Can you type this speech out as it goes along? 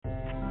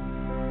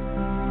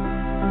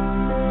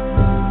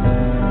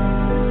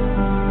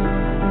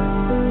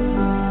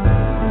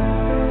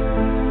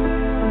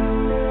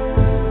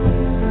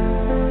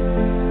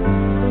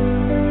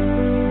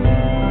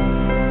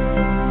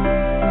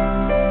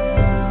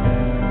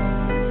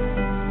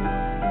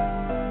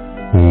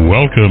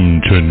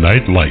Welcome to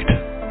Nightlight.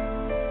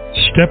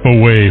 Step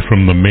away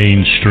from the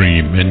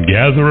mainstream and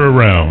gather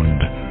around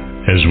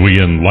as we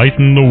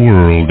enlighten the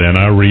world and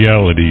our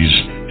realities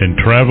and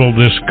travel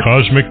this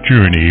cosmic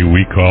journey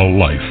we call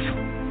life.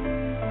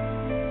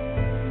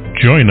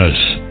 Join us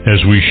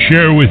as we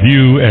share with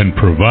you and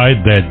provide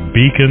that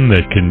beacon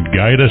that can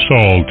guide us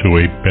all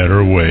to a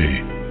better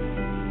way.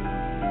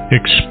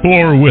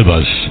 Explore with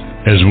us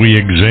as we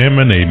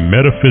examine a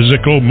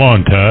metaphysical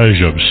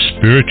montage of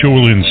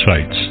spiritual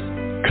insights,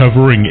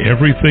 covering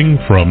everything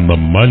from the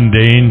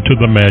mundane to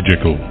the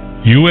magical,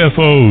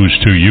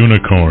 UFOs to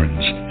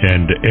unicorns,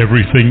 and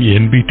everything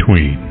in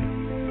between.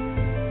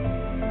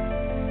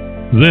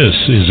 This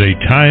is a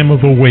time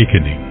of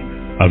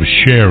awakening, of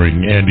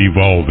sharing and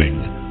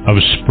evolving,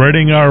 of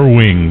spreading our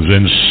wings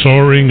and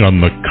soaring on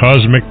the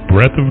cosmic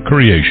breath of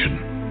creation.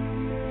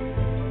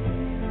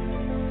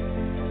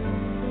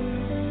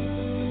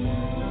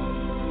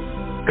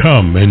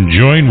 Come and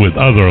join with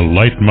other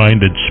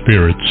light-minded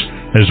spirits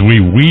as we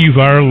weave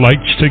our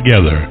lights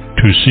together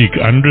to seek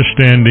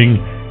understanding,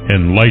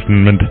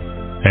 enlightenment,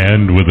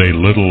 and, with a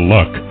little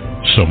luck,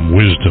 some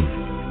wisdom.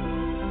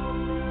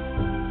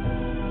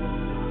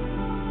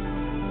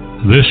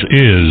 This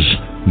is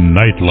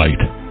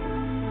Nightlight,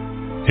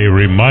 a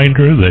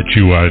reminder that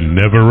you are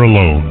never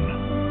alone.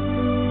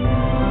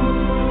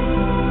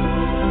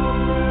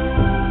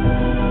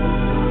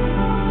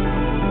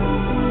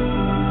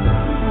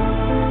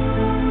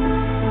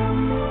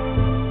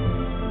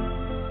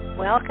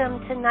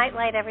 Welcome to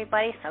Nightlight,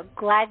 everybody. So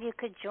glad you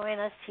could join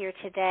us here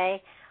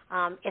today.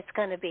 It's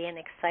going to be an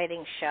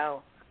exciting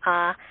show.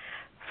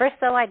 First,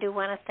 though, I do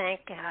want to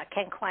thank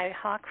Ken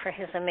Quiethawk for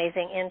his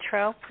amazing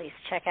intro. Please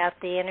check out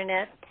the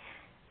internet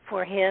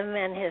for him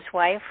and his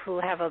wife, who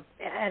have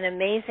an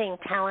amazing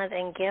talent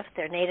and gift.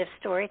 They're native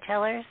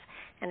storytellers,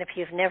 and if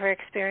you've never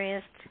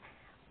experienced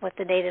what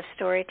the native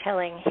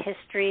storytelling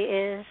history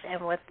is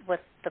and what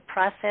the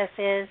process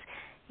is,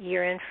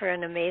 you're in for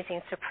an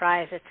amazing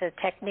surprise. It's a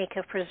technique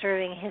of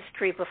preserving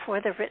history before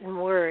the written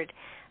word,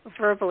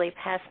 verbally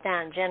passed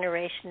down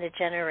generation to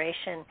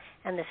generation,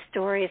 and the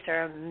stories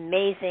are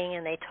amazing,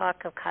 and they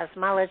talk of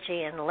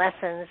cosmology and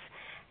lessons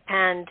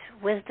and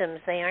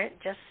wisdoms. They aren't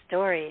just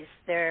stories.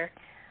 They're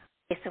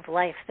a piece of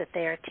life that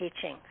they are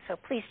teaching. So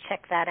please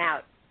check that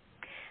out.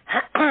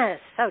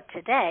 So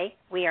today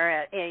we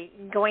are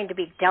going to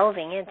be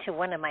delving into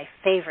one of my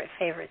favorite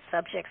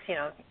subjects. You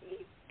know,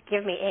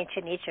 give me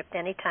ancient Egypt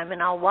anytime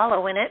and I'll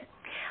wallow in it.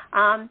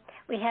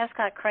 We have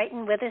Scott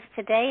Crichton with us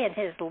today, and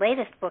his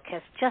latest book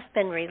has just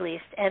been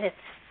released, and it's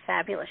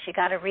fabulous. You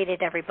got to read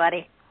it,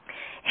 everybody.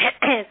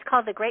 It's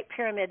called The Great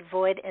Pyramid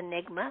Void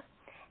Enigma,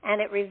 and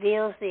it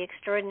reveals the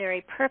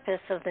extraordinary purpose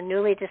of the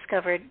newly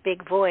discovered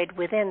Big Void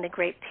within the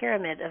Great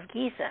Pyramid of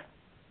Giza.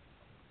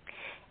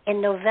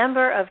 In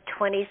November of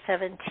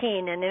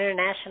 2017, an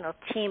international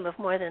team of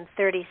more than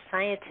 30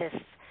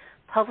 scientists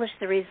published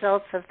the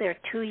results of their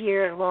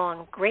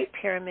 2-year-long Great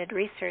Pyramid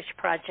research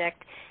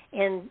project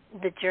in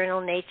the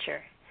journal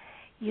Nature.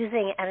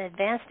 Using an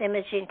advanced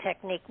imaging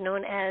technique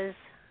known as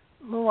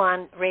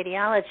muon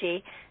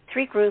radiology,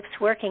 3 groups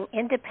working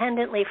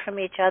independently from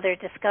each other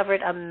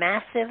discovered a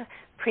massive,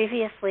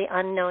 previously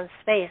unknown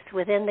space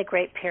within the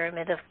Great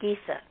Pyramid of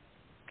Giza.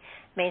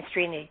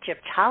 Mainstream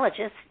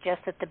Egyptologists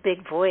suggest that the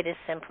Big Void is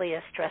simply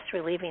a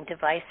stress-relieving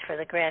device for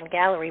the Grand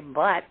Gallery,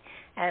 but,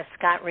 as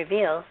Scott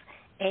reveals,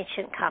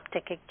 ancient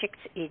Coptic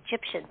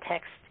Egyptian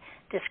texts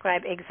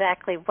describe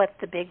exactly what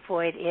the Big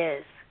Void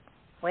is.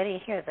 Wait till you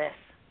hear this.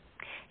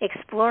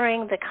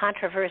 Exploring the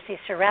controversy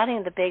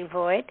surrounding the Big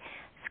Void,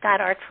 Scott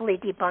artfully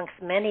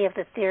debunks many of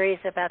the theories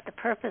about the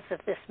purpose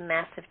of this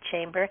massive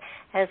chamber,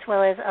 as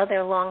well as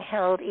other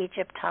long-held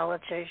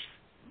Egyptologists'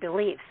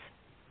 beliefs.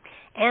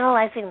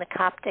 Analyzing the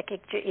Coptic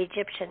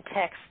Egyptian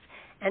texts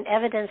and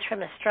evidence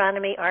from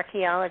astronomy,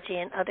 archaeology,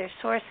 and other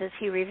sources,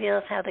 he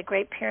reveals how the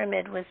Great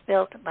Pyramid was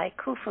built by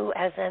Khufu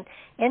as an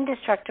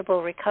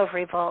indestructible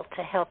recovery vault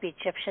to help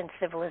Egyptian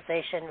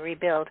civilization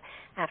rebuild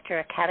after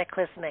a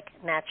cataclysmic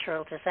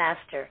natural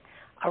disaster,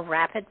 a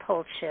rapid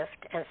pole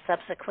shift, and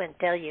subsequent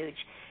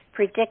deluge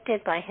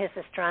predicted by his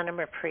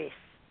astronomer priests.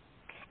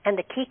 And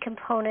the key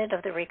component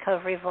of the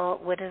recovery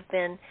vault would have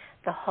been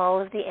the Hall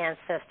of the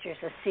Ancestors,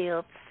 a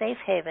sealed safe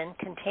haven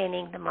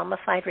containing the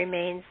mummified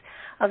remains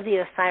of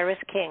the Osiris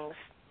kings,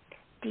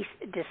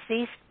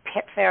 deceased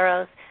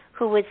pharaohs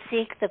who would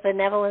seek the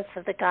benevolence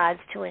of the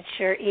gods to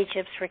ensure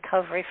Egypt's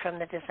recovery from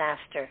the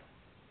disaster.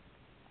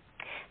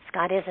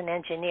 Scott is an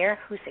engineer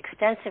whose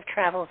extensive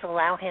travels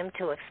allow him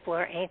to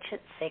explore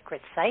ancient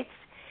sacred sites.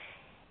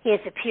 He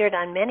has appeared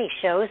on many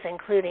shows,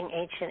 including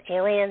Ancient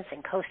Aliens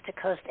and Coast to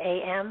Coast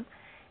AM.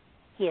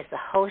 He is the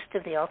host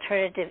of the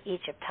Alternative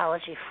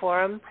Egyptology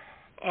Forum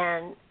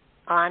and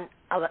on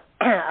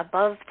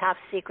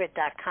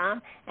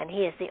AboveTopSecret.com, and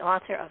he is the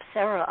author of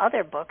several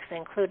other books,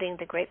 including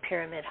The Great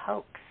Pyramid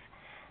Hoax.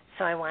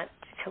 So I want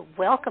to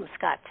welcome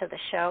Scott to the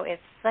show.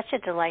 It's such a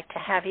delight to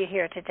have you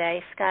here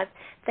today. Scott,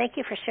 thank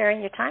you for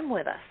sharing your time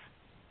with us.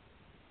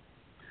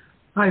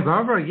 Hi,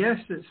 Barbara. Yes,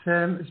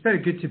 it's very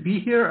good to be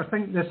here. I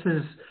think this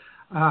is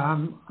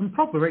I'm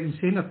probably right in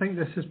saying I think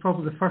this is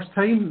probably the first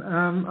time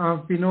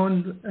I've been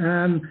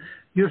on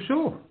your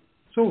show.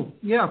 So,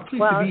 yeah,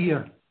 pleased to be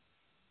here.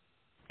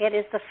 It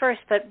is the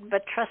first,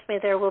 but trust me,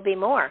 there will be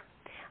more.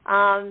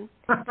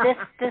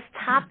 This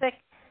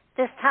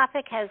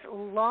topic has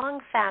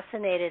long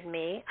fascinated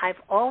me.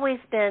 I've always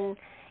been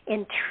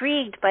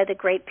intrigued by the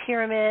Great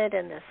Pyramid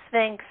and the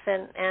Sphinx,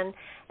 and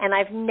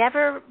I've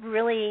never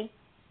really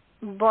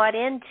bought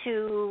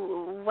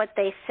into what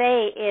they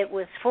say it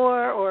was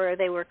for or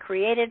they were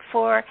created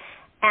for,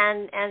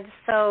 and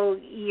so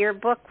your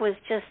book was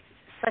just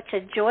such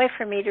a joy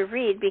for me to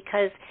read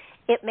because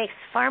it makes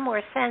far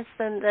more sense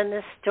than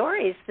the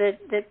stories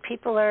that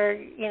people are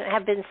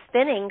have been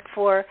spinning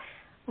for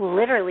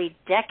literally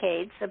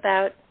decades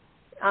about,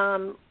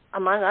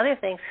 among other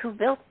things, who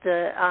built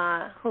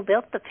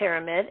the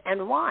pyramid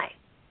and why.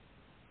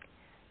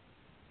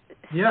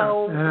 Yeah,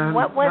 so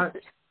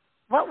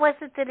what was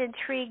it that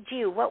intrigued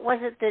you? What was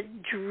it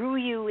that drew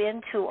you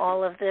into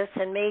all of this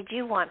and made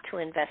you want to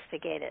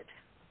investigate it?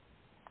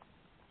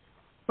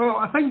 Well,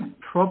 I think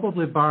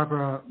probably,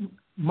 Barbara,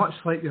 much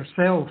like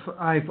yourself,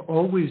 I've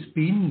always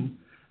been,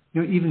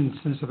 even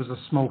since I was a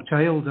small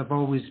child, I've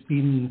always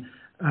been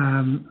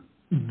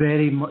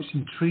very much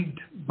intrigued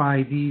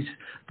by the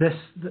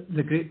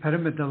Great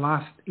Pyramid, the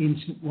last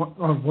ancient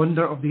or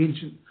wonder of the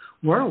ancient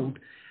world.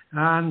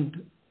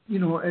 And,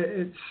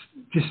 it's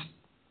just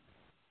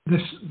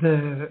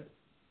the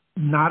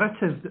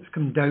narrative that's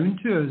come down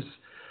to us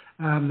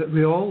that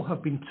we all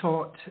have been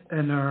taught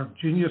in our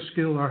junior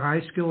school or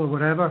high school or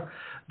whatever,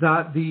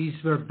 that these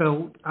were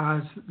built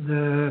as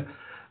the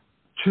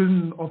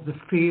tomb of the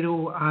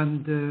Pharaoh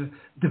and the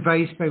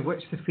device by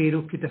which the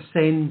Pharaoh could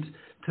ascend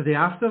to the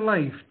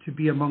afterlife to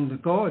be among the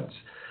gods.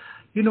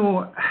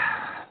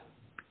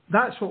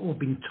 That's what we've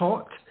been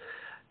taught.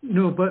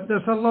 But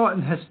there's a lot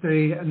in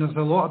history and there's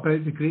a lot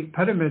about the Great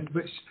Pyramid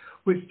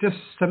which just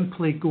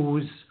simply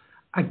goes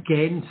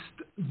against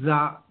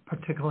that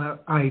particular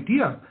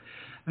idea.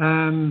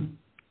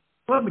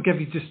 Let me give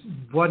you just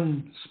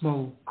one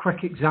small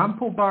quick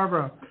example,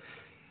 Barbara.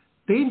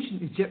 The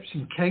ancient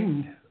Egyptian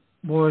king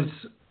was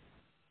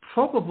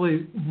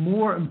probably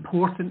more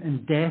important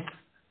in death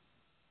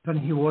than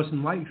he was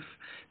in life,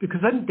 because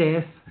in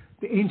death,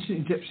 the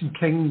ancient Egyptian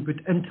king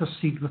would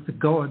intercede with the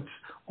gods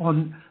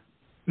on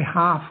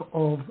behalf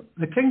of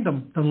the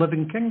kingdom, the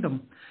living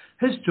kingdom.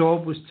 His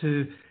job was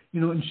to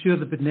ensure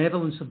the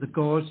benevolence of the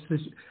gods,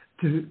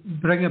 to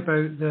bring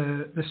about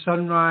the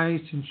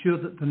sunrise, to ensure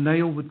that the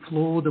Nile would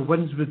flow, the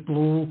winds would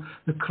blow,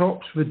 the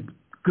crops would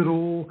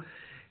grow.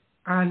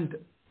 And,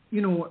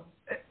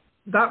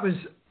 that was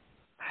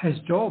his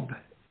job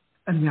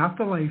in the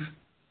afterlife.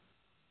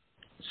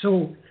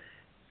 So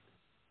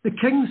the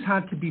kings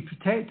had to be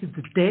protected.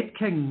 The dead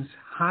kings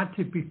had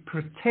to be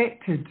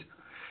protected.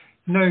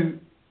 Now,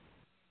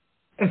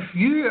 if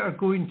you are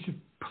going to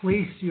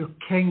place your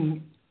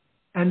king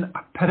in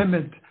a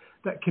pyramid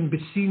that can be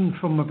seen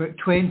from about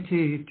 20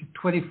 to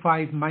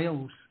 25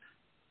 miles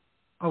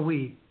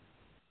away,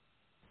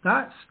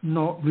 that's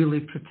not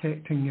really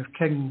protecting your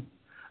king.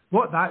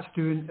 What that's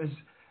doing is,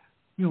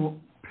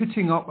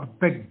 putting up a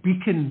big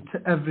beacon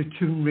to every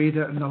tomb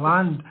raider in the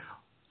land.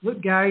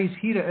 Look, guys,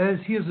 here it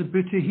is. Here's the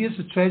booty. Here's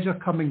the treasure.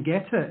 Come and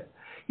get it.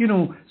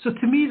 So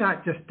to me,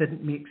 that just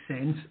didn't make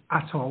sense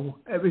at all.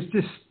 It was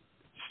just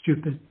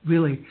stupid,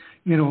 really,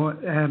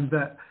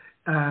 that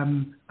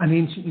an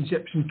ancient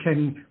Egyptian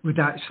king would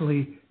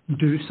actually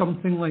do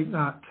something like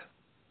that.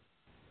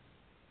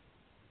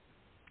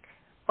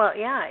 Well,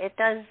 yeah, it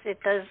does,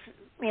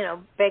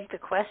 beg the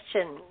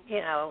question,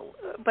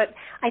 but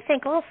I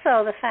think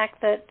also the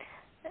fact that,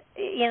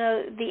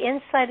 the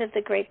inside of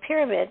the Great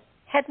Pyramid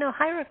had no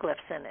hieroglyphs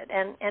in it,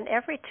 and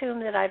every tomb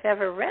that I've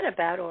ever read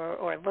about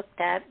or looked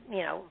at,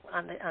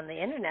 on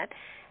the internet,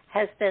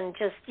 has been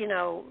just,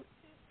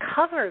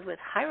 covered with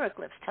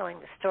hieroglyphs telling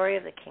the story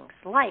of the king's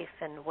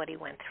life and what he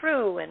went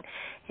through and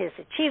his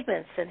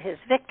achievements and his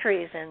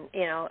victories, and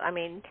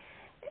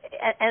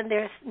and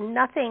there's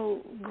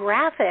nothing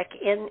graphic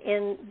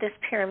in this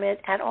pyramid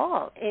at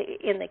all,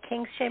 in the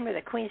king's chamber,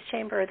 the queen's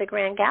chamber, or the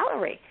grand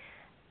gallery.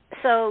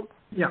 So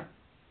yeah.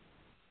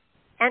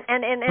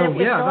 And it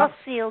was all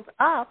sealed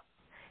up.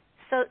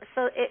 So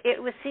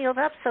it was sealed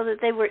up so that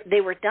they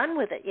were done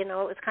with it. It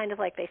was kind of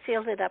like they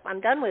sealed it up.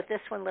 I'm done with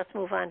this one. Let's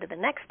move on to the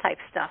next type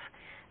stuff.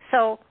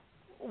 So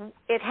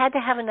it had to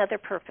have another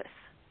purpose.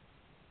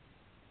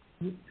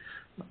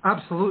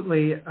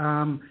 Absolutely.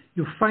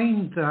 You'll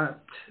find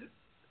that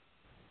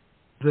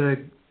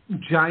the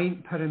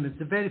giant pyramids,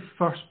 the very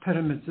first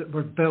pyramids that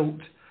were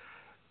built,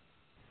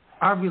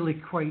 are really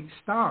quite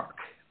stark.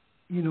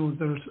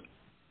 There's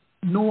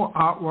no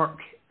artwork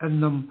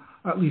in them,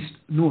 at least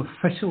no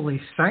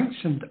officially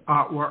sanctioned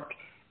artwork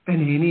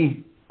in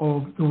any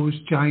of those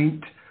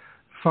giant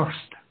first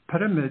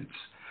pyramids,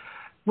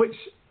 which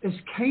is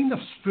kind of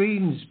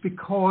strange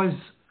because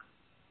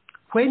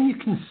when you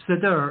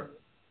consider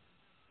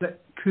that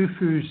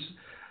Khufu's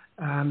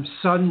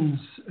sons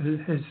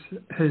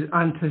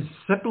and his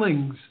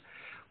siblings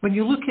when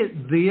you look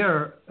at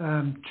their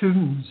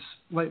tombs,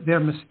 like their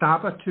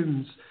mastaba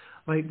tombs,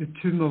 like the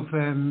tomb of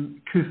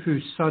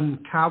Khufu's son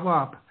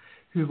Kawab,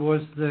 who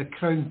was the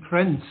crown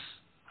prince,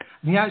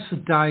 and he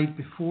actually died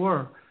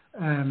before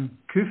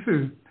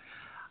Khufu.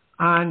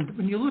 And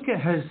when you look at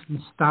his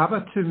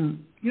mastaba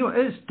tomb,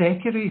 it's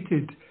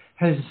decorated.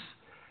 His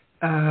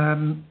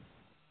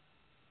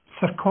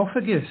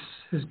sarcophagus,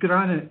 his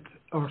granite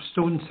or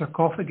stone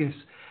sarcophagus,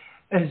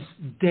 is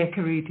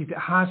decorated. It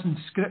has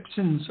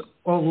inscriptions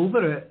all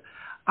over it,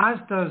 as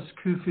does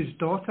Khufu's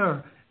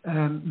daughter,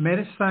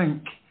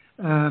 Meresank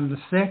the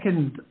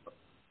second.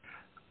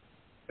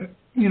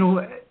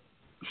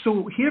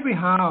 So here we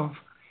have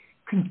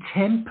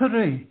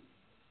contemporary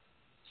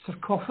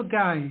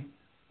sarcophagi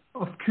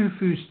of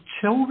Khufu's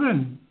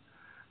children,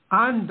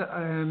 and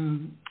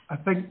I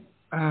think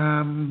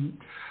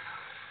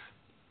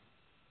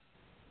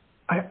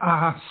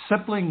a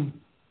sibling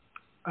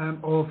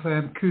of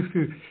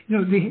Khufu.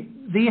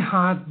 They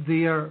had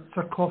their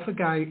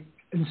sarcophagi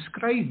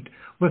inscribed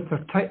with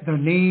their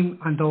name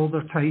and all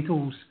their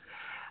titles,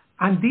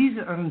 and these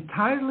are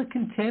entirely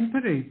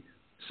contemporary,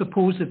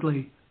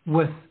 supposedly,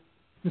 with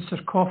the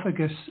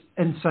sarcophagus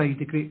inside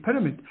the Great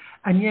Pyramid.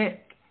 And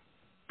yet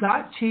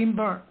that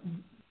chamber,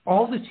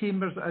 all the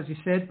chambers, as you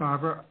said,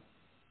 Barbara,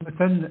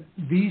 within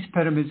these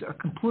pyramids are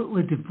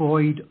completely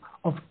devoid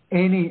of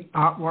any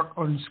artwork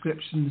or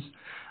inscriptions.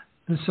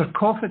 The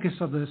sarcophagus,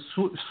 or the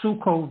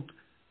so-called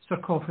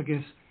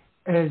sarcophagus,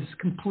 is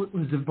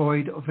completely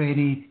devoid of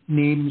any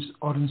names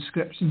or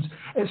inscriptions.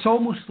 It's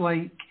almost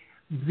like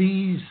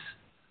these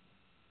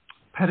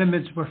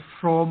pyramids were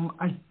from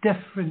a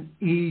different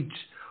age,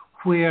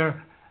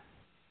 where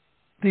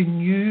they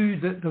knew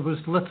that there was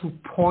little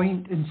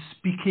point in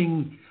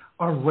speaking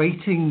or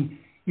writing,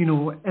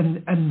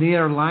 in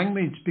their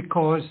language,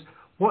 because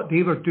what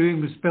they were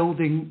doing was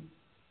building,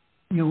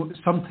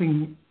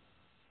 something,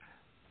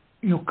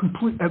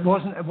 complete. It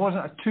wasn't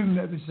a tomb.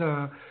 It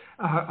was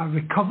a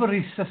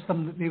recovery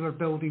system that they were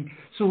building.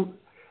 So,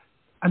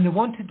 and they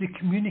wanted to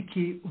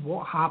communicate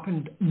what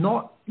happened,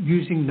 not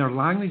using their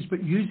language,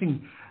 but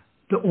using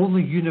the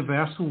only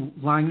universal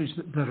language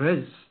that there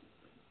is,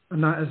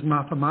 and that is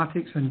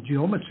mathematics and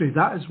geometry.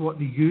 That is what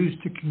they use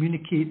to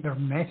communicate their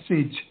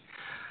message,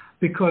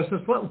 because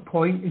there's little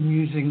point in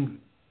using,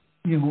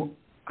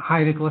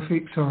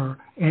 hieroglyphics or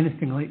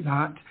anything like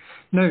that.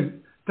 Now,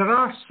 there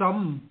are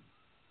some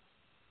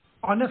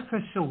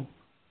unofficial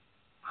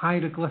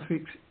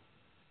hieroglyphics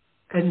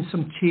in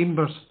some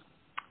chambers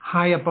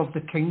high above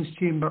the King's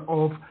Chamber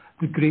of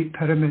the Great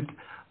Pyramid,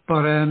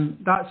 but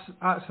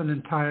that's an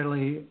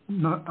entirely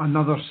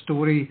another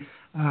story,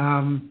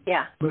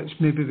 which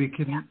maybe we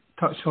can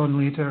touch on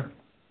later.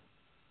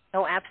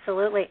 Oh,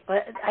 absolutely.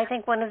 But I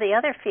think one of the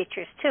other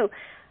features too,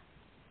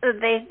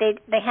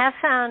 they have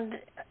found,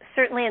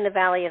 certainly in the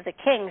Valley of the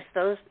Kings,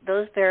 those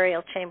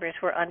burial chambers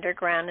were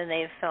underground, and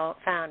they've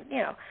found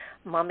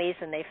mummies,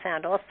 and they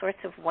found all sorts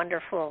of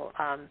wonderful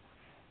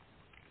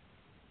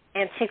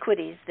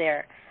antiquities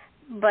there.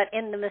 But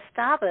in the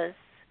mastabas,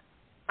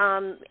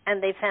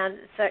 and they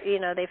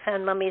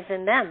found mummies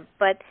in them.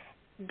 But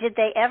did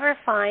they ever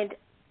find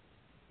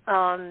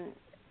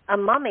a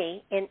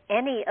mummy in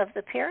any of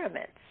the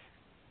pyramids?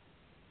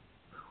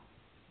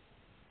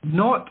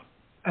 Not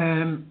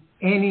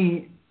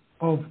any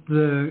of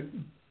the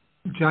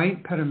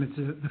giant pyramids,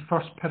 the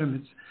first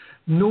pyramids.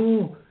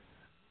 No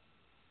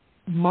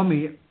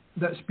mummy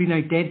that's been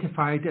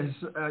identified as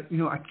a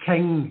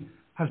king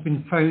has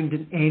been found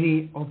in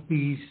any of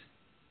these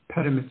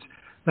pyramids.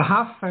 They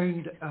have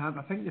found,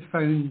 I think they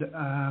found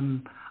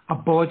a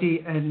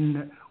body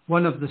in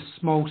one of the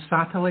small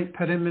satellite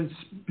pyramids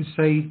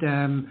beside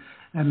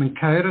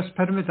Menkaure's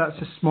pyramid. That's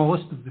the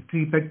smallest of the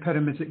three big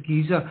pyramids at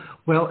Giza.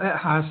 Well, it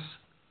has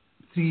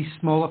three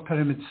smaller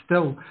pyramids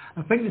still.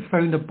 I think they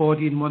found a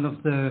body in one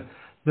of the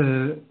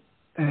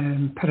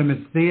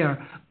pyramids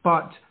there,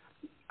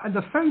 and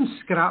they found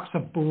scraps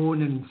of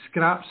bone and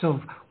scraps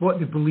of what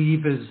they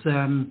believe is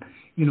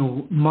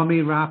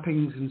mummy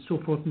wrappings and so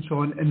forth and so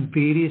on in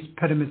various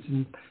pyramids,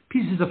 and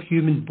pieces of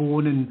human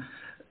bone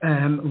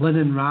and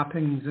linen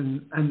wrappings,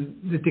 and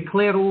they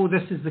declare, oh,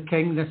 this is the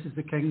king, this is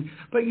the king.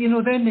 But,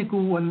 then they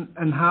go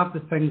and have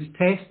the things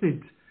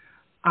tested,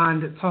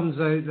 and it turns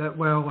out that,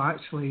 well,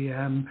 actually,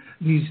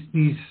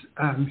 these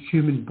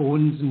human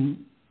bones and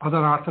other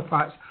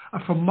artifacts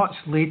are from much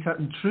later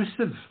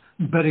intrusive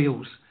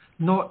burials,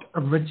 not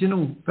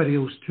original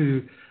burials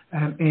to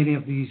any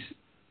of these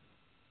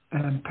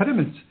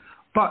pyramids.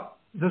 But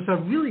there's a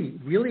really,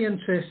 really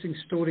interesting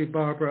story,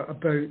 Barbara,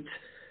 about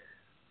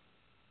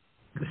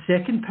the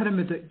second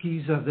pyramid at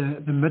Giza,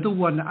 the middle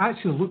one. It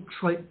actually looks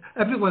like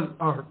everyone,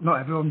 or not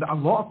everyone, but a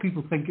lot of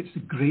people think it's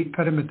the Great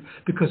Pyramid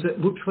because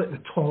it looks like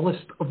the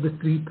tallest of the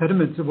three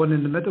pyramids, the one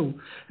in the middle.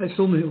 It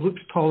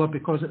looks taller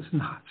because it's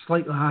in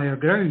slightly higher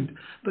ground,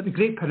 but the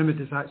Great Pyramid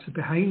is actually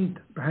behind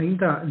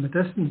that in the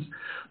distance.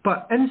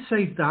 But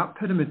inside that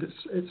pyramid,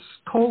 it's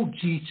called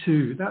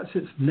G2. That's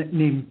its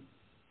nickname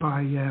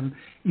by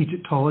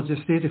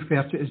Egyptologists. They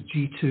refer to it as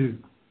G2.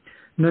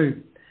 Now,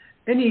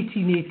 in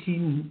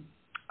 1818,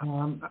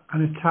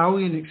 an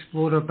Italian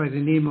explorer by the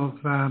name of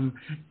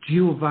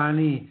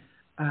Giovanni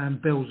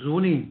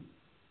Belzoni.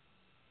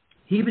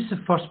 He was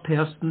the first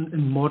person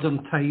in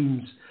modern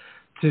times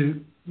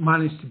to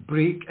manage to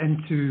break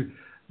into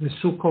the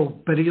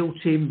so-called burial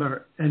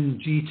chamber in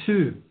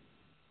G2.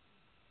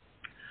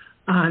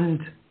 And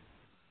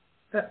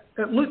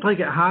it looked like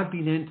it had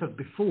been entered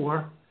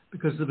before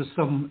because there was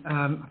some,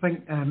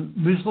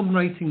 Muslim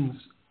writings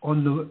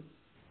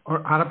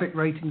or Arabic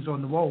writings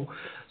on the wall.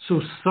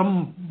 So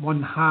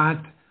someone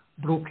had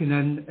broken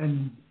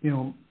in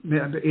maybe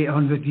about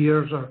 800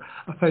 years or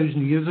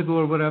 1,000 years ago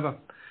or whatever.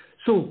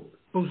 So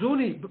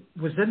Belzoni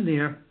was in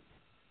there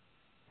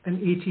in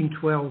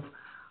 1812,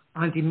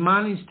 and he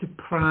managed to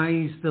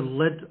prise the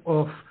lid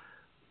off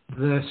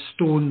the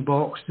stone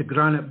box, the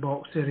granite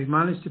box there. He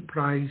managed to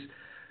prise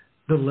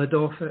the lid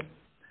off it.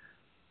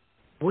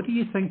 What do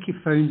you think he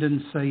found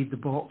inside the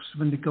box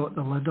when they got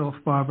the lid off,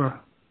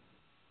 Barbara?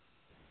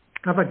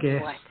 Have a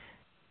guess. What?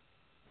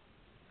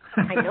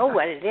 I know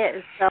what it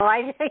is, so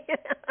I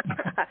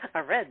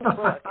read the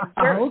book.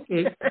 Sure.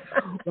 Okay.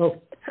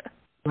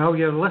 Well,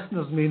 your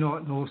listeners may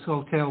not know, so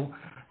I'll tell.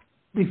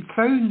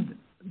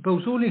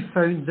 Belzoni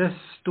found this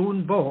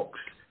stone box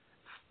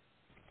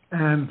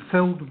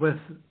filled with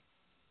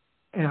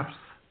earth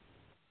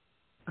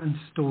and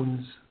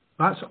stones.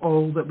 That's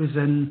all that was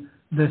in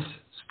this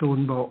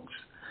stone box.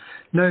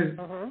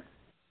 Now,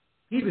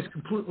 he was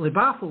completely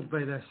baffled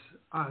by this,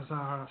 as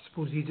I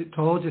suppose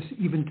Egyptologists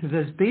even to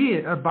this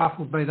day are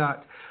baffled by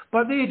that.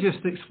 But they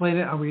just explain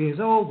it away as,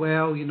 oh,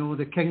 well,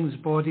 the king's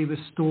body was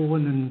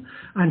stolen in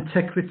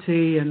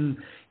antiquity and,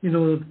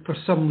 for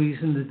some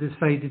reason they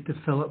decided to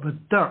fill it with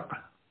dirt.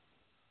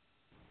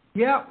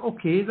 Yeah,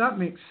 okay, that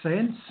makes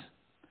sense.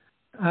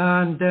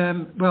 And,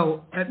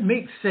 it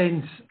makes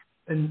sense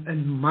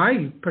in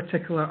my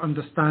particular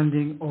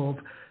understanding of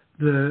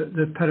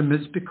the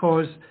pyramids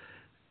because,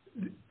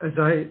 as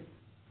I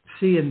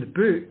say in the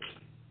book,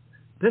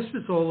 this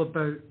was all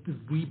about the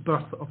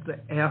rebirth of the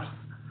earth,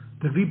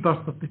 the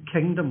rebirth of the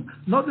kingdom,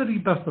 not the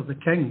rebirth of the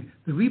king,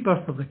 the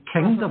rebirth of the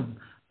kingdom.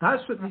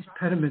 That's what these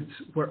pyramids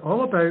were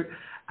all about.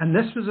 And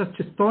this was a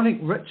Teutonic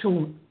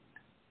ritual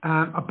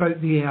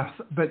about the earth,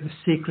 about the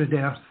sacred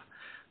earth.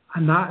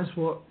 And that is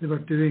what they were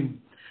doing.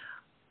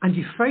 And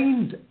you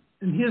find,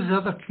 and here's the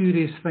other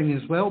curious thing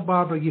as well,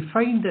 Barbara, you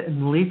find it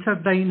in later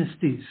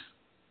dynasties,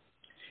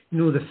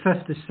 the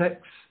 5th, the 6th,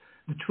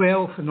 the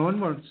 12th and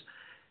onwards.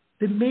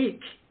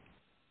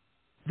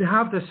 They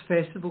have this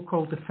festival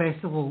called the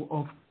Festival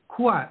of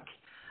Khoak,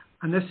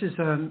 and this is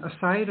an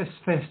Osiris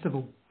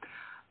festival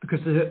because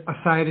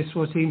Osiris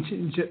was the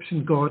ancient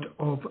Egyptian god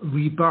of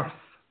rebirth.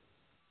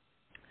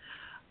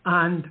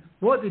 And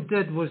what they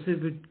did was they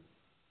would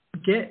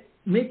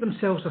make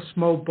themselves a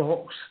small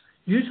box,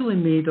 usually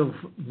made of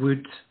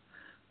wood.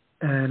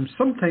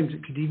 Sometimes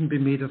it could even be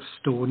made of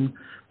stone,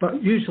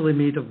 but usually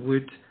made of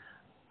wood.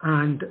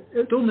 And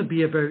it would only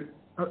be about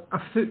a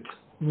foot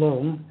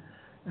long,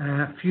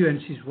 a few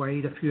inches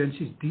wide, a few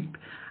inches deep.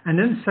 And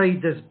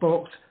inside this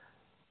box,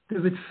 they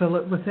would fill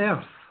it with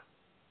earth.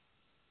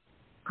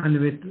 And they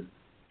would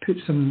put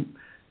some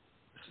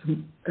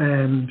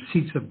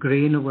seeds of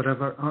grain or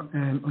whatever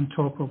on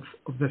top of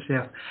this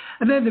earth.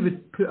 And then they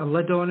would put a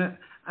lid on it,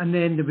 and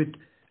then they would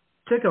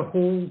dig a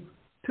hole,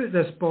 put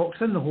this box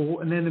in the hole,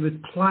 and then they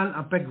would plant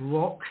a big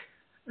rock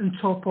on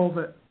top of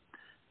it.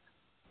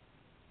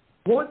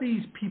 What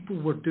these people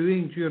were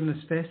doing during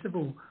this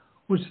festival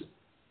was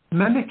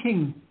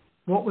mimicking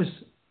what was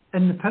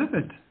in the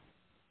pyramid,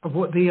 of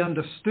what they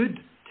understood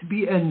to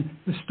be in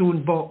the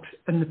stone box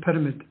in the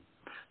pyramid.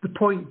 The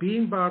point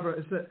being, Barbara,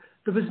 is that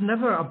there was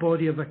never a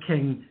body of a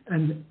king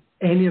in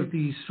any of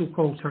these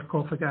so-called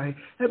sarcophagi.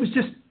 It was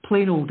just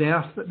plain old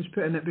earth that was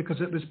put in it because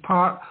it was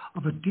part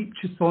of a deep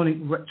Teutonic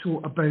ritual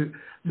about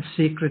the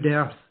sacred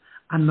earth.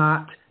 And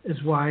that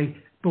is why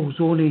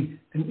Belzoni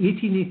in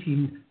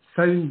 1818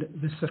 found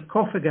the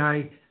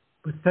sarcophagi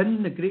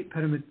within the Great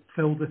Pyramid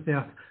filled with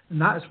earth.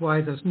 And that is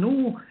why there's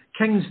no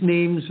king's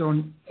names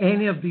on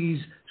any of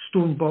these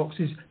stone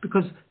boxes,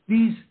 because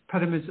these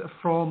pyramids are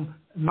from,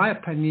 in my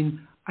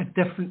opinion, a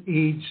different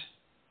age.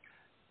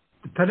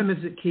 The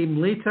pyramids that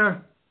came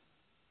later,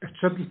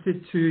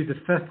 attributed to the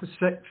 5th, the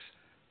 6th,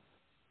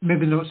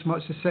 maybe not so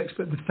much the 6th,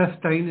 but the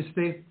 5th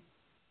dynasty.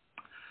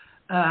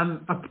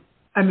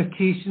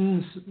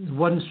 Imitations, the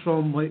ones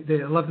from like the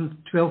 11th,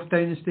 12th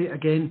dynasty,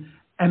 again,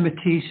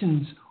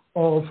 imitations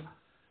of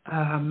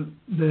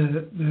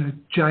the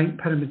giant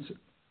pyramids,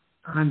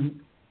 and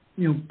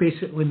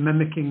basically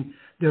mimicking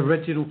the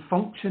original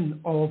function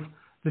of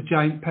the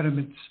giant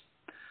pyramids.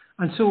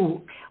 And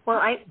so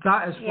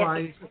that is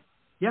why,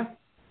 yeah.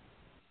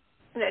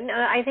 No,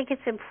 I think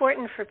it's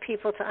important for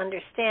people to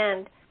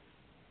understand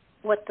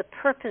what the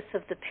purpose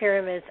of the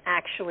pyramids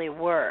actually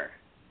were.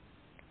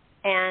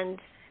 And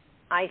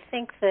I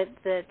think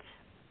that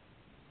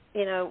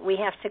we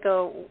have to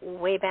go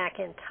way back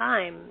in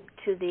time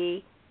to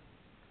the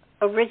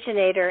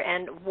originator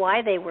and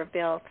why they were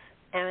built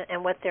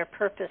and what their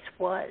purpose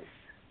was.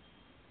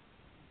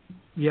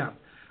 Yeah.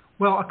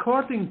 Well,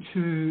 according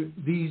to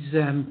these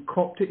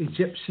Coptic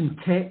Egyptian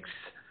texts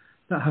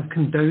that have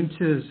come down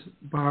to us,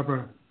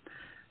 Barbara,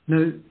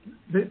 now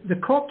the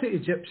Coptic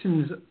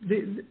Egyptians,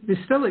 they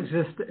still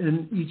exist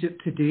in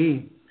Egypt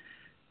today,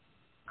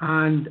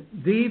 and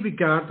they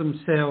regard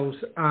themselves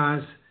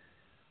as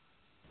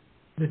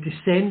the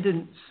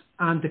descendants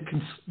and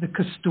the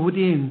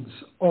custodians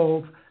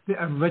of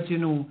the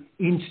original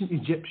ancient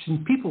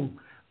Egyptian people,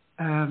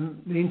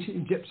 the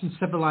ancient Egyptian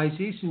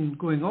civilization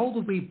going all the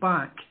way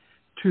back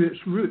to its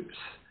roots.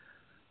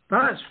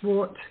 That's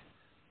what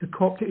the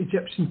Coptic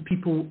Egyptian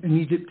people in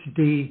Egypt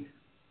today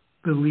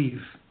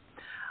believe.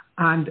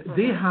 And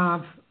they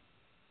have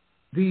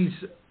these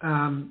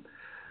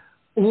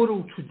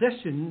oral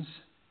traditions,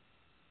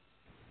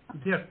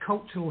 their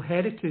cultural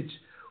heritage,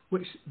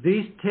 which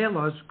they tell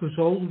us goes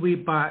all the way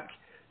back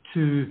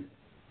to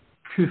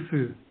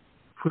Khufu,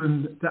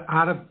 when the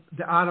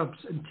Arabs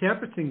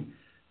interpreting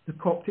the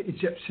Coptic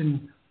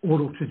Egyptian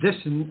oral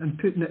tradition and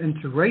putting it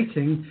into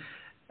writing,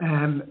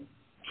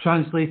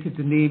 translated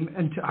the name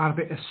into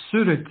Arabic as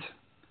Surid,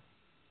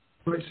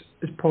 which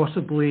is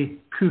possibly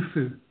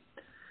Khufu.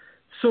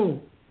 So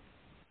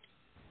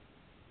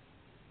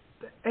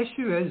the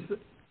issue is that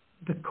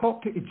the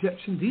Coptic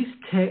Egyptian, these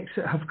texts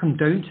that have come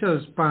down to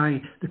us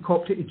by the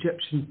Coptic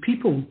Egyptian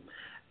people,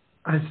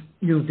 as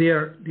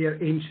their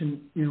ancient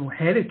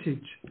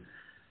heritage,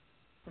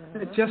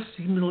 it just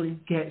seemingly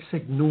gets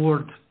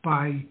ignored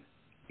by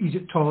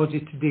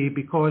Egyptology today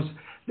because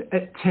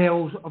it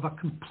tells of a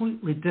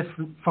completely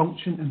different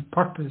function and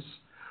purpose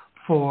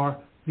for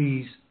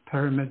these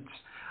pyramids,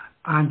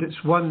 and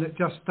it's one that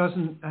just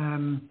doesn't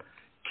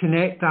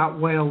connect that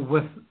well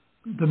with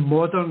the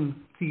modern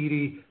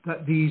theory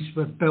that these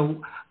were built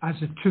as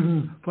a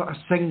tomb for a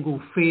single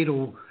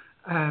pharaoh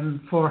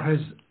for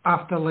his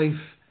afterlife,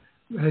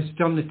 his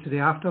journey to the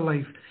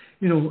afterlife.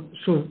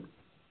 So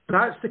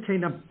that's the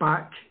kind of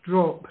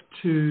backdrop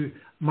to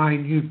my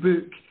new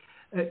book.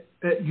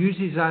 It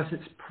uses as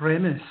its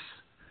premise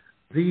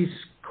these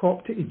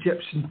Coptic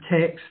Egyptian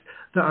texts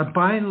that are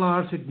by and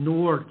large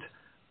ignored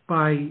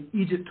by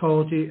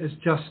Egyptology as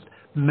just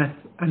myth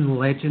and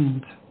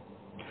legend.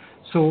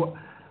 So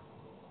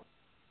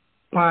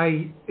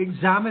by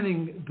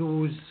examining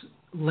those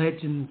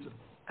legends,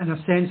 in a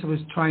sense, I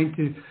was trying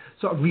to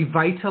sort of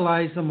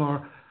revitalize them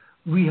or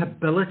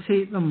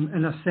rehabilitate them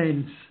in a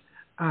sense,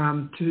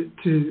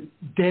 to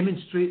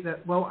demonstrate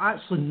that, well,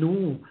 actually,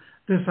 no,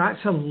 there's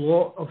actually a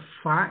lot of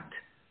fact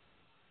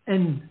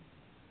in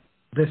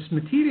this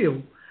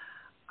material.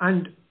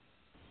 And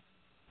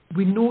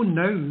we know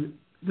now,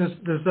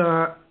 there's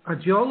a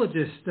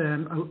geologist,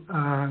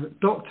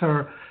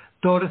 Dr.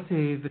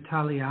 Dorothy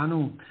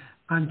Vitaliano,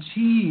 and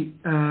she,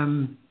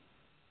 I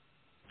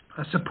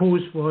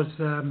suppose, was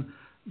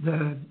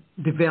the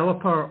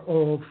developer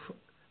of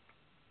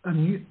a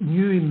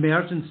new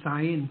emerging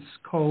science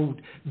called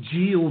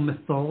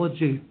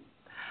geomythology.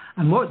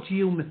 And what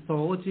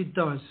geomythology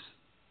does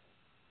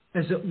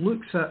is it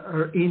looks at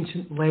our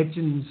ancient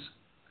legends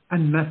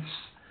and myths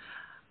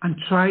and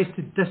tries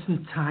to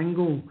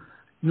disentangle,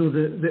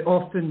 the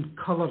often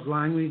coloured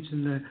language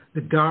and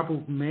the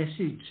garbled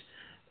message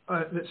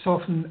that's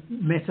often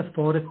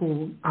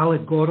metaphorical,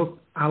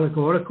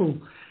 allegorical,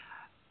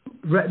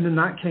 written in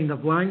that kind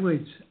of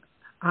language.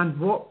 And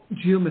what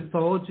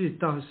geomythology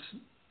does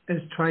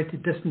is try to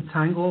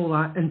disentangle all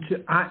that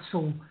into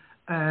actual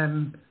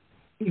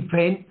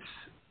events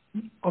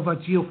of a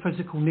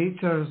geophysical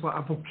nature, like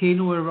a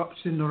volcano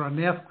eruption or an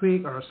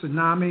earthquake or a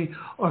tsunami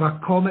or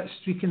a comet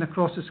streaking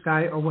across the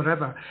sky or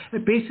whatever.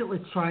 It basically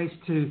tries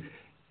to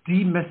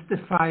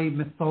demystify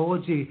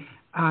mythology,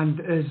 and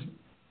as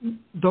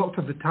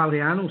Dr.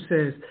 Vitaliano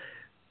says,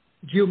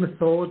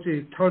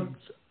 geomythology turns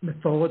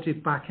mythology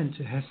back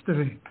into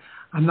history.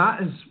 And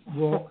that is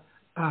what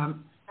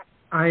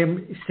I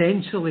am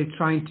essentially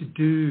trying to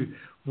do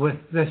with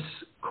this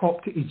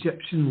Coptic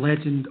Egyptian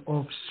legend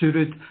of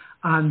Surid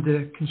and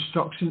the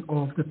construction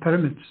of the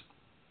pyramids.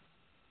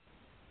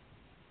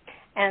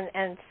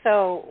 And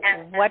so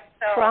what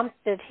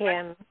prompted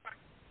him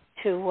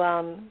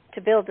to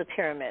build the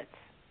pyramids?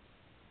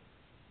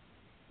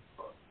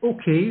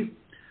 Okay,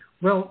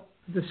 well,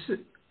 the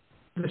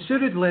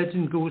Surid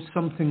legend goes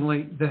something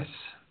like this,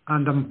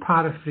 and I'm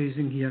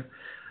paraphrasing here.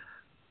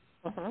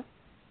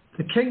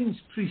 The king's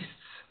priests,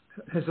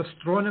 his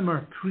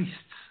astronomer priests,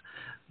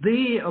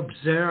 they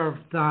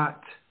observed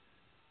that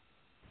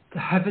the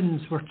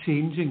heavens were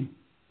changing.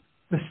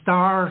 The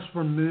stars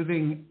were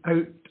moving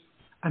out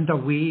and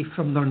away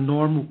from their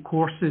normal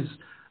courses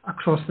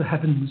across the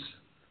heavens.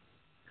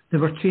 They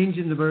were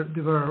changing,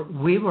 they were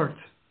wayward.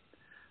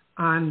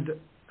 And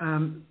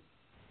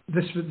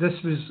this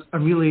was a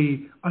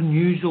really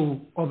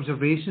unusual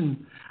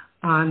observation.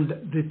 And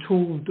they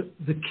told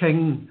the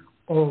king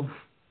of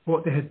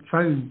what they had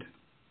found.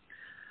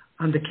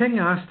 And the king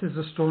asked his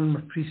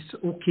astronomer priests,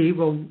 okay,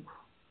 well,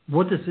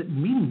 what does it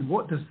mean?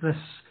 What does this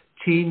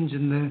change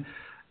in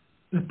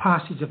the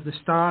passage of the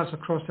stars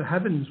across the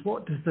heavens,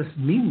 what does this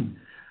mean?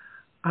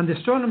 And the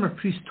astronomer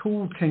priest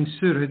told King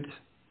Surid,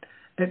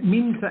 it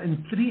means that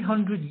in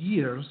 300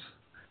 years,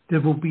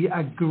 there will be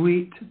a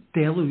great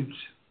deluge.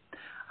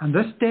 And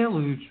this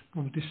deluge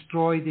will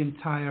destroy the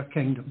entire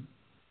kingdom.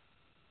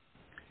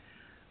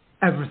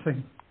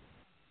 Everything.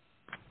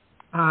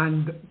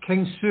 And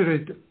King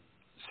Surid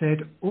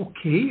said,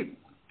 okay,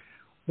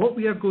 what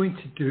we are going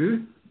to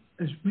do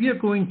is we are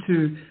going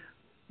to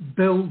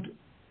build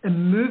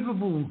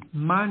immovable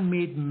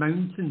man-made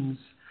mountains.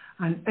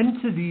 And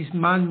into these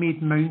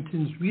man-made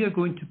mountains, we are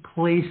going to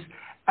place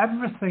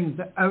everything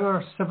that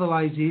our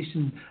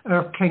civilization,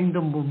 our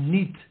kingdom will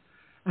need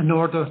in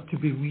order to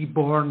be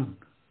reborn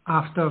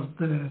after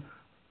the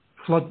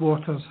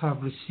floodwaters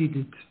have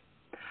receded.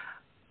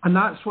 And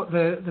that's what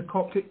the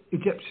Coptic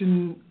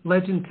Egyptian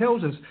legend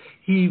tells us.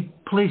 He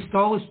placed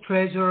all his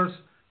treasures,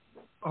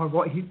 or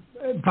what he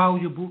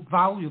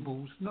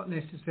valuables, not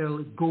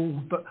necessarily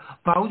gold, but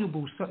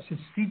valuables such as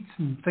seeds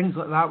and things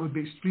like that would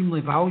be extremely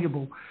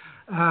valuable.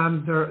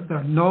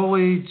 Their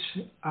knowledge,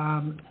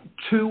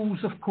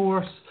 tools, of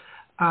course,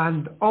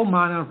 and all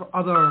manner of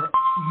other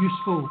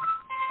useful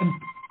and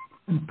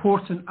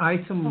important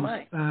items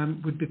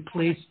would be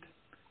placed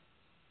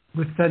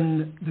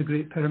within the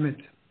Great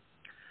Pyramid.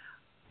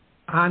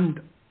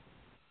 And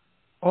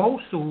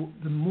also,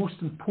 the most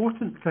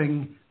important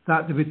thing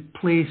that they would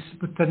place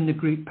within the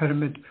Great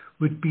Pyramid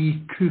would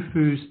be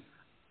Khufu's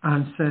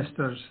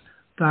ancestors.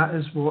 That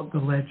is what the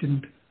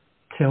legend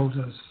tells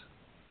us.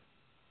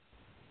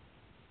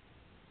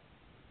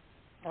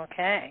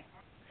 Okay,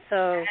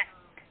 so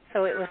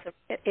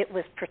it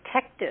was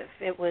protective.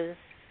 It was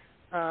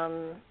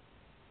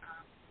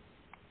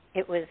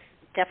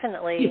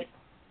definitely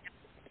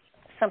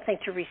something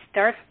to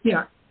restart.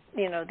 Yeah.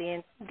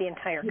 The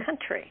entire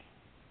country.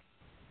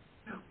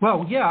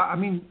 Well, yeah, I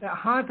mean, it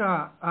had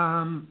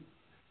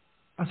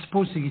I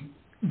suppose,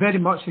 very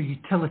much a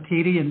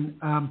utilitarian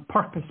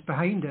purpose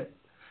behind it,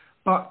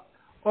 but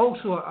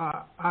also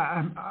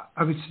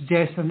I would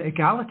suggest an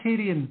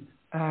egalitarian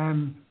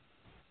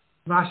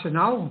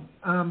rationale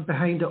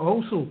behind it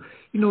also.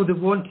 They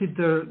wanted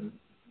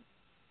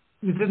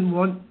they didn't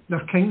want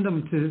their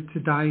kingdom to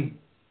die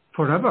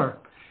forever,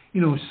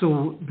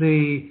 so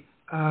they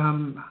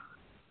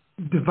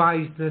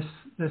devised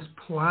this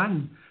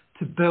plan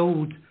to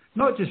build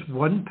not just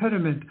one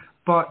pyramid,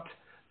 but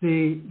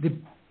they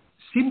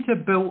seem to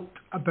have built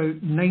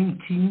about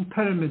 19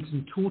 pyramids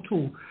in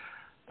total,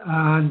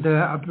 and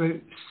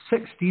about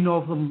 16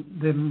 of them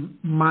they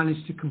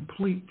managed to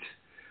complete,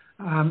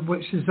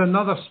 which is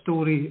another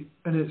story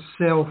in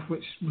itself,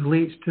 which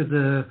relates to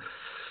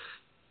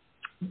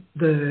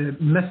the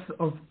myth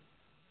of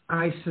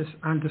Isis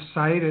and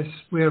Osiris,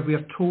 where we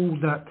are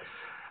told that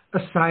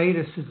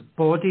Osiris's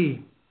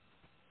body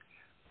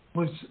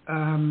was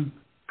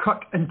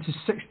cut into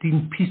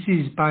 16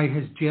 pieces by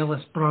his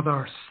jealous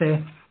brother Seth,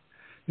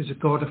 who's a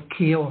god of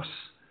chaos.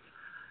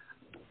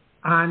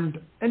 And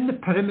in the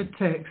pyramid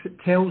text, it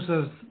tells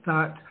us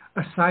that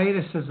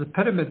Osiris is the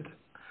pyramid,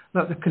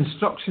 that the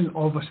construction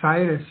of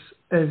Osiris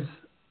is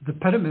the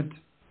pyramid.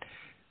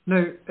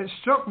 Now, it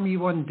struck me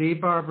one day,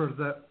 Barbara,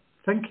 that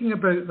thinking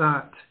about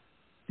that,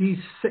 these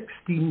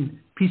 16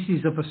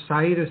 pieces of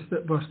Osiris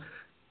that were,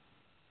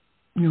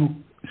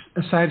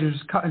 Osiris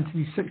was cut into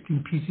these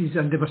 16 pieces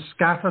and they were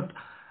scattered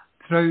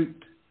throughout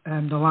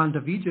the land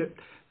of Egypt.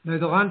 Now,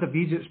 the land of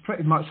Egypt is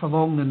pretty much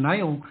along the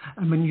Nile,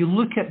 and when you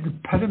look at the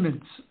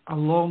pyramids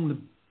along the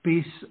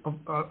base of,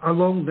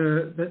 along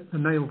the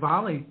Nile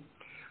Valley,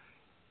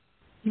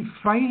 you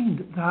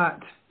find that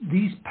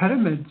these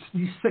pyramids,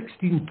 these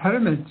 16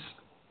 pyramids,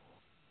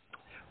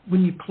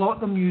 when you plot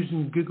them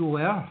using Google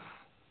Earth,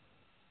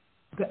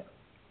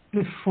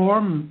 they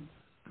form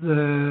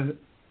the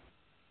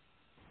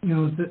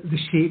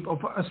shape of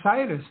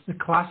Osiris, the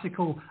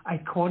classical,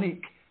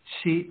 iconic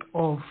shape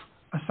of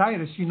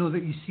Osiris,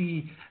 that you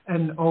see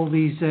in all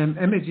these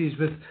images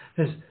with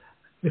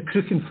the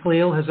crook and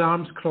flail, his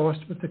arms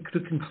crossed with the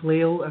crook and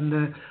flail,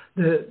 and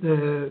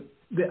the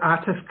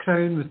Atif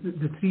crown with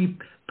the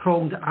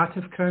three-pronged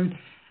Atif crown.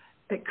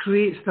 It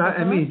creates that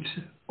image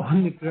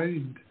on the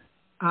ground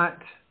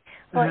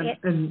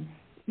in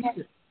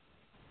Egypt.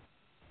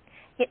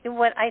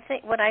 What I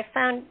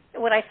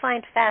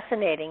find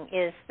fascinating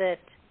is that,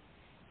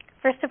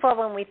 first of all,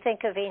 when we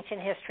think of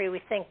ancient history,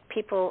 we think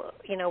people,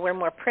 were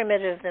more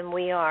primitive than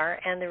we are,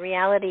 and the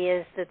reality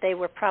is that they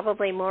were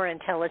probably more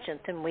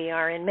intelligent than we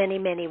are in many,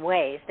 many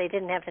ways. They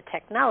didn't have the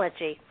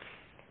technology,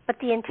 but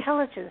the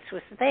intelligence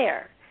was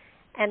there,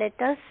 and it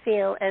does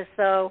feel as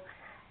though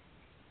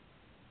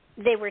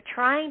they were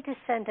trying to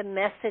send a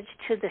message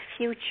to the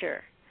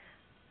future,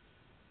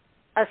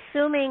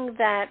 assuming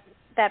that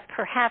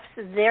perhaps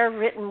their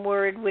written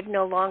word would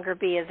no longer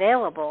be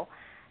available,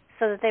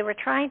 so that they were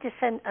trying to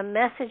send a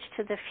message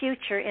to the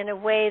future in a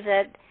way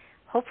that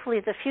hopefully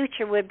the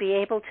future would be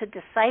able to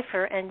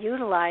decipher and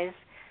utilize,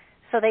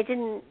 so they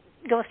didn't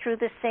go through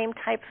the same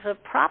types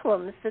of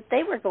problems that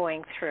they were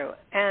going through.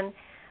 And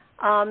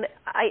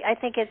I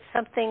think it's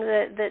something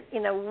that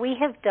we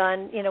have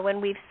done, when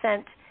we've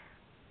sent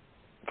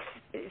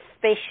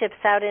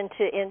spaceships out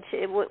into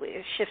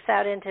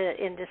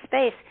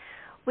space.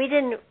 We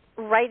didn't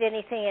write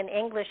anything in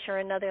English or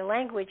another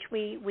language.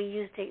 We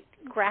used it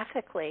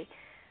graphically.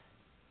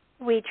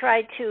 We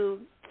tried to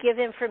give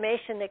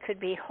information that could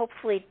be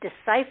hopefully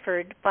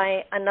deciphered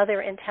by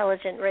another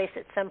intelligent race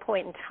at some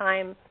point in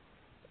time,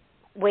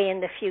 way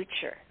in the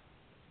future.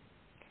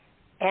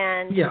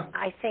 And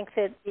I think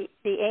that the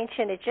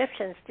ancient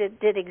Egyptians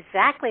did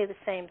exactly the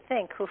same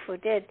thing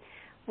Khufu did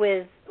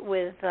with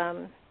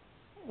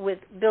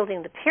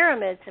building the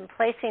pyramids and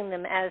placing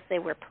them as they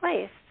were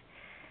placed.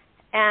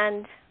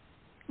 And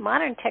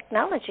modern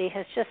technology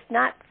has just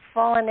not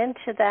fallen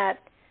into that.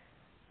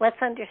 Let's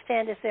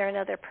understand, is there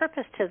another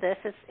purpose to this?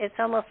 It's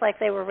almost like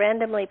they were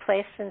randomly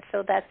placed and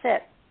so that's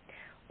it.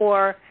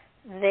 Or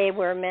they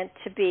were meant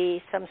to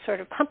be some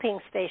sort of pumping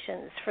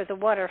stations for the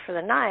water for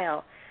the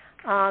Nile.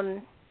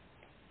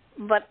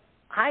 But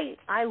I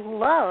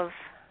love,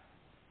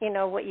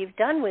 what you've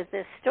done with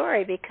this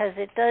story, because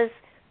it does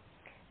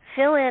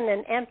fill in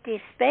an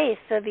empty space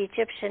of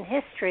Egyptian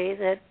history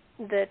that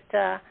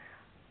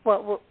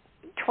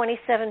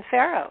 27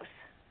 pharaohs.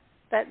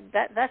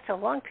 That's a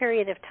long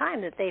period of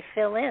time that they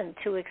fill in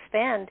to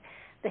expand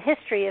the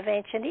history of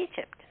ancient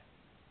Egypt.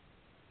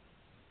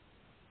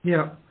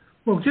 Yeah.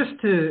 Well, just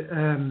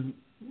to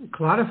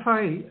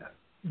clarify,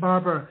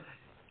 Barbara,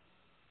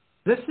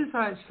 this is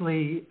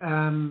actually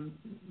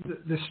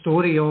the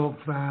story of,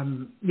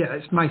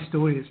 it's my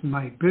story, it's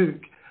my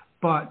book,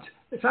 but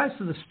it's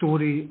actually the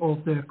story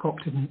of the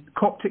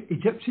Coptic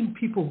Egyptian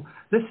people.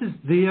 This is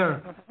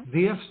their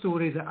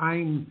story that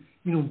I'm,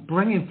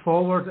 bringing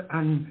forward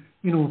and,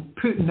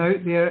 putting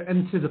out there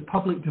into the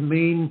public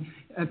domain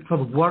for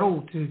the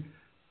world to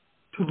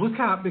look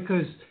at,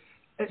 because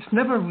it's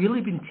never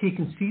really been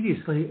taken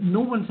seriously.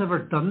 No one's ever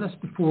done this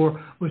before,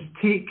 was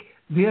take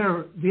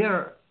their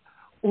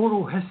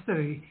oral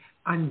history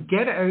and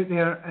get it out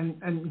there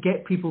and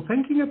get people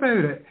thinking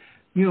about it.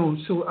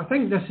 So I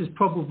think this is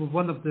probably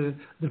one of the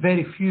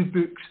very few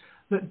books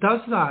that does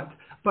that.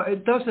 But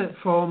it does it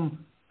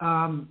from,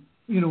 the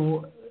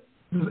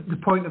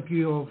point of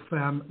view of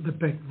the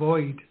big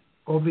void,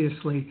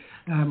 obviously,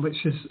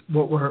 which is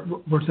what we're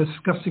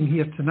discussing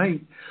here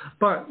tonight.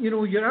 But,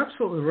 you're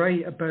absolutely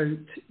right about,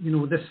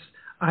 this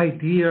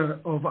idea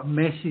of a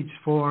message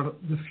for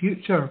the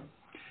future,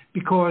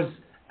 because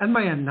in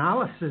my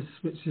analysis,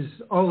 which is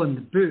all in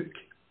the book,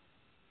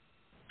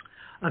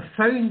 I've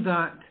found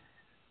that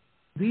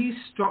these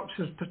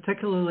structures,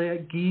 particularly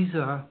at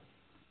Giza,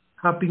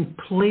 have been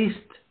placed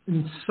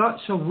in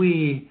such a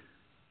way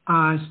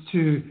as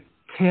to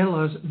tell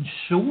us and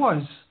show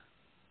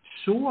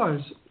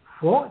us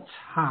what's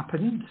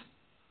happened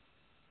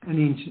in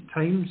ancient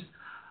times,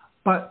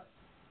 but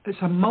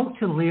it's a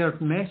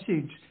multi-layered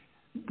message,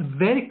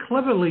 very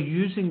cleverly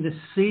using the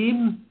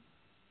same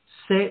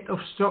set of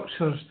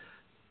structures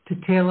to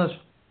tell us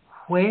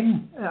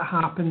when it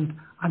happened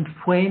and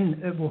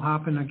when it will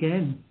happen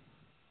again.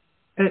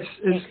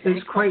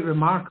 It's quite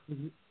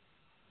remarkable.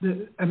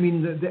 The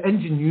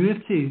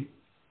ingenuity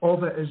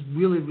of it is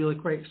really, really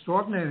quite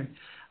extraordinary,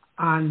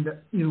 and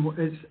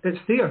it's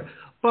there.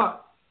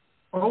 But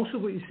also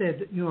what you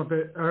said,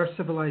 about our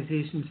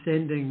civilization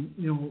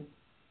sending,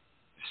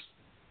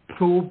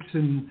 probes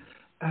and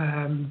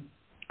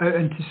out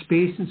into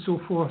space and so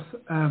forth,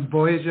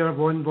 Voyager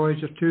 1,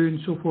 Voyager 2 and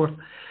so forth.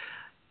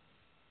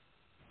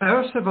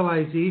 Our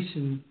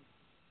civilization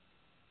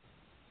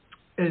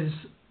is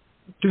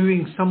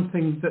doing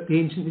something that the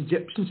ancient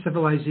Egyptian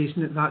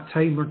civilization at that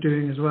time were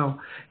doing as well.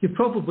 You've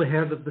probably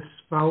heard of the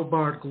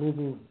Svalbard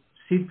Global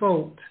Seed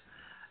Vault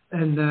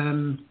in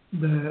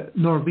the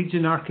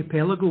Norwegian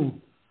archipelago.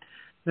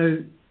 Now,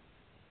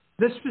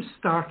 this was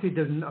started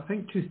in, I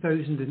think,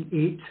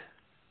 2008,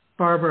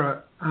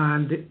 Barbara,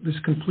 and it was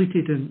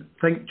completed in,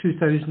 I think,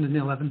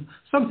 2011,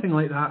 something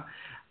like that.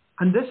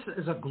 And this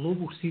is a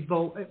global seed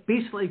vault. It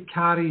basically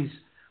carries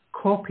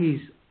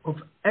copies of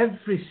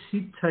every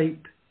seed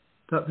type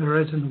that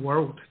there is in the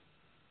world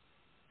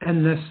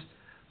in this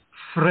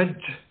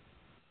fridge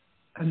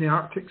in the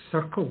Arctic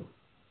Circle.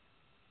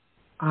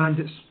 And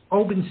it's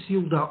all been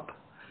sealed up.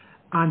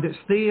 And it's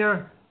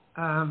there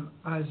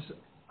as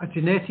a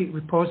genetic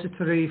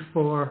repository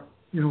for,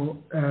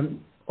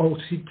 all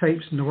seed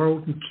types in the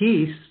world in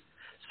case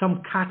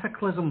some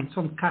cataclysmic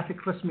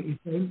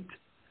event,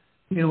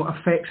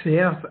 affects the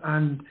earth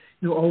and,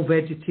 all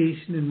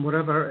vegetation and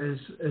whatever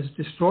is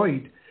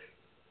destroyed.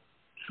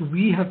 So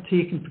we have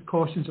taken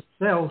precautions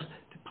ourselves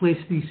to place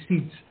these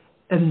seeds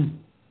in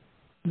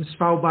the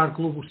Svalbard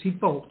Global Seed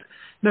Vault.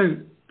 Now,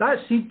 that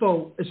seed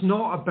vault is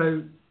not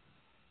about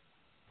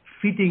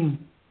feeding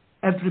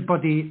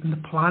everybody on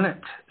the planet.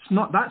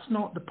 That's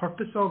not the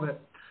purpose of it.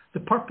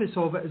 The purpose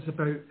of it is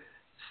about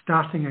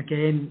starting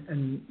again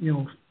and,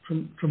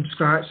 from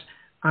scratch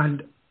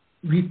and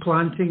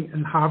replanting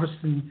and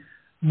harvesting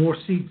more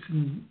seeds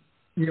and,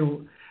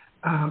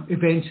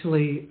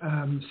 eventually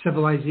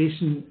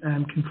civilization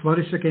can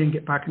flourish again,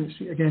 get back in its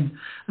feet again.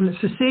 And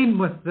it's the same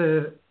with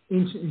the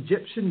ancient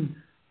Egyptian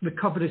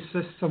recovery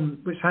system,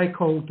 which I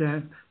called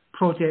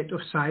Project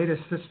Osiris.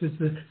 This was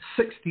the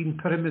 16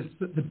 pyramids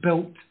that they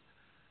built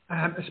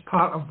as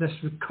part of this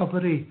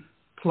recovery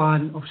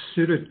plan of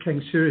Surud,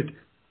 King Surud.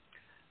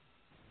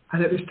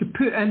 And it was to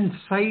put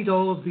inside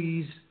all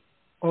these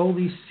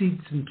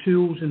seeds and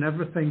tools and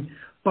everything,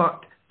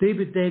 but they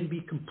would then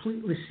be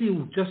completely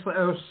sealed, just like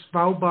our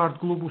Svalbard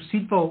Global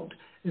Seed Vault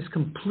is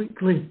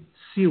completely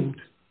sealed.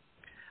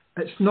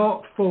 It's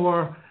not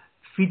for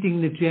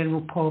feeding the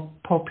general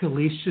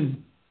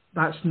population.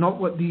 That's not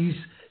what these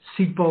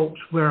seed vaults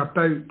were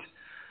about.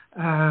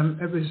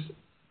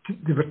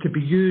 They were to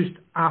be used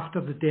after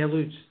the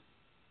deluge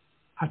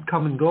had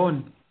come and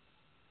gone.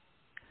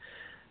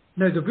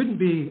 Now, there wouldn't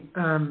be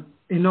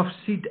enough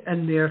seed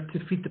in there to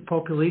feed the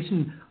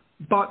population,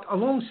 but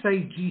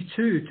alongside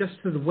G2, just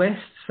to the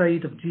west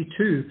side of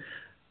G2,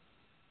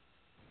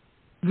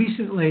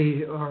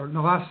 recently, or in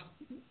the last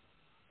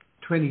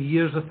 20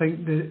 years, I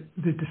think,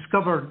 they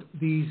discovered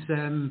these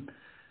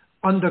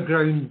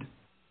underground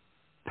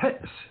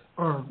pits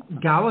or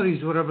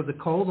galleries, whatever they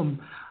call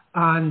them,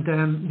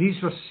 and these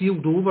were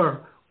sealed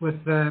over with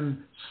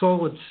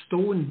solid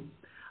stone.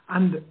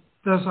 And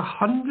there's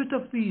 100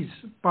 of these,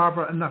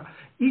 Barbara, and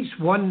each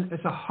one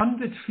is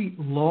 100 feet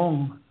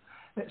long.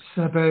 It's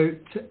about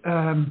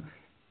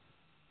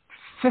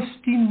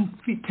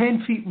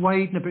 10 feet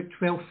wide and about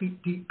 12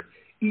 feet deep,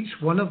 each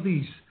one of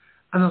these.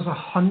 And there's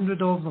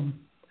 100 of them.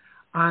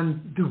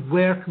 And they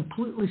were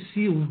completely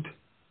sealed,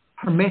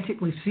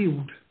 hermetically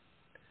sealed,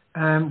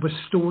 with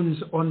stones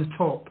on the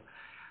top.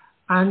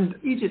 And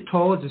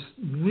Egyptologists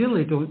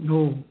really don't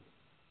know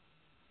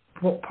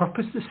what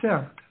purpose they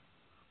served.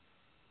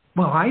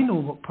 Well, I know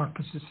what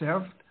purpose they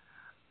served.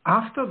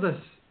 After this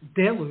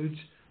deluge,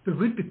 there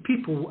would be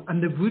people,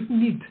 and they would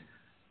need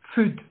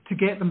food to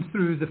get them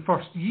through the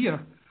first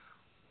year,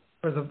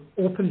 where they've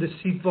opened the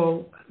seed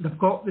vault, they've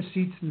got the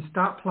seeds and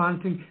start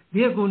planting.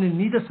 They're going to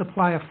need a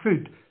supply of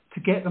food to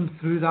get them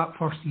through that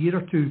first year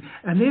or two.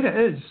 And there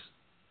it is,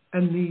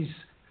 in these,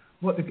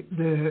 what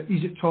the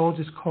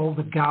Egyptologists call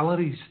the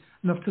galleries.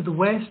 Now, to the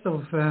west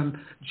of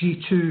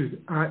G2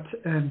 at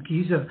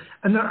Giza,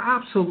 and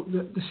they're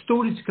the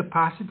storage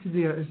capacity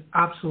there is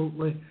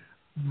absolutely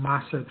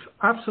massive,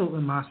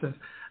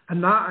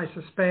 and that, I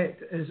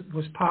suspect,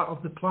 was part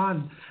of the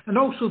plan. And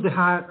also they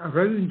had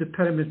around the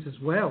pyramids as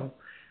well.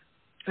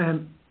 They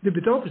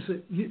would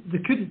obviously, they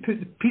couldn't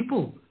put the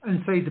people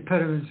inside the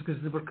pyramids because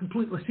they were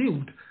completely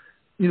sealed.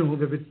 They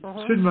would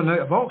soon run out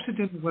of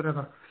oxygen or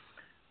whatever.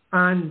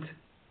 And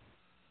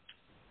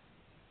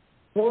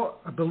what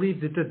I believe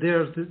they did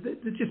there is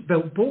they just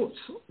built boats,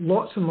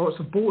 lots and lots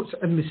of boats,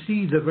 and we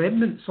see the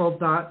remnants of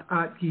that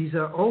at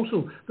Giza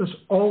also. There's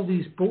all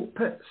these boat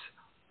pits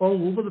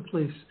all over the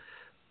place.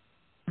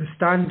 The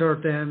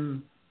standard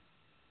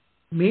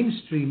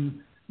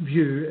mainstream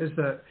view is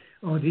that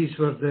these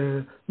were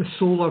the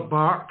solar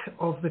bark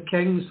of the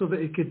king so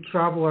that he could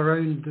travel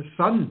around the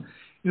sun.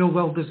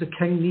 Well, does the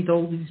king need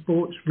all these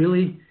boats,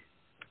 really?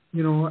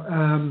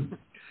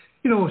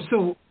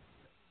 So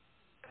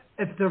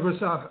if there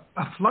was a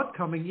flood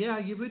coming,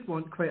 you would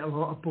want quite a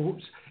lot of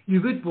boats.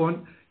 You would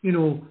want,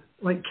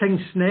 like King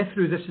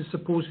Snefru, this is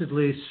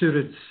supposedly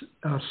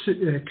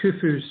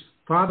Khufu's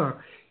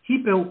father, he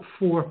built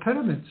 4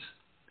 pyramids,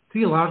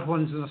 3 large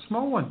ones and a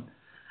small one.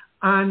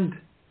 And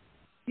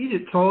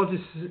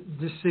Egyptologists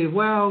just say,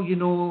 well,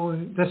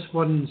 this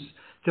one's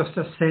just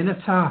a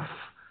cenotaph.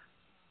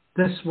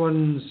 This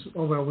one's,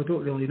 we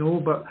don't really know,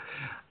 but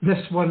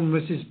this one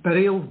was his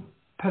burial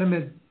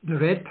pyramid, the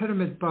Red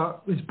Pyramid,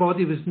 but his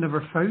body was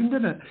never found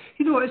in it.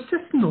 It's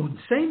just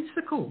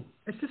nonsensical.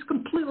 It's just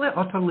completely,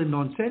 utterly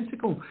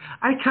nonsensical.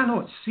 I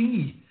cannot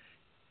see,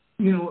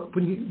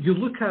 when you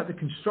look at the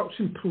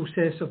construction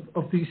process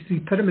of these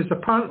 3 pyramids,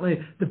 apparently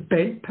the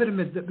bent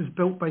pyramid that was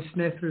built by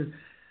Snefru,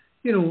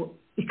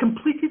 he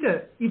completed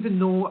it, even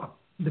though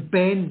the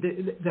bend,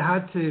 they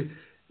had to,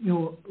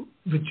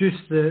 reduce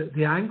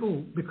the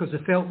angle because they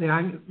felt the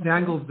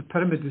angle of the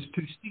pyramid was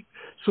too steep.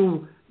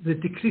 So they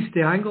decreased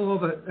the angle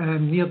of it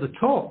near the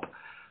top.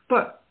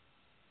 But,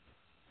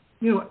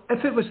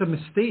 if it was a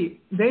mistake,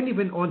 then he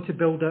went on to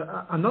build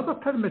another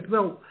pyramid.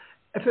 Well,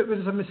 if it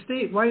was a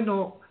mistake, why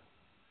not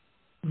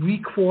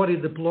re-quarry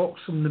the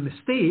blocks from the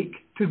mistake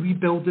to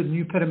rebuild a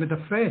new pyramid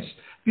afresh?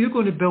 If you're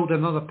going to build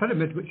another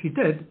pyramid, which he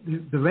did,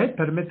 the Red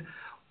Pyramid,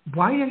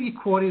 why are you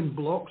quarrying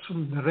blocks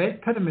from the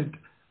Red Pyramid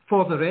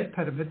for the Red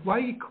Pyramid? Why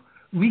are you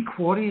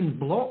re-quarrying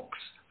blocks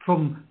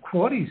from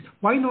quarries?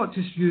 Why not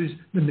just use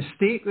the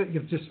mistake that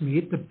you've just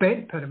made, the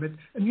bent pyramid,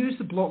 and use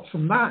the blocks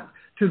from that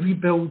to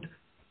rebuild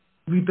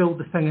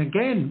the thing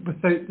again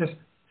without this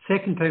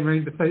second time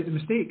around, without the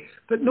mistake?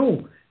 But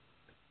no,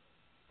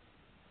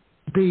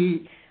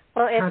 they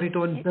carried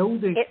on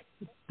building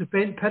the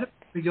bent pyramid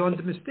beyond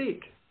the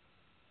mistake.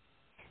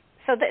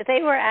 So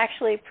they were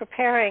actually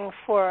preparing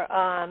for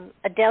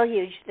a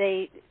deluge.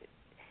 They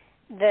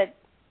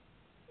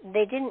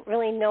didn't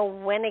really know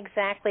when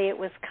exactly it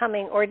was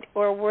coming,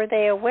 or were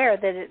they aware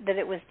that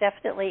it was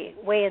definitely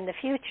way in the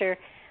future,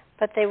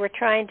 but they were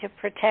trying to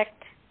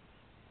protect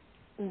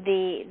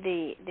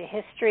the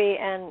history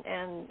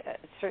and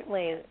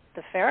certainly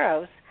the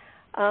pharaohs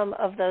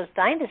of those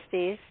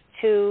dynasties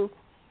to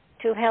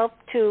help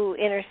to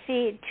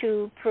intercede,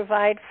 to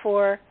provide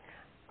for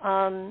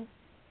the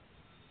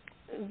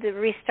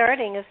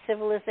restarting of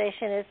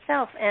civilization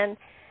itself. And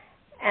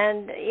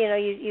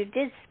you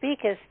did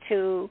speak as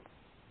to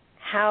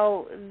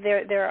how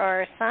there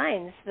are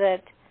signs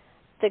that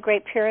the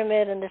Great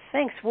Pyramid and the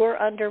Sphinx were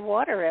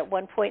underwater at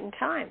one point in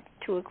time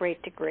to a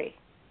great degree.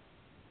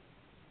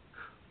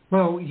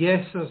 Well,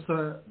 yes, there's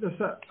a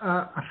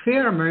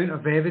fair amount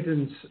of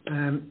evidence,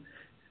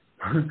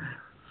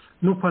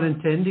 no pun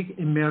intended,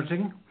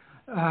 emerging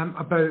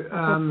about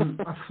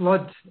a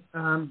flood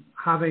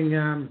having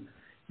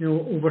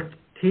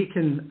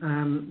overtaken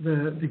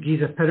the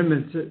Giza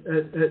pyramids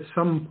at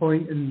some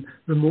point in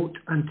remote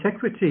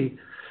antiquity.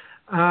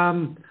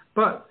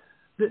 But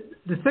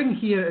the thing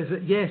here is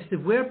that, yes, they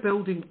were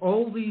building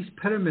all these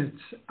pyramids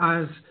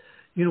as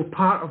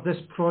part of this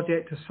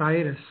Project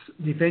Osiris.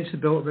 They eventually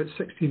built about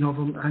 16 of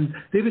them, and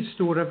they would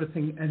store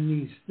everything in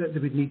these that they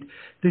would need.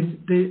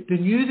 They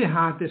knew they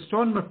had, the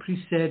astronomer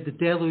priest said the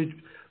deluge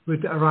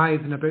would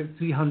arrive in about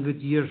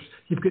 300 years.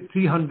 You've got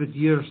 300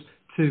 years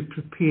to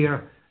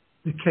prepare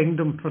the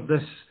kingdom for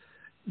this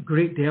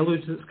great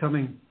deluge that's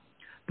coming.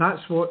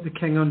 That's what the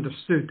king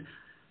understood.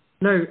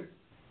 Now,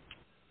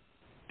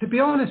 to be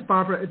honest,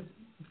 Barbara,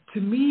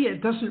 to me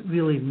it doesn't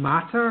really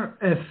matter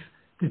if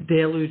the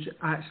deluge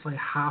actually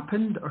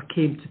happened or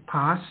came to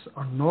pass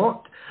or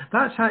not.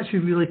 That's actually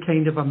really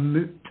kind of a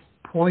moot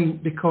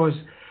point, because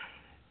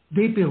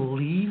they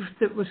believed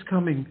it was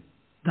coming.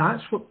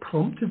 That's what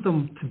prompted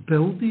them to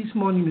build these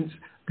monuments.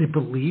 They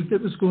believed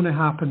it was going to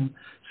happen.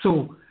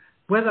 So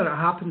whether it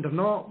happened or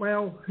not,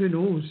 well, who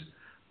knows?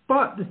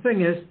 But the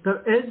thing is,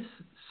 there is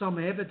some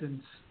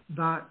evidence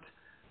that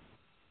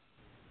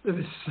there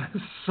was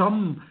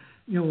some,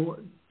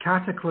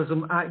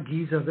 cataclysm at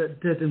Giza that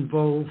did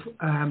involve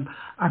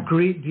a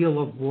great deal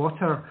of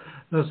water.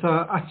 There's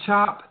a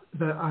chap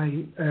that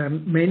I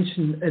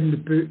mentioned in the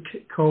book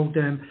called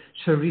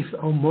Sharif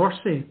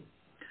Al-Morsi,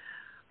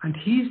 and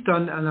he's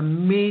done an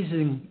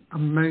amazing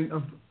amount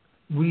of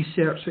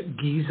research at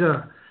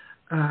Giza.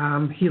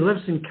 He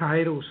lives in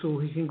Cairo, so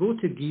he can go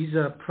to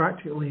Giza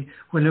practically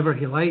whenever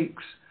he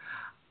likes.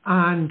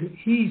 And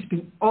he's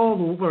been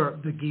all over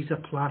the Giza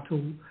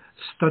plateau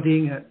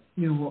studying it,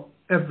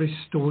 every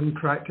stone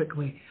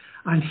practically.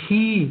 And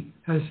he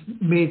has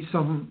made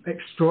some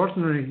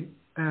extraordinary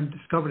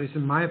discoveries,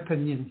 in my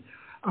opinion,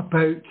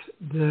 about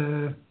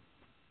the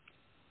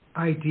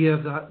idea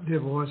that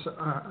there was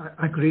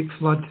a great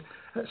flood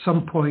at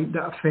some point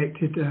that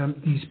affected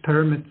these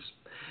pyramids.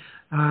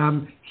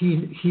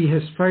 He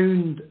has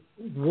found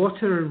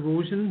water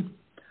erosion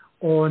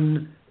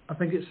on, I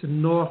think it's the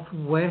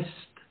northwest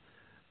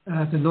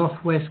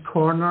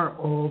corner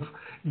of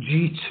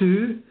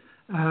G2.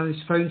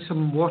 He's found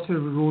some water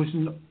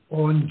erosion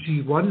on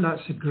G1.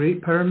 That's a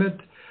Great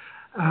Pyramid.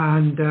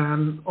 And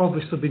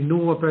obviously we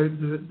know about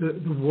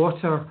the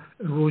water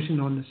erosion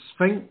on the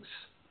Sphinx.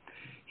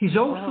 He's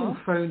also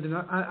found, and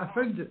I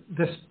found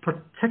this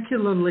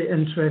particularly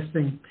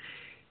interesting,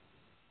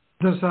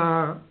 there's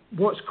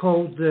what's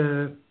called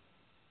there's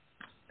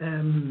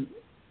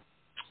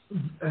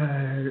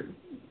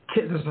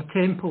a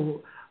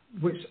temple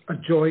which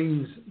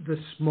adjoins the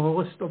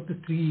smallest of the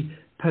three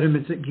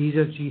pyramids at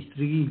Giza,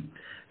 G3.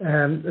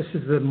 This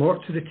is the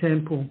mortuary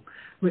temple,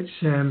 which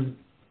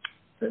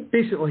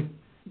basically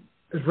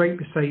is right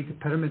beside the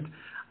pyramid.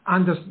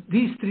 And there's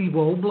these three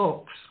wall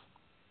blocks.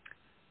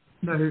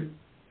 Now,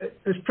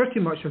 it's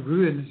pretty much a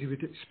ruin, as you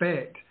would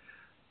expect.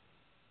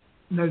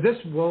 Now, this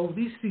wall,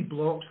 these three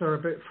blocks are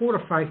about 4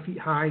 or 5 feet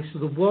high, so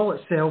the wall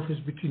itself is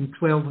between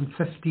 12 and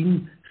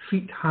 15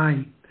 feet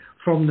high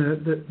from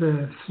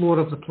the floor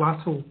of the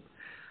plateau.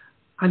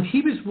 And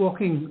he was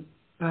walking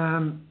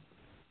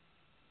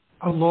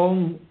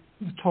along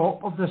the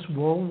top of this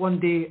wall one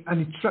day,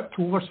 and he tripped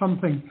over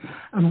something.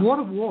 And what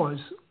it was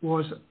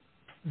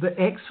the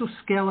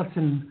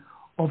exoskeleton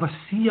of a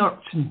sea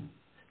urchin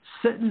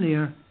sitting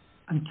there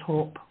on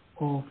top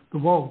of the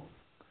wall.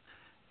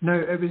 Now,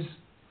 it was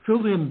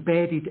fully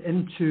embedded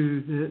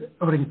into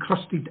or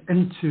encrusted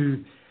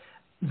into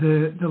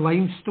the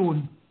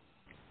limestone,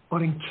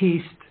 or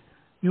encased,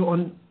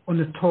 on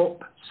the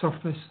top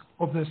surface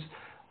of this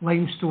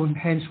limestone.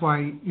 Hence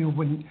why,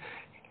 when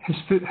his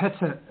foot hit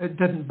it, it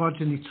didn't budge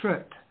and he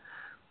tripped.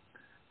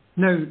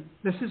 Now,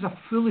 this is a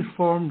fully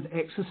formed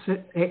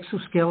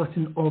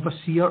exoskeleton of a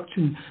sea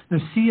urchin. Now,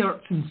 sea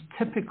urchins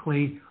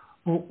typically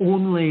will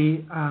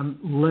only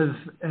live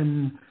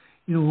in,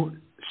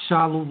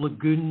 shallow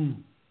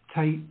lagoon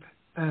type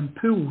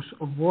pools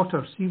of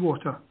water,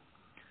 seawater.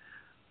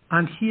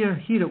 And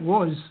here it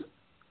was,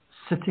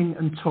 sitting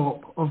on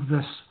top of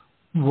this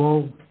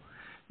wall.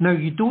 Now,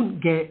 you don't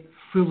get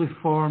fully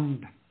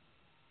formed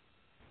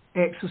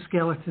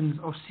exoskeletons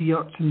of sea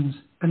urchins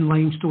in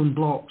limestone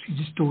blocks. You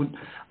just don't.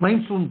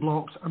 Limestone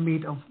blocks are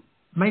made of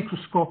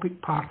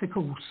microscopic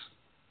particles,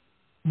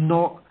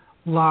 not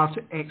large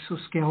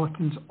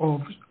exoskeletons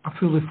of a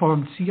fully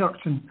formed sea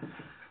urchin.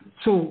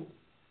 So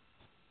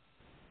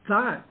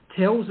that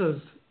tells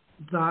us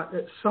that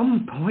at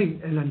some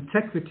point in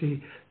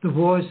antiquity there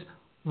was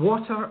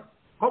water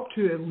up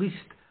to at least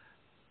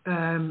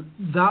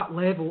that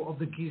level of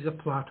the Giza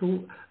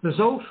Plateau. There's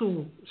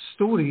also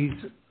stories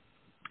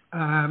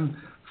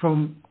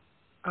from,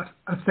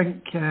 I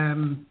think,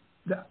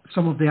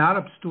 some of the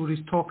Arab stories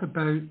talk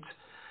about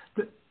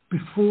that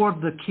before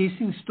the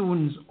casing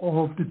stones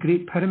of the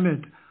Great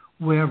Pyramid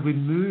were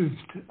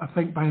removed, I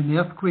think by an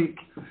earthquake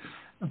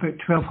about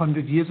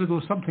 1,200 years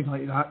ago, something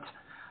like that,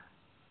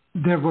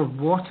 there were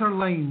water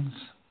lines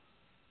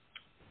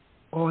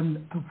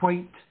on the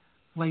white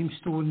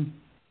limestone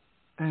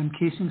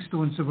casing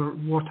stones. There were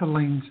water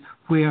lines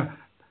where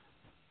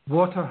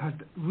water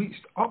had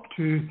reached up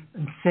to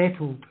and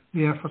settled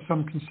there for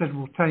some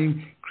considerable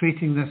time,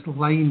 creating this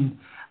line,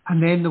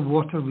 and then the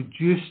water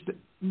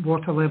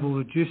level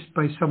reduced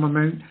by some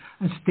amount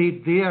and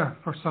stayed there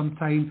for some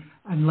time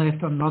and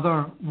left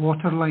another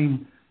water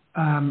line,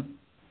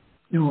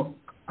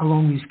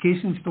 along these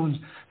casing stones.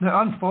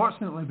 Now,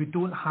 unfortunately, we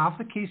don't have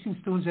the casing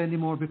stones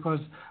anymore because,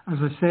 as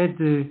I said,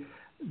 they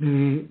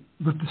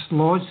were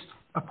dislodged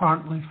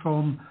apparently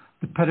from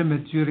the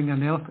pyramid during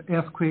an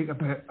earthquake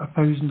about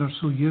 1,000 or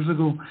so years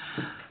ago.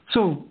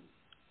 So,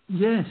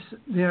 yes,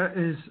 there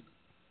is,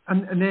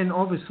 and then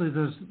obviously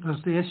there's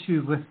the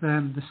issue with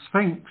the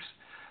Sphinx,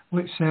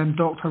 which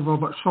Dr.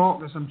 Robert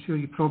Schoch, as I'm sure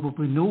you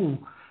probably know,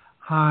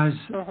 has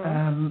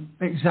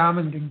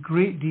examined in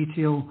great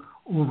detail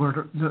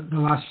over the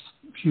last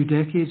few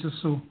decades or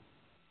so.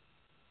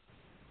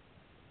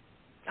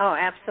 Oh,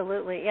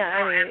 absolutely. Yeah,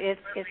 I mean,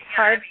 it's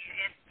hard.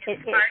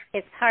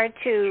 It's hard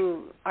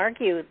to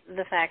argue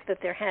the fact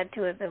that there had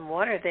to have been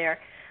water there.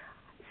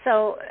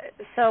 So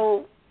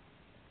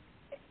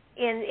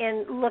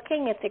in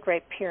looking at the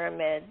Great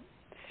Pyramid,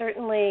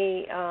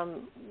 certainly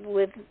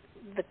with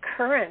the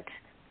current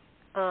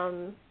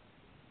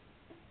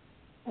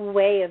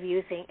way of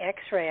using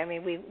X-ray, I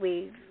mean,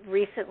 we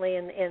recently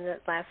in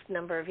the last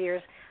number of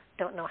years,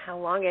 don't know how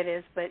long it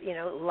is, but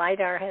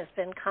LIDAR has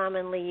been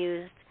commonly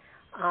used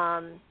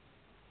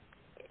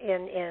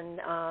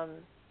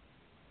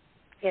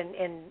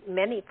in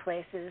many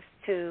places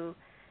to,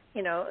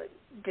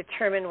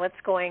 determine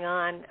what's going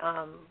on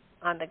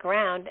the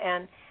ground.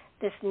 And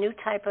this new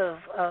type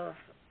of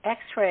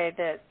X-ray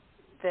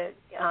that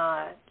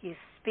you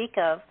speak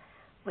of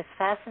was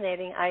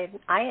fascinating. I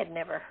had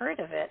never heard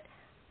of it.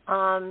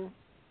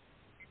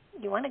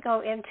 You want to go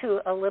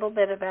into a little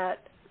bit about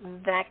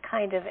that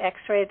kind of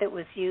X-ray that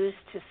was used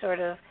to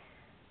sort of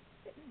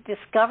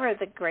discover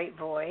the Great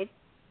Void,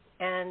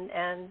 and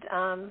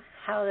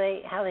how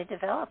they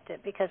developed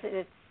it, because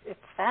it's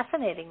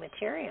fascinating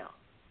material.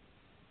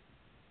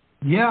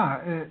 Yeah,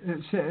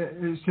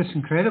 it's just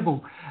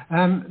incredible.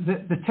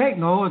 The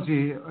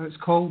technology, it's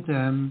called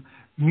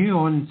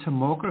muon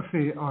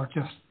tomography, or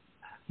just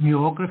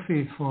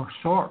muography for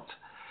short.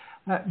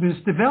 It was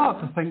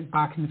developed, I think,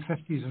 back in the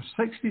 50s or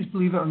 60s,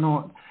 believe it or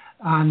not,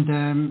 and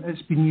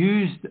it's been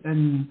used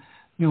in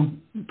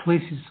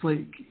places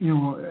like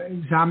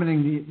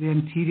examining the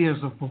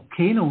interiors of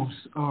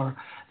volcanoes or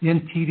the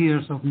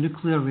interiors of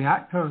nuclear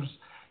reactors.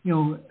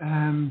 It's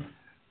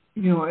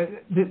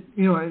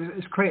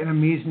quite an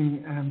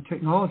amazing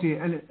technology,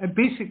 and it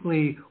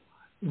basically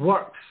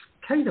works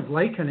kind of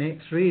like an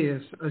X-ray,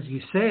 as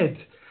you said.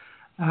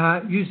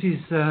 Uses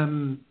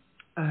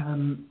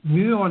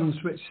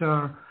muons, which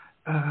are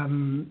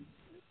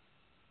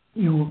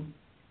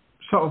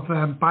sort of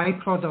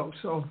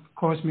byproducts of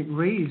cosmic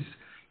rays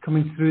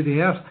coming through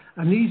the Earth,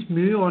 and these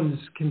muons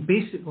can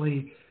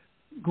basically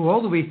go all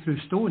the way through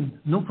stone,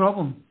 no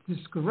problem.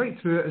 Just go right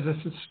through it as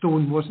if the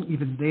stone wasn't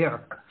even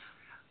there.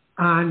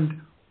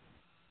 And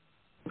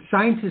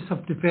scientists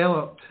have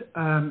developed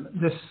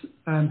this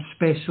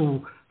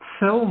special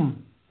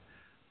film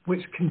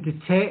which can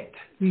detect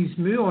these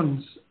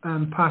muons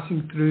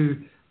passing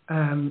through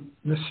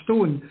the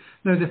stone.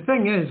 Now, the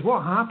thing is,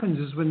 what happens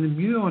is when the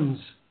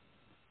muons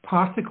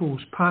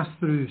particles pass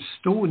through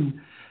stone,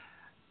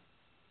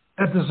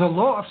 if there's a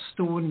lot of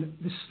stone,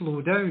 they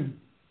slow down.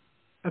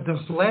 If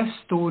there's less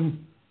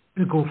stone,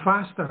 they go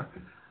faster.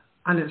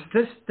 And it's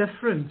this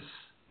difference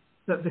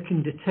that they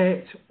can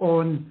detect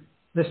on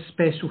this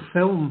special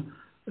film.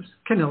 It's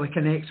kind of like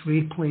an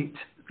X-ray plate,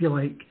 if you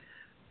like.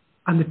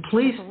 And they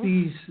place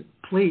these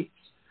plates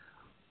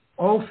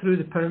all through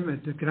the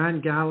pyramid, the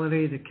Grand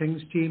Gallery, the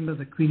King's Chamber,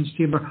 the Queen's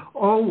Chamber,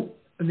 all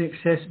in the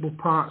accessible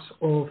parts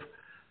of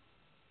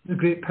the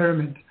Great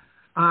Pyramid.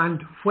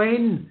 And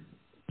when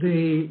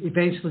they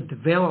eventually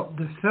developed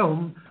the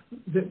film,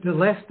 they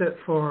left it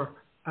for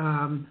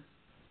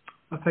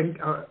I think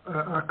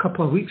a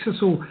couple of weeks or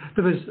so.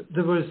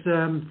 There was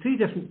 3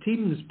 different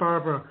teams,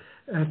 Barbara.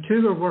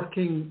 2 were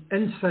working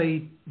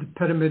inside the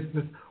pyramid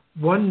with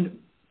one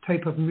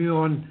type of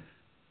muon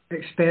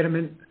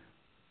experiment,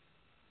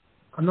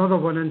 another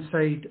one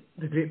inside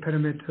the Great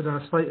Pyramid with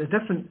a slightly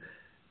different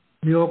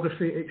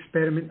muography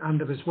experiment, and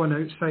there was one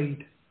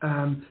outside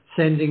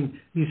sending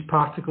these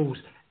particles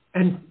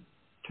into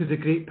the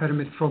Great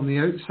Pyramid from the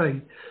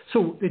outside.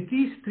 So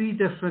these 3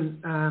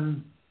 different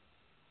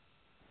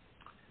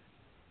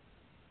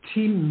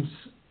teams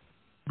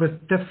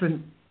with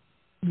different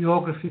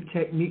muography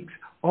techniques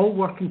all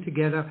working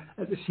together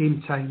at the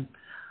same time.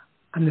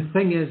 And the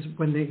thing is,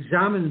 when they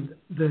examined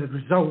the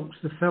results,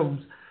 the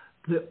films,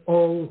 they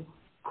all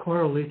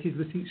correlated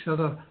with each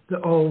other. They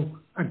all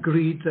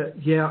agreed that,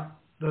 yeah,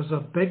 there's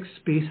a big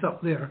space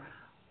up there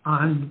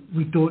and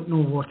we don't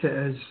know what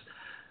it is.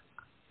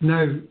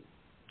 Now,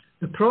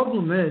 the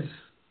problem is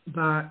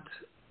that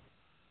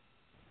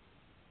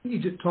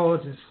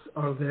Egyptologists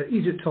or the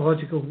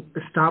Egyptological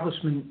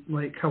establishment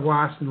like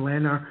Hawass and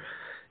Lehner,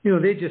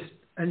 they just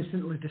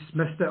instantly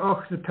dismissed it.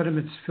 Oh, the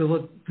pyramid's full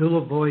of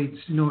voids.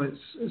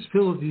 It's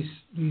full of these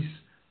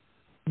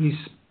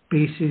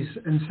spaces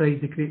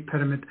inside the Great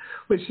Pyramid,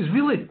 which is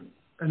really,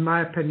 in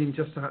my opinion,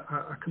 just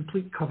a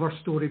complete cover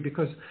story,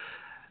 because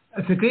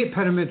if the Great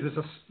Pyramid was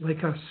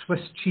like a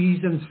Swiss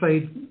cheese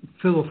inside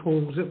full of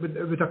holes, it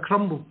would have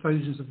crumbled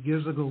thousands of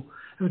years ago.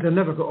 It would have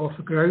never got off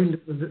the ground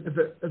if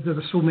there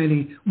were so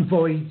many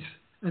voids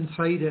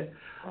inside it.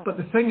 But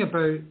the thing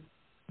about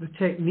the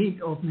technique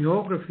of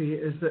myography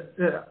is that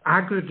it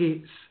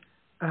aggregates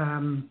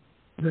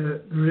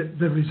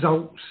the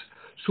results,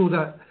 so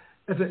that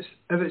if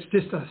it's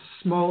just a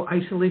small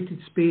isolated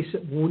space,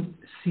 it won't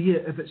see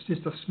it. If it's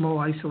just a small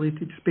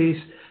isolated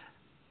space,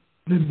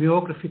 the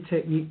myography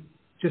technique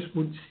just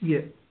won't see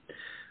it.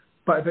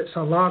 But if it's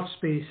a large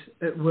space,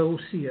 it will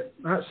see it.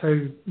 That's how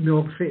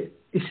myography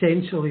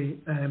essentially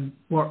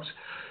works.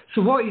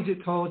 So what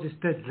Egyptologists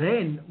did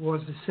then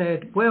was they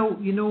said, well,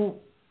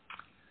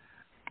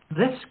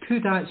 this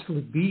could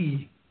actually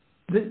be,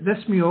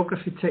 this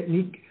myography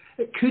technique,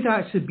 it could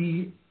actually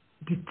be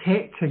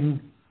detecting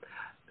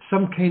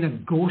some kind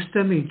of ghost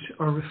image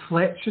or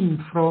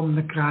reflection from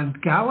the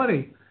Grand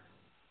Gallery,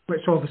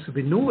 which obviously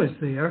we know is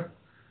there.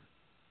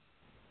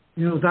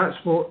 That's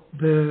what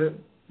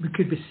we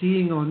could be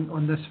seeing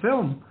on this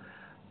film,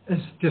 is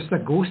just a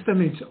ghost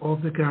image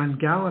of the Grand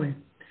Gallery,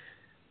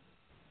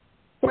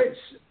 which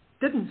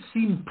didn't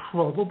seem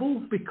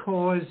probable,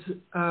 because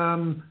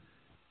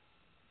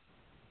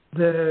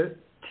the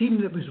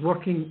team that was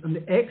working on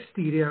the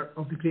exterior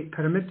of the Great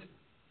Pyramid,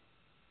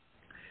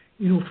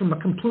 from a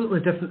completely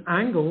different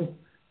angle,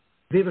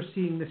 they were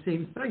seeing the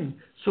same thing.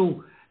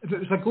 So if it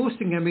was a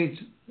ghosting image,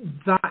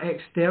 that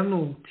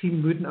external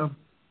team wouldn't have,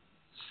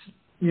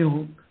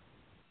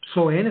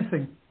 saw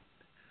anything.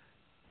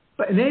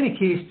 But in any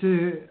case,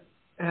 to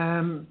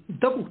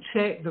double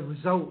check the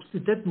results, they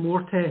did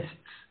more tests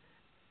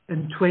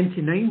in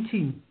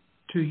 2019,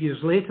 2 years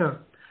later,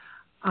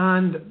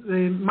 and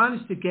they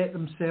managed to get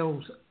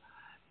themselves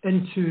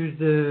into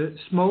the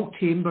small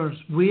chambers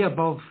way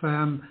above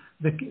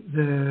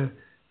the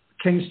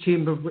King's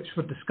Chamber, which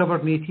were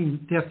discovered in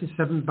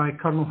 1837 by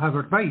Colonel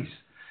Howard Weiss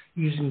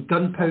using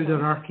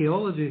gunpowder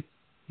archaeology.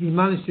 He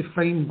managed to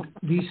find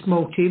these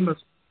small chambers.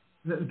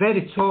 At the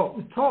very top,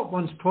 the top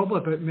one's probably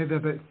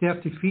about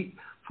 30 feet,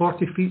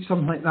 40 feet,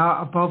 something like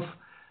that, above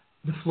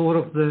the floor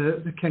of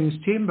the King's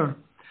Chamber.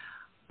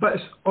 But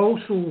it's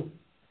also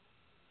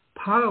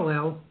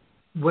parallel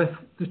with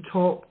the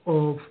top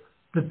of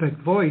the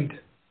Big Void.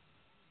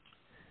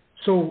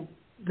 So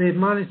they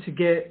managed to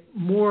get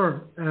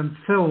more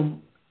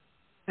film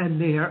in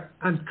there,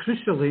 and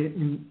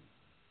crucially,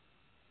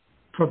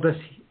 for this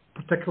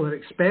particular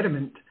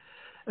experiment,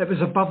 it was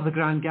above the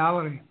Grand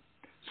Gallery.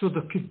 So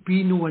there could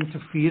be no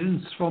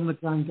interference from the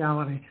Grand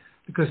Gallery,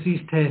 because these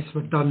tests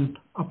were done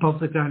above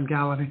the Grand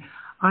Gallery.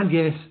 And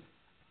yes,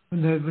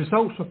 when the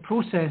results were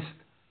processed,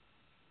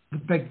 the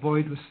Big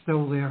Void was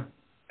still there.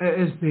 It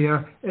is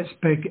there, it's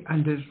big,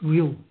 and it's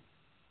real.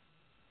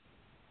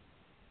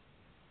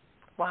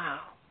 Wow.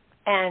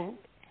 And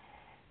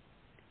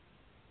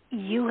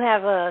you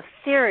have a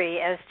theory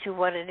as to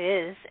what it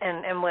is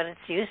and what it's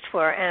used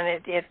for,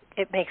 and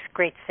it makes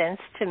great sense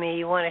to me.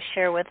 You want to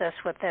share with us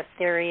what that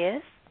theory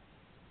is?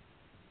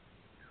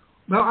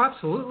 Well,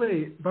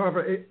 absolutely,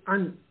 Barbara.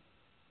 And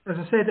as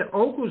I said, it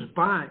all goes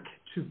back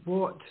to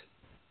what,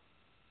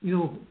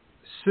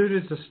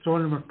 Suru's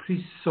astronomer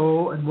priest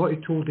saw, and what he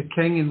told the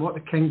king, and what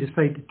the king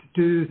decided to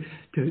do,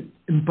 to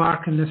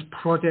embark on this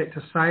Project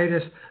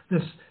Osiris,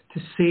 this to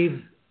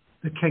save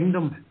the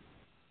kingdom.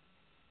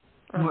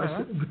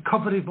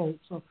 Recovery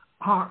vaults or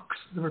arcs.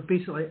 They were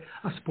basically,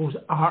 I suppose,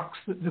 arcs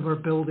that they were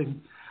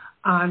building.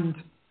 And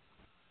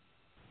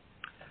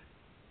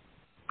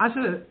as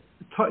I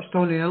touched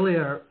on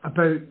earlier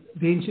about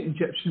the ancient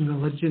Egyptian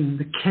religion,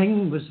 the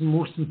king was the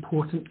most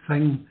important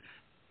thing,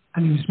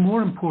 and he was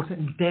more important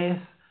in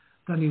death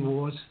than he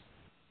was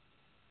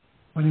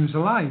when he was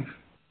alive.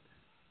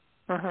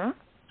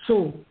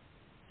 So,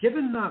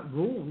 given that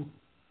role,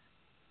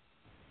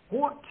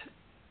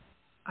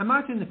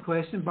 imagine the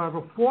question,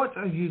 Barbara, what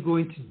are you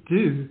going to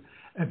do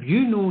if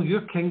you know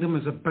your kingdom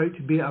is about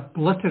to be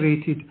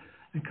obliterated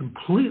and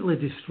completely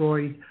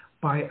destroyed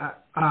by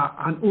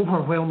an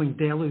overwhelming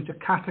deluge, a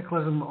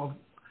cataclysm of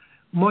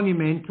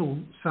monumental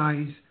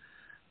size?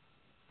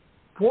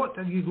 What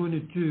are you going to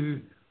do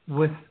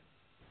with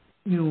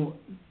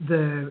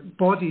the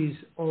bodies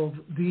of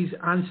these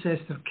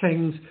ancestor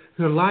kings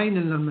who are lying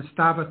in their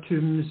mastaba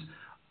tombs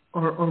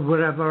or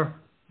wherever?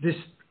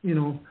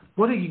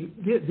 What are you?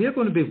 They're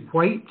going to be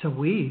wiped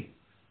away.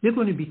 They're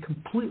going to be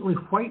completely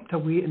wiped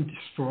away and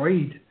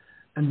destroyed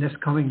in this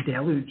coming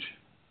deluge.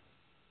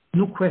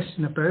 No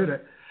question about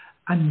it.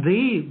 And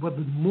they were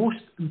the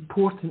most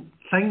important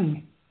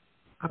thing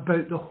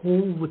about the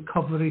whole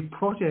recovery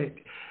project.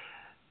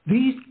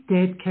 These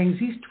dead kings,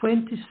 these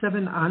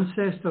 27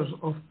 ancestors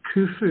of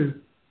Khufu,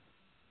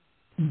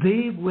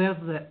 they were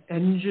the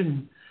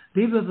engine,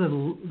 they were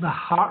the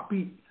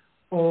heartbeat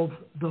of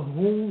the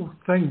whole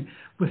thing.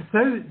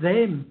 Without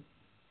them,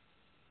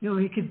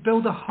 you could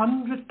build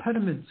 100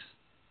 pyramids.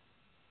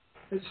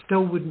 It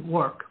still wouldn't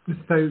work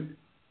without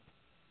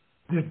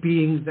there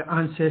being the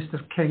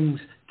ancestor kings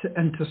to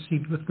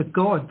intercede with the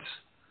gods,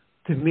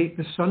 to make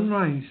the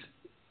sunrise,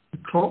 the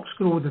crops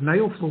grow, the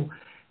Nile flow.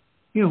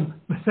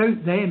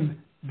 Without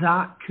them,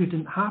 that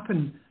couldn't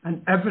happen,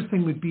 and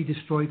everything would be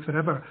destroyed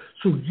forever.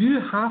 So you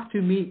have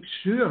to make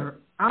sure,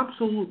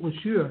 absolutely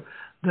sure,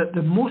 that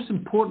the most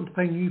important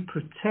thing you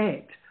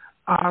protect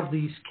are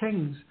these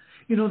kings.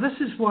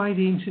 This is why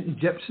the ancient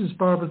Egyptians,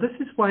 Barbara, this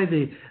is why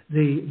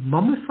they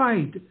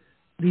mummified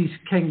these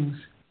kings,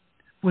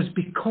 was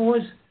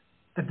because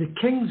if the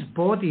king's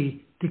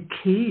body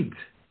decayed,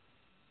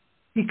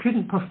 he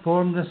couldn't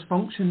perform this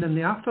function in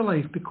the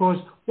afterlife, because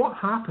what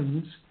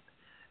happens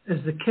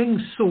is the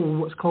king's soul,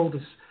 what's called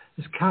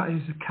the Ka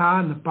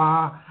and the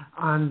Ba,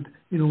 and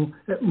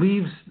it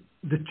leaves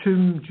the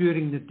tomb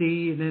during the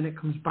day and then it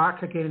comes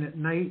back again at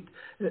night.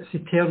 It's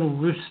eternal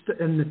roost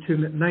in the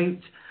tomb at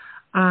night.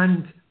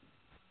 And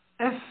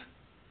if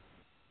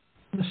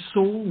the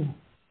soul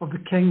of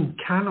the king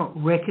cannot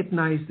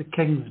recognize the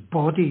king's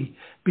body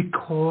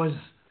because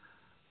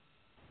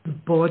the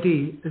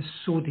body is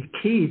so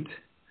decayed,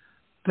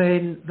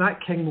 then that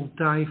king will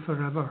die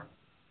forever.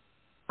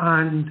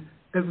 And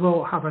it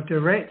will have a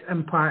direct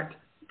impact.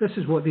 This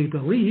is what they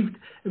believed.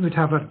 It would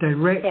have a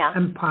direct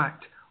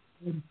impact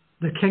on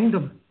the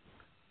kingdom.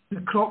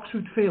 The crops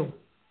would fail.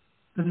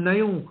 The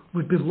Nile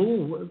would be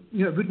low.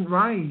 It wouldn't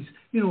rise.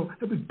 It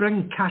would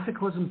bring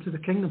cataclysm to the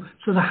kingdom.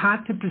 So they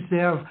had to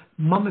preserve,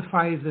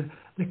 mummify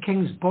the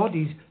king's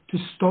bodies to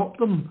stop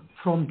them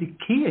from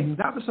decaying.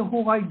 That was the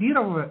whole idea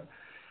of it.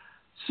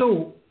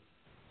 So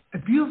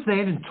if you've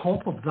then, on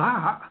top of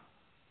that,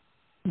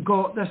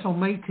 got this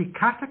almighty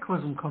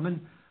cataclysm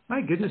coming,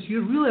 my goodness,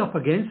 you're really up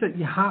against it.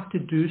 You have to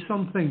do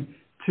something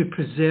to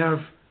preserve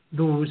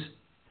those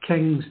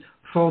kings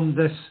from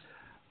this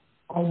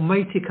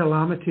almighty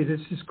calamity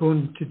that's just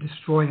going to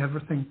destroy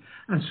everything.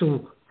 And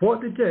so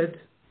what they did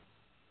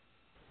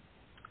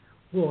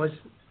was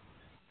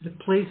they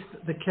placed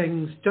the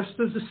kings, just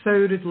as the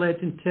Saurid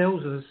legend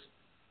tells us,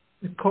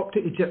 the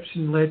Coptic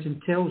Egyptian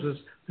legend tells us,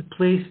 they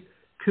placed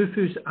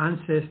Khufu's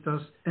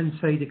ancestors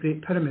inside the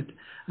Great Pyramid.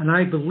 And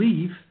I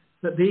believe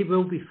that they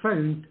will be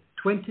found,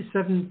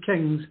 27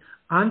 kings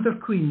and their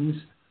queens,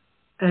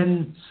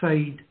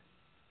 inside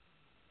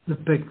the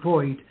Big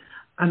Void.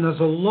 And there's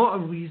a lot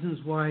of reasons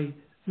why,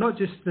 not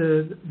just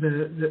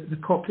the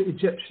Coptic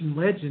Egyptian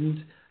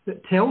legend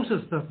that tells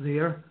us they're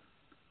there,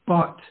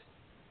 but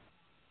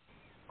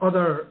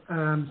other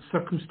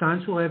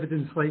circumstantial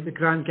evidence like the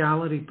Grand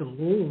Gallery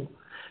below.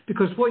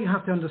 Because what you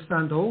have to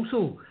understand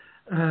also,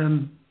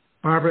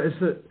 Barbara, is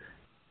that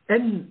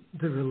in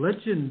the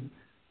religion,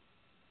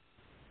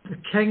 the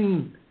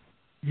king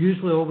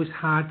usually always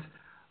had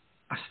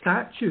a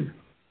statue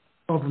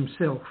of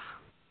himself.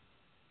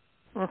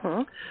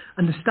 Uh-huh.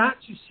 And the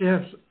statue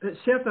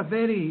served a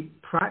very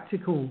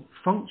practical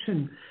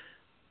function.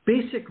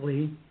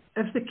 Basically,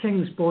 if the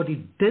king's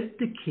body did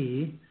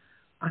decay,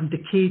 and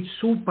decayed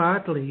so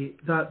badly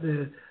that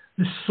the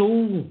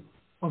soul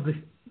of the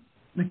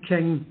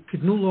king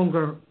could no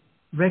longer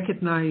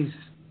recognize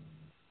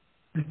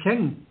the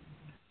king,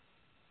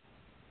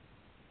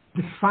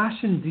 they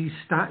fashioned these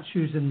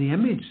statues in the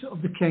image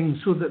of the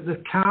king so that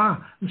the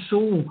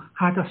soul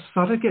had a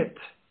surrogate,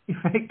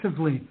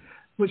 effectively,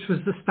 which was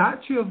the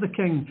statue of the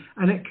king,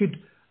 and it could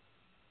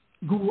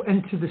go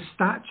into the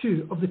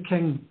statue of the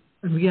king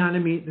and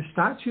reanimate the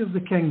statue of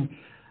the king,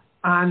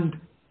 and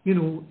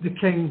the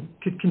king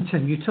could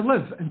continue to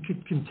live and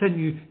could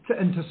continue to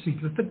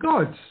intercede with the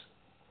gods.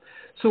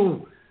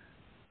 So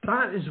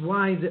that is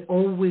why they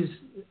always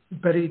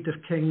buried their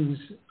kings,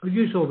 or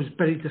usually always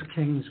buried their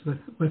kings with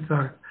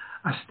a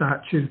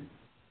statue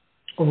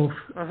of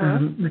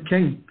the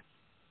king,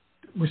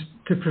 was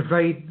to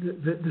provide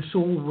the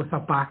soul with a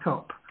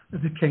backup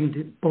if the king's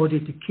body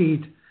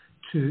decayed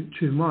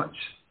too much.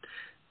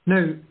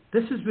 Now,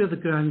 this is where the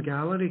Grand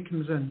Gallery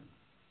comes in.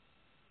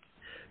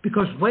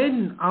 Because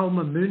when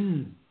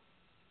Al-Mamun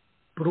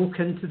broke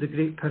into the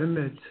Great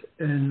Pyramid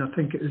in, I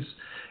think it was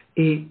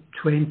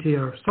 820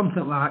 or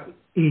something like that,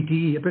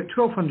 AD, about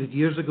 1200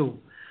 years ago,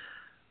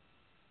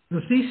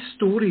 there's these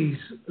stories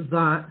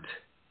that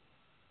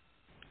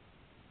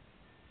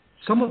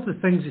some of the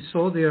things he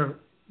saw there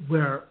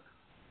were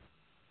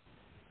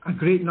a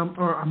great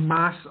number, or a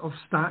mass of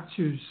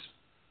statues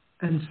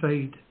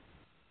inside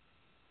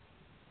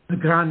the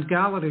Grand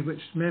Gallery,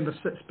 which, remember,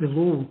 sits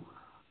below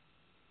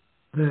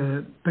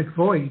the Big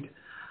Void.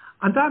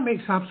 And that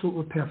makes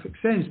absolutely perfect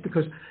sense,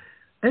 because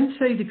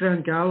inside the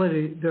Grand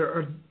Gallery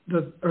there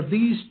are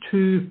these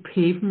two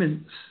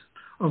pavements,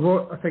 are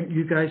what I think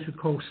you guys would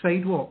call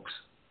sidewalks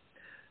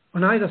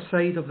on either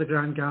side of the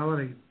Grand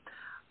Gallery.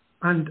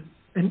 And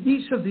in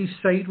each of these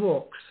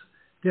sidewalks,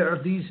 there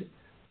are these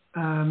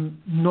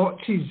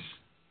notches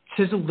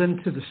chiseled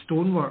into the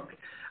stonework.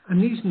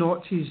 And these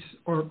notches,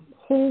 or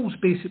holes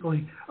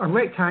basically, are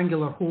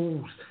rectangular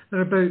holes.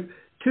 They're about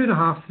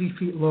 2.5, 3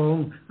 feet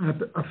long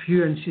and a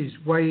few inches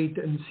wide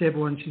and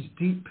several inches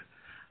deep.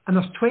 And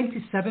there's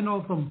 27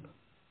 of them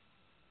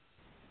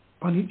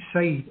on each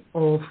side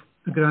of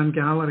the Grand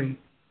Gallery,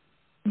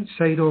 each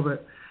side of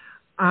it.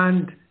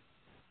 And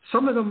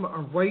some of them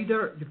are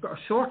wider. You've got a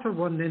shorter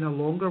one, then a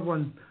longer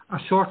one, a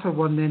shorter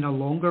one, then a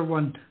longer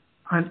one,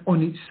 and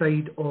on each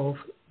side of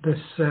this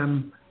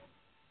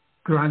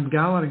Grand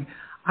Gallery.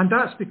 And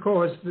that's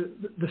because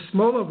the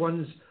smaller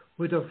ones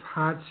would have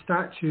had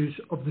statues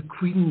of the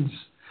queens.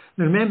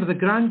 Now remember, the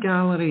Grand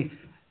Gallery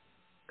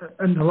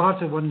and the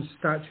larger ones,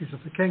 statues of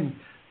the king.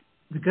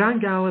 The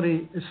Grand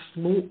Gallery is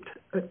sloped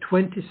at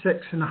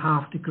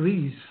 26.5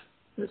 degrees.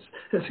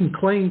 It's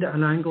inclined at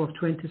an angle of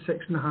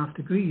 26.5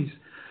 degrees.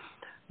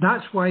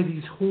 That's why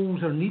these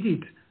holes are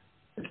needed.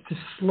 It's to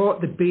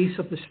slot the base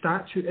of the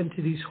statue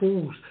into these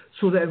holes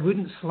so that it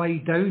wouldn't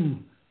slide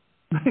down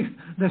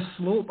the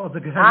slope of the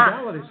Grand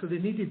Gallery. So they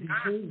needed these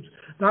holes.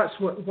 That's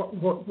what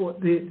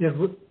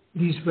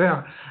these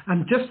were.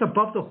 And just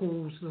above the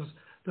holes,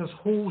 there's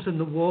holes in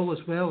the wall as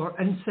well, or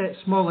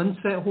small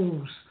inset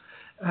holes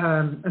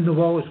in the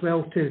wall as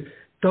well, to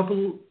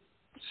double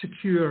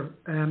secure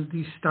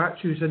these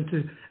statues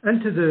into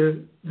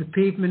the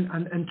pavement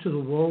and into the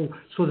wall,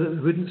 so that they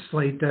wouldn't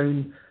slide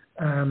down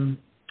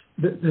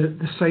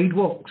the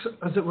sidewalks,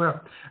 as it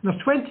were. And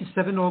there's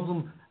 27 of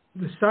them.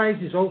 The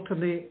sizes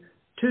alternate,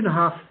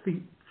 2.5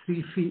 feet,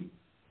 3 feet,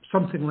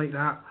 something like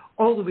that,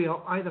 all the way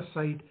up either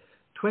side,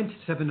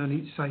 27 on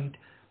each side.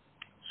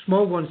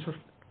 Small ones for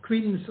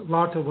queens,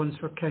 larger ones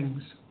for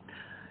kings.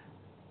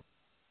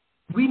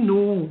 We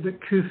know that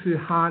Khufu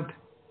had,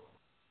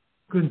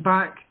 going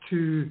back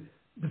to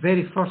the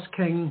very first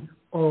king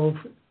of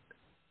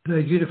the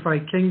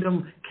unified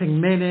kingdom,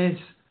 King Menes,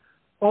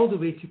 all the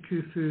way to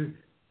Khufu,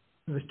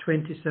 there was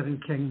 27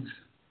 kings.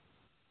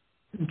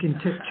 You can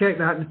check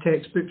that in the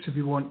textbooks if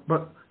you want,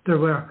 but there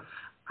were.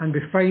 And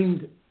we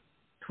find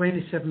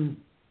 27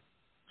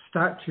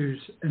 statues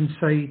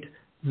inside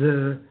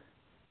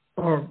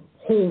or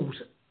holes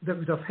that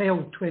would have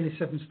held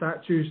 27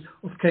 statues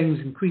of kings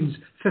and queens,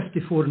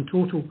 54 in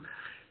total.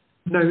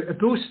 Now, if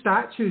those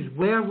statues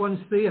were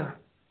once there,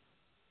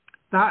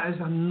 that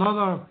is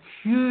another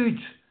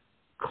huge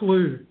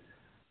clue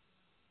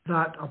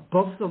that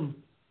above them,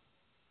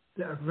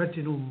 the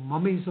original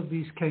mummies of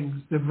these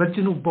kings, the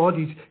original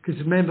bodies, because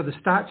remember, the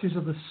statues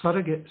are the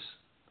surrogates,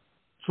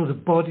 so the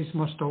bodies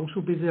must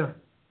also be there.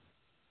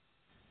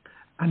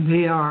 And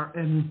they are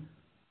in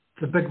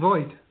the big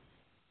void.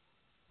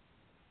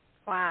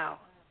 Wow.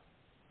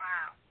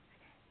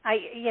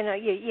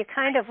 You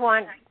kind of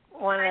want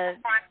to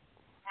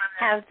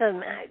have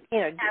them,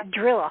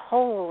 drill a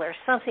hole or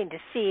something to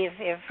see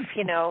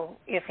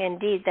if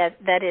indeed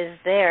that is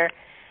there.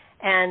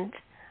 And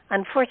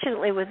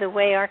unfortunately, with the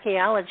way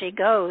archaeology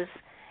goes,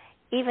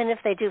 even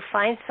if they do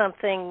find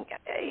something,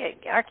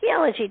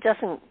 archaeology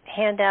doesn't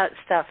hand out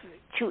stuff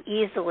too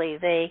easily.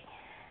 They,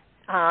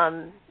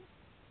 I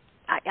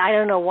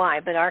don't know why,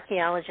 but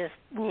archaeologists,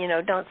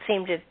 don't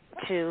seem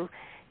to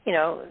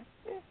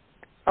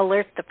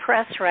alert the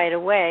press right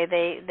away.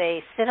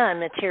 They sit on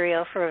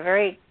material for a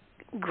very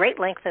great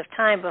length of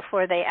time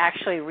before they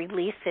actually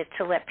release it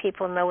to let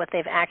people know what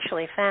they've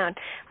actually found,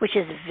 which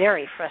is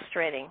very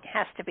frustrating.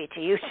 Has to be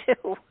to you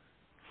too.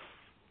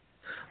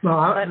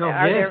 Are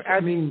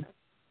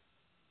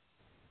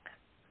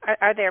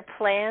there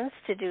plans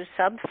to do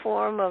some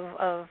form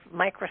of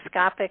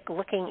microscopic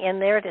looking in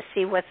there to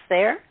see what's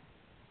there?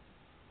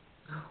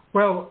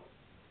 Well,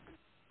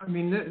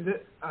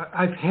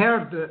 I've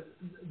heard that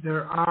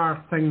there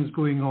are things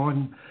going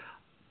on.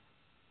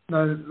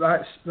 Now,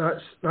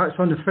 that's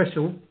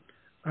unofficial.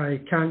 I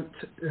can't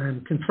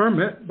confirm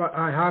it, but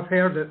I have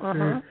heard it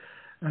through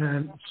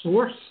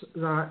source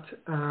that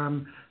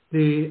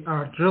they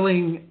are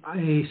drilling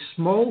a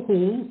small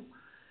hole.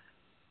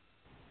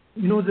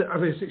 That I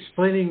was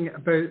explaining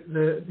about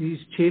these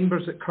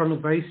chambers that Colonel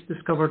Weiss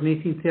discovered in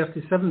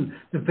 1837.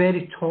 The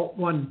very top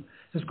one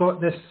has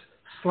got this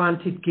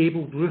slanted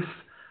gabled roof,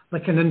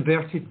 like an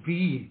inverted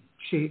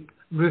V-shape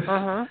roof.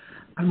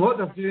 And what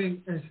they're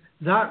doing is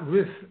that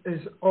roof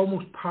is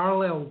almost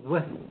parallel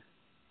with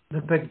the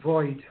big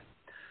void.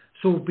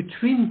 So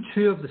between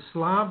two of the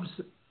slabs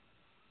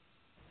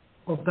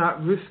of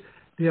that roof,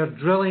 they are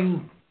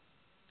drilling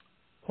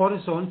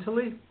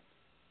horizontally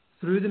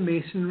through the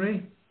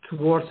masonry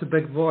towards the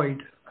big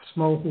void, a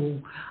small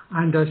hole,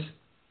 and is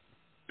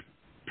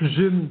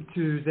presumed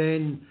to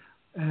then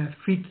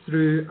feed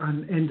through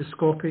an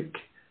endoscopic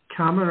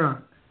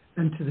camera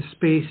into the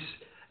space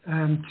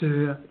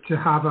to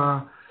have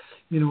an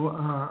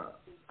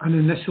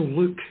initial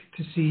look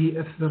to see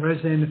if there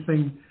is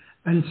anything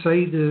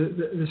inside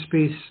the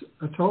space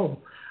at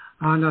all.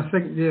 And I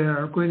think they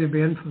are going to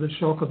be in for the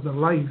shock of their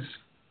lives.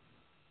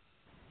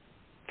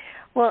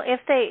 Well, if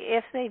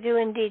they do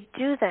indeed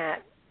do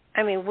that,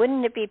 I mean,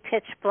 wouldn't it be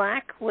pitch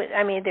black?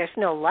 I mean, there's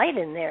no light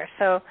in there,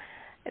 so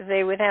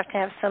they would have to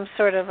have some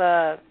sort of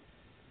a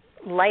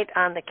light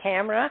on the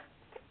camera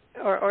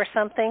or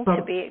something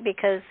to be,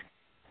 because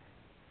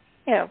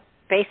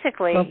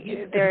basically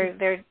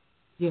they're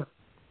yeah.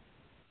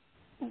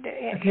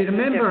 If you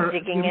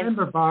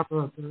remember,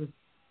 Barbara,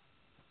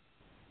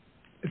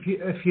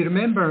 if you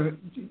remember,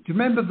 do you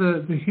remember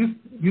the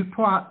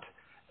Huiplat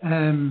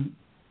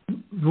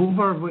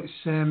rover which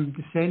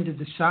descended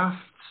the shafts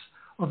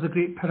of the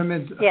Great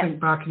Pyramid? I think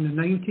back in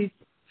the 90s,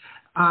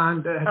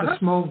 and it had a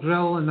small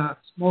drill and a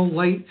small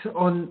light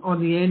on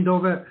the end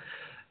of it.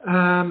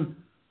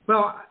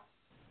 Well,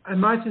 I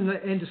imagine the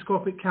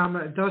endoscopic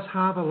camera does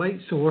have a light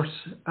source.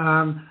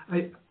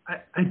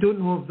 I don't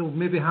know if they'll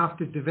maybe have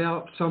to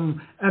develop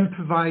some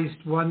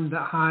improvised one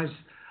that has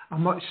a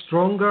much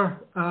stronger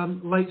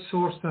light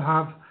source to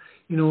have,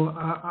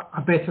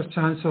 a better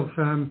chance of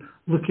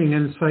looking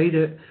inside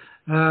it.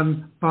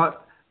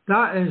 But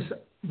that is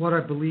what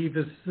I believe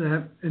is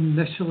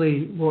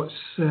initially what's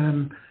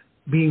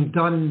being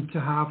done, to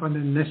have an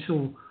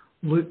initial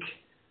look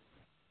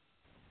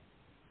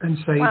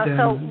inside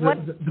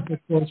the big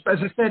void. But as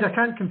I said, I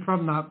can't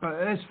confirm that, but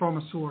it is from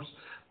a source.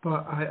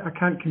 But I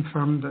can't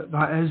confirm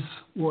that is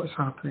what's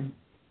happening.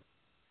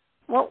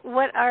 What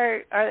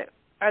are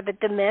the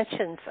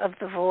dimensions of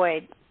the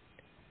void?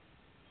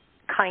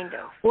 Kind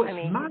of. Well,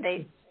 it's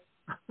massive.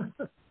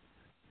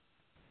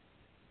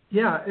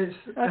 Yeah, it's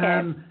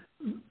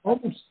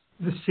almost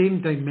the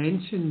same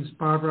dimensions,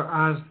 Barbara,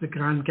 as the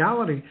Grand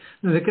Gallery.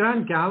 Now, the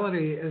Grand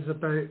Gallery is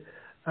about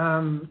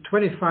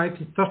 25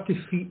 to 30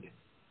 feet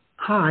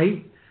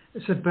high.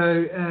 It's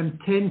about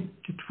 10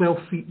 to 12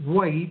 feet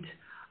wide,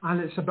 and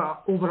it's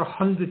about over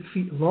 100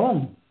 feet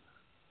long.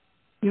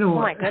 Oh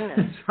my goodness!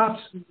 It's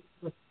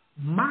absolutely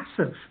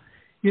massive.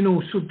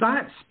 So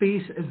that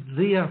space is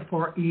there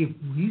for a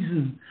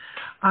reason.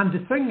 And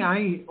the thing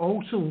I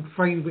also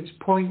find, which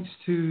points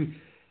to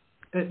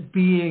it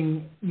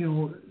being,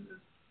 they'll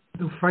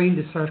find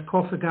the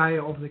sarcophagi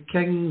of the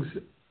kings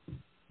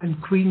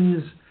and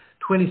queens,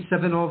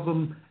 27 of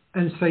them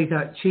inside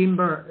that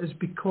chamber, is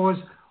because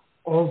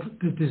of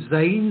the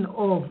design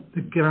of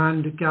the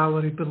Grand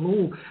Gallery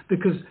below.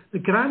 Because the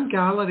Grand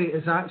Gallery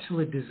is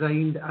actually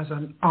designed as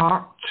an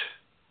arch.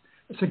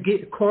 It's a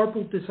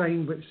corbelled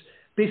design which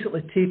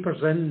basically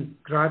tapers in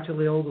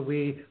gradually all the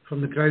way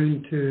from the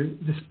ground to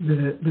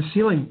the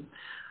ceiling.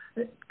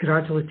 It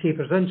gradually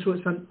tapers in, so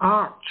it's an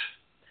arch.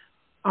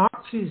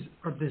 Arches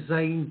are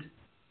designed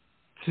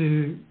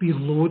to be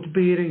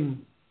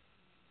load-bearing.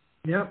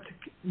 Yep,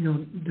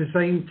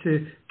 designed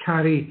to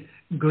carry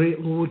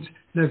great loads.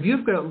 Now, if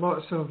you've got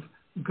lots of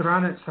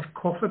granite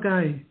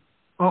sarcophagi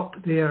up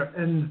there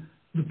in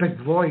the big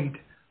void,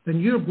 then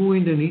you're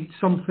going to need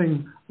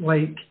something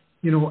like,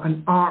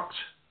 an arch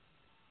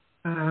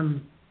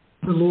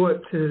below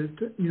it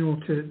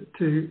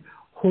to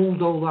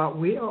hold all that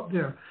weight up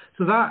there.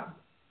 So that,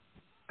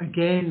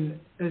 again,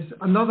 is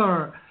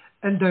another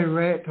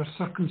indirect or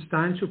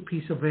circumstantial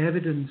piece of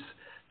evidence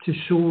to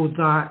show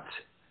that,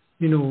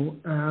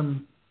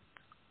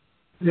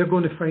 they're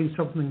going to find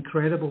something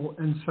incredible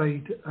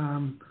inside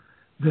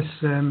this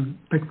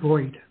big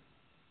void.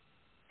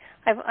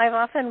 I've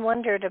often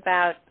wondered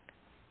about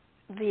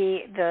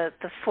the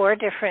four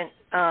different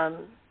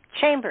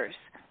chambers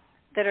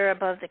that are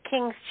above the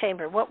king's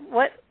chamber. What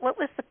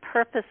was the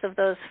purpose of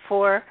those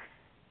four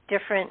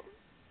different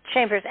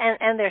chambers?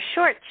 And they're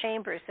short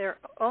chambers. They're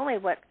only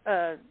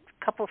a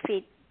couple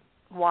feet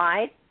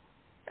wide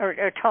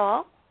or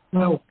tall.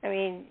 Well,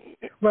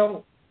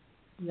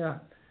 yeah.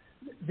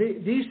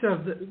 These are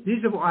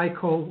what I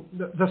call.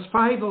 There's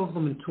five of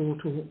them in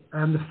total.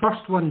 The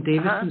first one,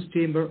 Davidson's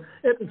chamber,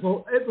 it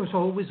was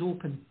always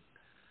open.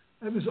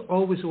 It was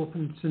always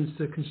open since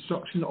the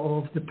construction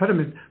of the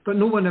pyramid, but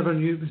no one ever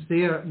knew it was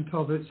there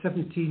until about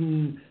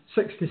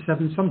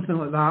 1767, something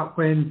like that,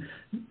 when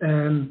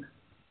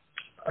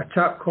a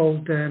chap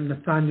called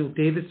Nathaniel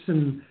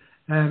Davidson,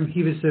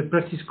 he was the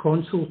British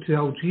consul to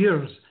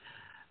Algiers.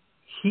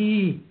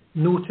 He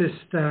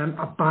noticed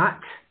a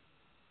bat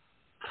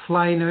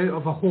flying out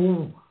of a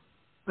hole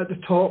at the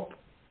top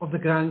of the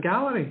Grand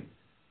Gallery.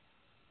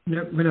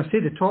 Now, when I say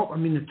the top, I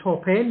mean the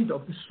top end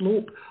of the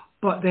slope,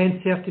 but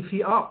then 30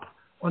 feet up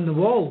on the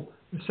wall,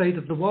 the side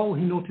of the wall,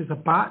 he noticed a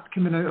bat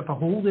coming out of a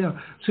hole there.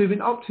 So he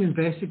went up to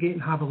investigate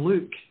and have a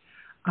look,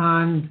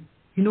 and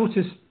he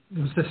noticed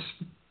there was this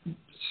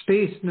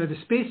space. Now, the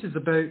space is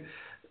about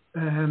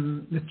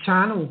the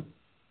channel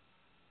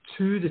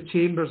to the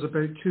chamber is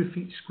about 2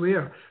 feet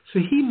square. So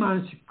he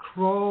managed to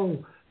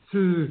crawl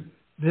through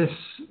this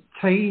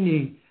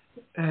tiny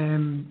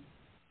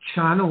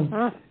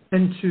channel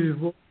into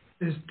what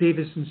is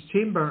Davidson's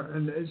chamber,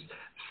 and it's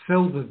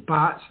filled with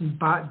bats and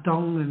bat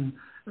dung, and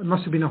it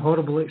must have been a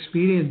horrible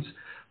experience.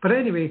 But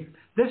anyway,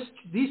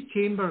 these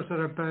chambers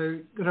are about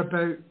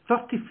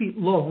 30 feet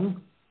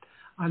long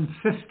and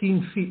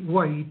 15 feet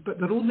wide, but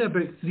they're only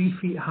about 3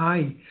 feet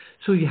high.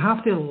 So you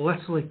have to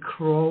literally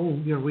crawl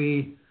your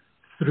way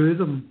through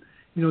them.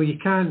 You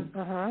can't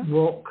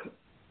walk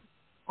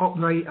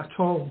upright at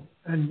all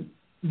in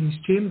these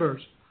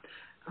chambers.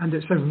 And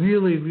it's a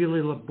really,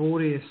 really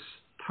laborious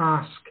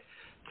task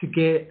to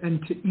get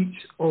into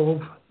each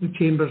of the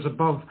chambers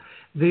above.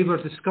 They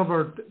were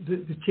discovered,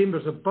 the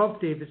chambers above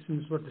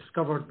Davidson's were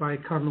discovered by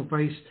Colonel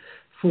Vyse,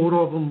 4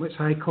 of them, which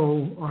I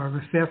call or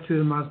refer to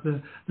them as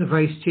the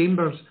Vyse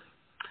chambers.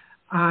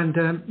 And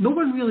no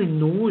one really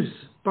knows,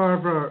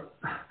 Barbara,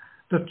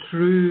 the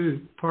true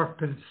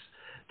purpose.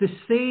 They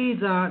say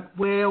that,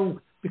 well,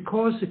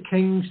 because the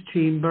King's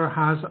Chamber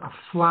has a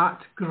flat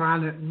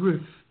granite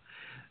roof,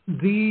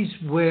 these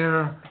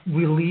were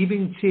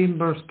relieving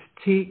chambers to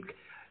take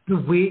the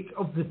weight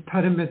of the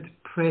pyramid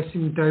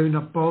pressing down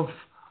above,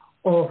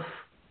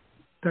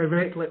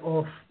 directly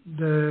off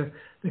the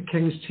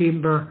King's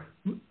Chamber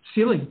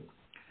ceiling.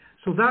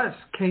 So that's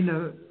kind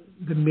of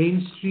the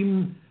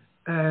mainstream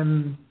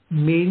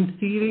main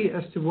theory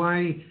as to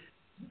why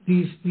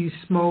these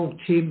small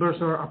chambers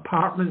or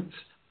apartments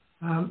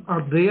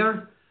are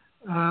there.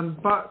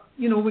 But,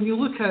 you know, when you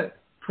look at,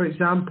 for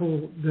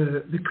example,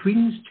 the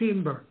Queen's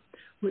Chamber,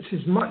 which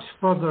is much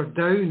further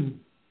down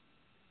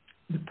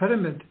the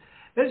pyramid,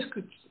 it's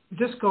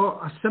just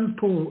got a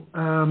simple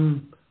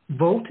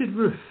vaulted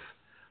roof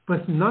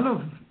with none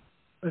of,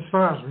 as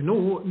far as we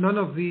know, none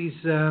of these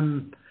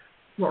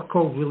what are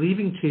called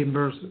relieving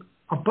chambers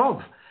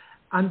above.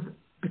 And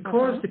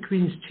because the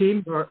Queen's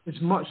Chamber is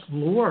much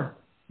lower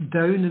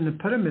down in the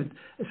pyramid,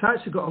 it's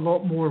actually got a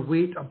lot more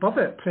weight above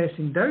it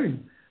pressing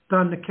down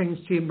than the King's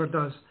Chamber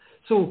does.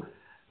 So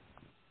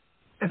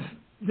if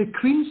the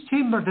Queen's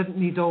Chamber didn't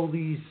need all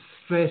these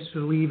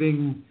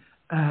stress-relieving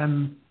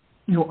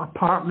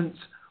apartments,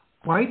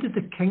 why did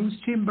the King's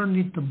Chamber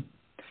need them?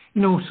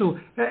 You know, so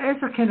it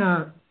is a kind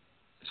of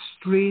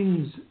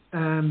strange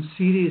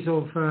series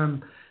of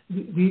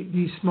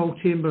these small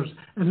chambers.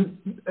 And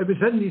it was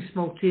in these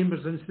small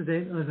chambers,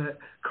 incidentally, that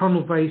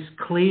Colonel Vyse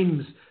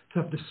claims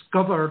to have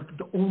discovered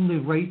the only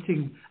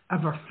writing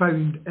ever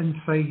found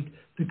inside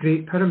the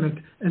Great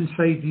Pyramid,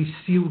 inside these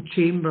sealed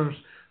chambers,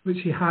 which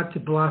he had to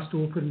blast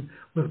open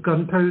with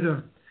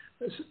gunpowder.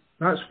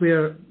 That's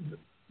where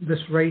this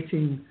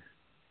writing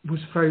was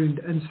found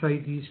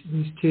inside these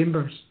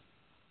chambers.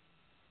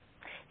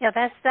 Yeah,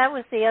 that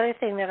was the other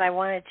thing that I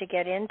wanted to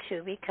get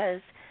into,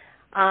 because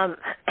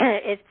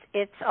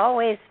it's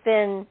always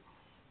been,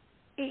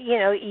 you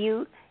know,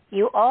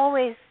 you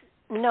always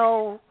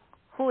know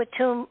who a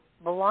tomb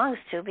belongs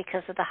to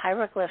because of the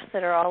hieroglyphs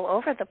that are all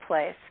over the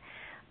place,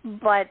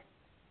 but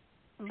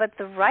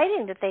the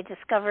writing that they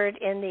discovered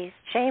in these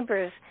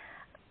chambers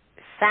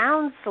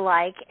sounds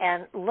like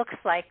and looks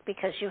like,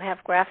 because you have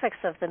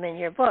graphics of them in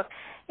your book,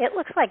 it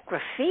looks like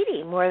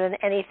graffiti more than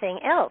anything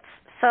else.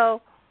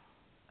 So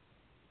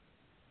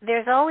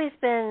there's always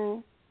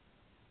been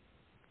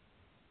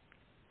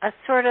a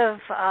sort of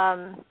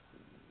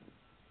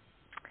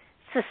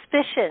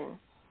suspicion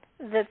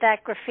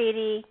that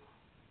graffiti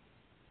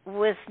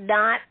was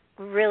not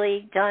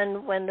really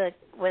done when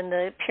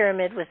the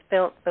pyramid was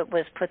built, but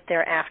was put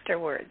there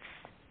afterwards.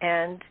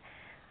 And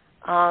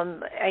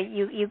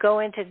you go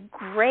into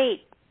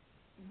great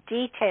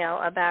detail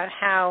about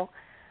how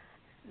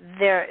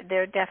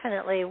there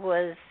definitely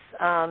was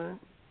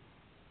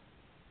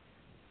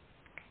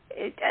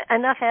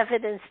enough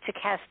evidence to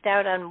cast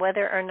doubt on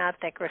whether or not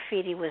that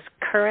graffiti was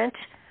current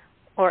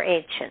or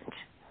ancient.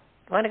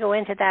 I want to go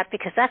into that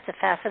because that's a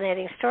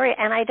fascinating story,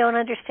 and I don't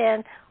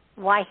understand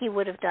why he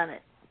would have done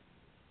it.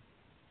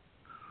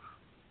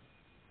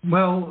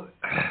 Well,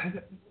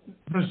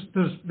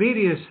 there's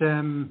various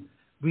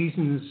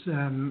reasons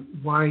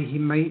why he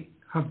might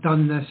have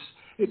done this,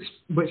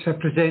 which I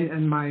present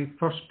in my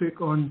first book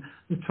on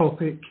the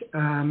topic,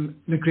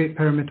 The Great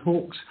Pyramid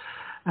Hoax.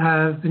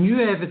 The new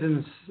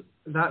evidence,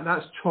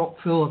 that's chock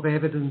full of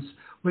evidence,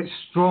 which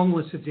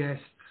strongly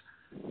suggests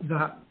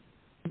that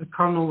the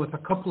Colonel, with a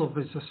couple of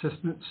his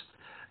assistants,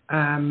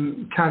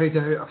 carried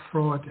out a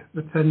fraud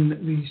within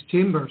these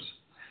chambers.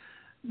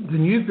 The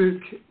new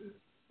book,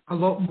 a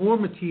lot more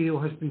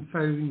material has been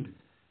found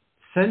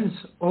since,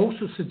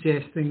 also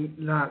suggesting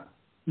that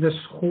this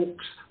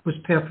hoax was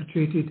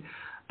perpetrated.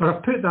 But I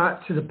put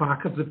that to the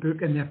back of the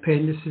book in the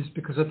appendices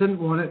because I didn't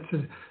want it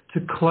to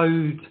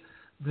cloud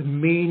the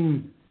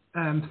main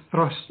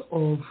thrust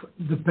of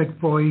The Big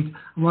Void.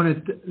 I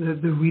wanted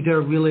the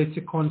reader really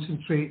to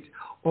concentrate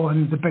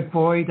on The Big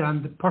Void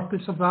and the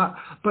purpose of that.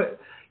 But,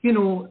 you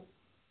know,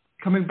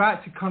 coming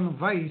back to Colonel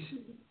Vyse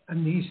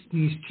and these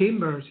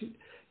chambers,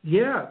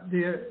 yeah,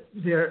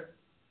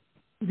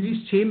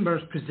 these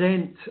chambers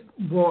present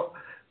what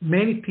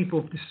many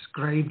people have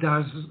described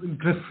as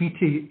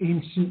graffiti,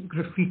 ancient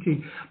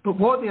graffiti. But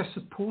what they're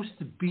supposed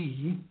to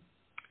be,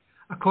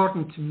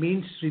 according to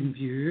mainstream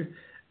view,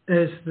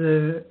 is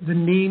the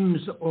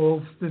names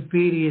of the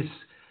various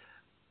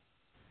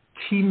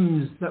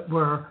teams that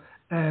were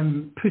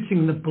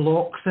putting the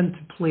blocks into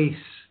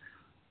place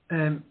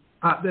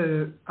at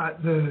the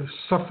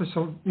surface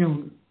of, you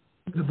know,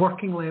 the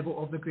working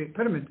level of the Great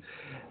Pyramid.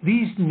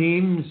 These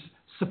names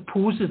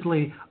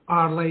supposedly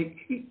are like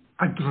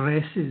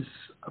addresses,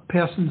 a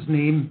person's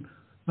name,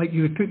 like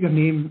you would put your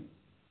name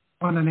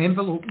On an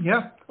envelope,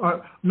 yeah,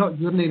 or not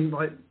your name,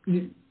 like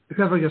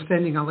whoever you're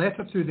sending a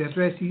letter to, the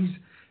addressee's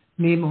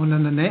name on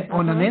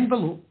an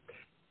envelope.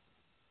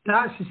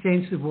 That's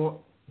essentially what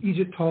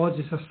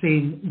Egyptologists are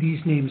saying these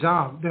names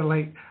are. They're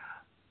like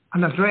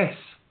an address,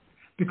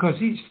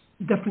 because each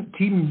different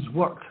teams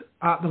worked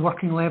at the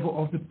working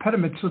level of the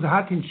pyramid, so they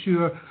had to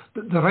ensure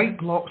that the right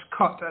blocks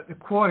cut at the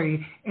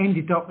quarry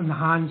ended up in the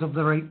hands of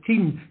the right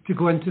team to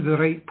go into the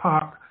right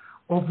part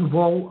of the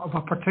wall of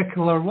a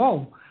particular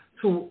wall.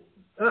 So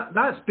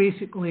that's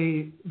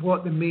basically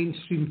what the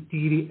mainstream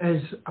theory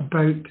is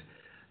about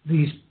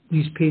these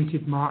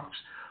painted marks.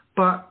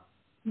 But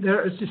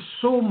there is just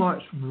so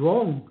much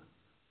wrong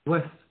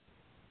with,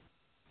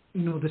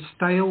 the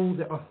style,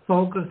 the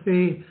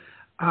orthography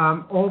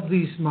of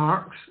these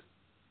marks.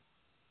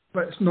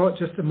 But it's not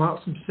just the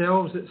marks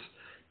themselves. It's,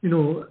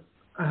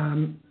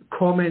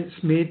 comments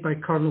made by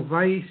Colonel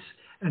Weiss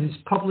in his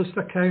published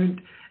account,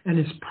 in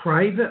his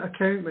private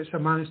account, which I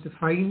managed to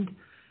find,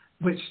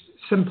 which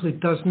simply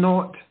does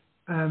not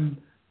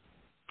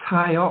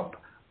tie up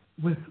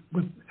with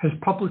his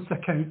published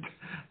account.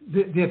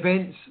 The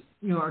events,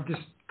 are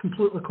just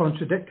completely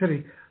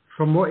contradictory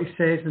from what he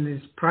says in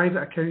his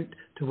private account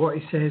to what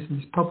he says in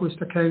his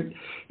published account.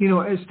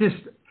 It's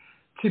just,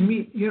 to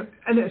me,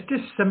 and it's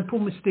just simple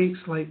mistakes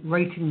like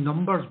writing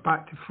numbers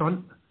back to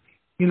front.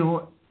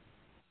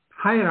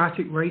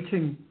 Hieratic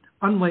writing,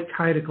 unlike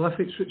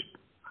hieroglyphics, which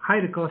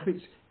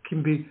hieroglyphics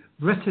can be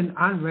written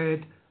and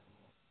read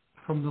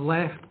from the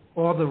left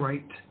or the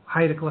right.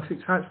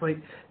 Hieroglyphics, that's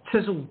like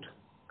chiseled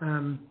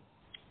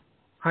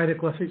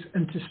hieroglyphics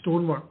into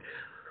stonework.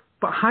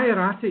 But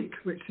hieratic,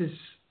 which is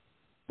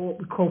what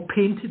we call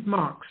painted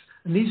marks,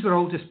 and these were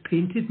all just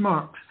painted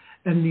marks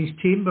in these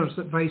chambers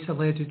that Weiss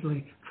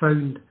allegedly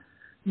found.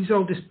 These are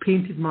all just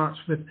painted marks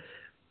with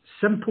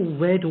simple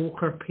red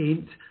ochre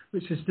paint,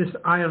 which is this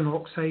iron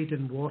oxide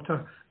and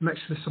water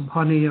mixed with some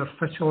honey or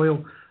fish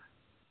oil.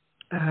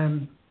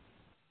 And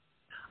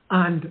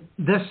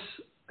this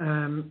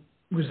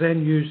was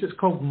then used, it's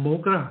called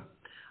mogra,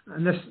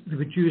 and they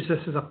would use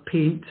this as a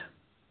paint.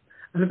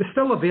 And it was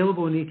still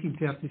available in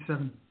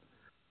 1837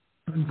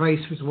 when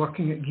Weiss was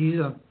working at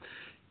Giza.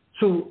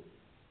 So,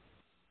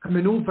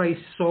 we know Weiss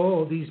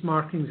saw these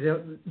markings,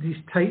 these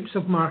types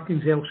of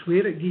markings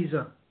elsewhere at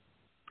Giza,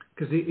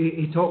 because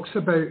he talks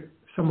about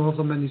some of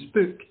them in his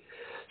book.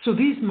 So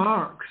these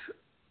marks,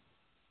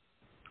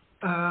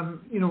 they're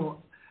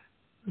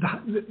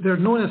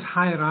known as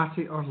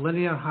hieratic or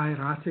linear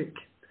hieratic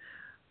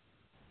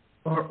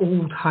or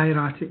old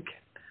hieratic.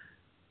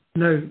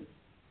 Now,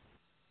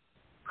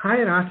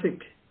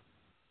 hieratic,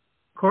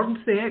 according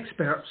to the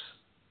experts,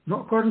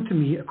 not according to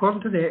me,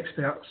 according to the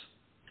experts,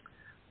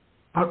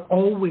 are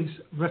always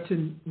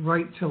written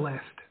right to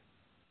left.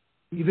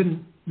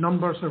 Even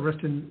numbers are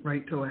written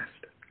right to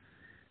left.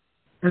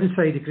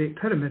 Inside the Great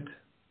Pyramid,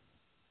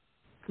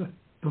 they're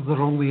the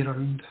wrong way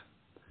around.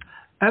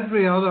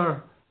 Every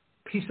other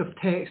piece of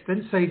text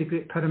inside the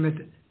Great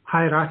Pyramid,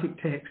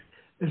 hieratic text,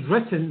 is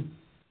written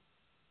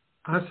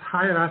as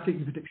hieratic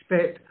you would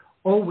expect,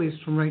 always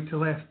from right to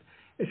left,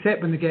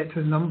 except when they get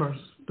to the numbers,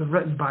 they're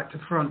written back to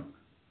front.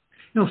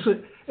 So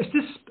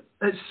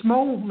it's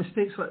small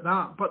mistakes like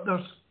that, but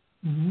there's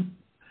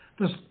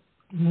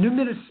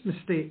numerous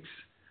mistakes,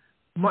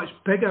 much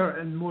bigger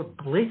and more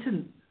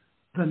blatant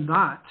than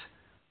that,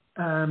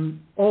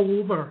 all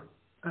over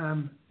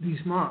these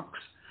marks.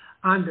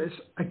 And it's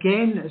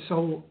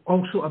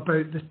also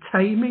about the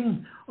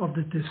timing of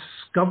the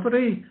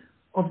discovery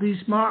of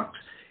these marks.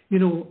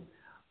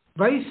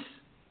 Weiss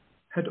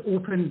had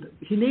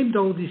he named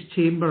all these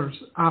chambers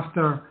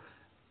after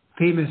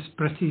famous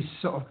British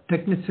sort of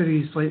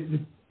dignitaries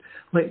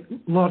like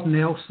Lord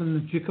Nelson,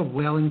 the Duke of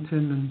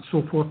Wellington, and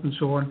so forth and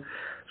so on.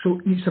 So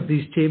each of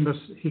these chambers,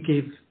 he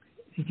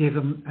gave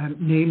them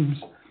names.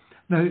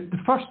 Now, the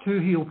first two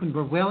he opened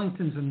were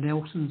Wellingtons and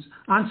Nelsons,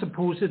 and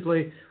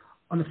supposedly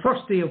on the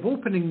first day of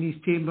opening these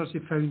chambers, he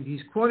found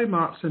these quarry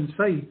marks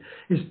inside.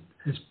 His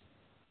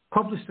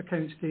published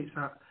account states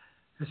that.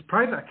 His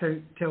private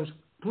account tells a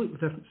completely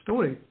different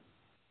story,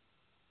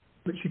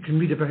 which you can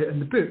read about in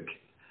the book.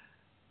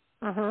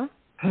 Uh-huh.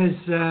 His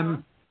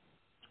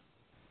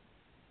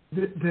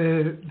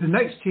the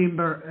next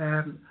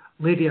chamber,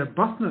 Lady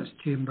Arbuthnot's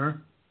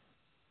chamber,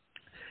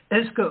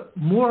 it's got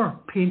more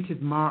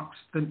painted marks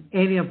than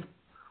any of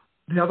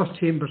the other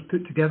chambers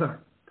put together.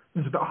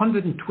 There's about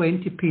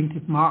 120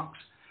 painted marks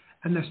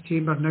in this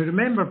chamber. Now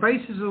remember,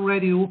 Weiss has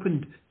already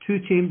opened two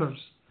chambers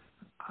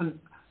and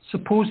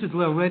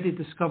supposedly already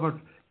discovered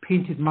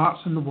painted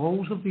marks on the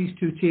walls of these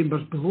two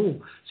chambers below.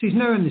 So he's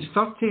now in his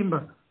third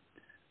chamber.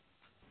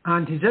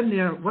 And he's in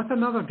there with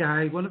another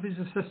guy, one of his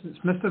assistants,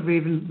 Mr.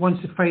 Raven,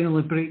 wants to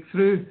finally break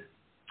through.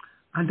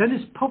 And in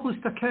his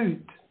published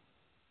account,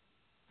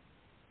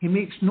 he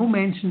makes no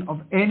mention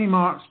of any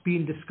marks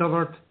being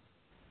discovered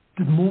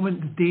the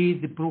day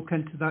they broke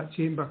into that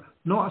chamber.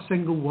 Not a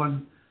single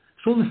one.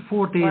 It's only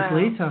 4 days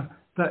later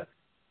that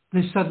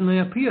they suddenly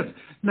appeared.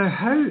 Now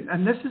how,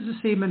 and this is the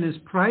same in his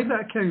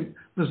private account,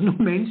 there's no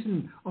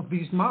mention of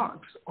these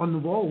marks on the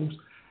walls.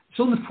 It's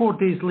only 4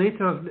 days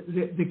later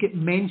they get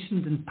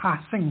mentioned in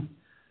passing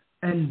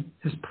in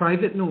his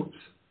private notes.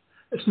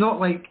 It's not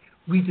like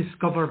we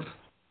discovered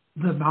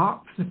the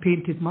marks, the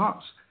painted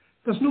marks.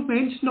 There's no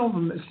mention of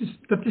them.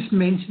 They're just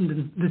mentioned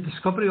in the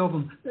discovery of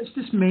them. It's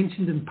just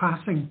mentioned in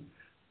passing.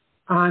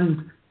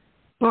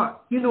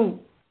 But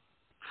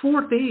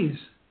 4 days,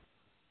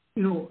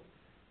 he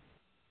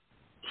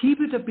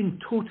would have been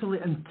totally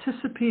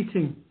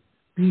anticipating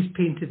these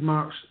painted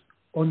marks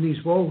on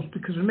these walls,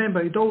 because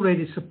remember, he'd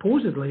already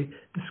supposedly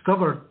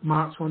discovered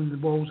marks on the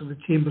walls of the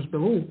chambers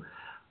below.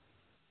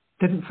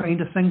 Didn't find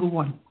a single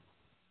one.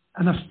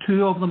 And there's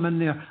 2 of them in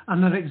there,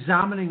 and they're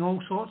examining all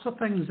sorts of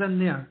things in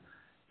there.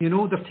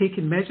 They're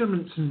taking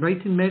measurements and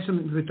writing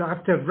measurements.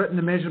 After they've written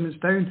the measurements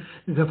down,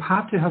 they've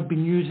had to have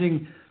been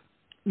using,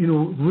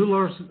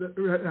 rulers,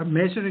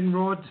 measuring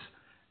rods,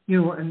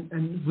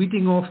 and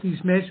reading off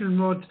these measuring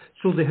rods,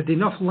 so they had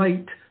enough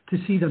light to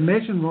see the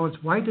measuring rods.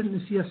 Why didn't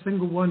they see a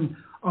single one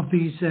of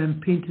these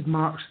painted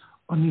marks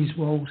on these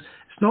walls?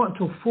 It's not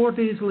until 4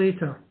 days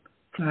later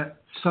that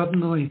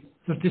suddenly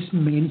they're just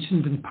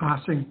mentioned in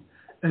passing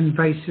in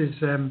Weiss's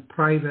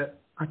private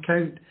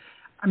account.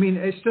 I mean,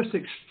 it's just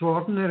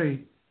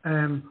extraordinary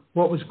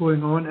what was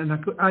going on, and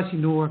as you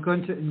know, I go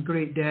into it in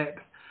great depth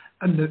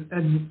in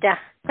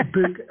the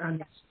book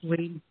and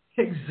explain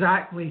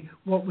exactly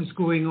what was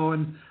going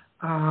on.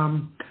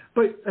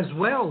 But as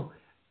well,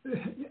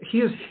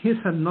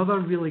 here's another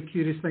really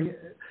curious thing.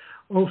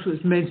 Also,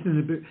 it's mentioned in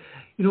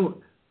the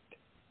book.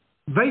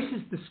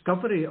 Weiss's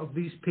discovery of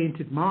these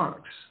painted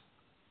marks,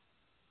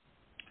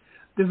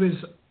 there was,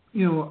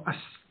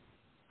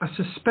 a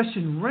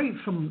suspicion right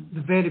from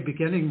the very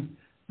beginning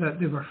that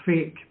they were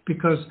fake,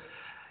 because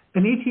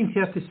in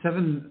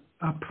 1837,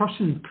 a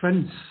Prussian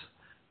prince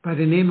by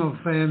the name of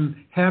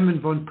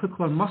Hermann von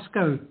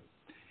Pückler-Muskau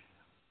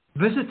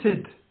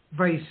visited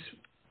Weiss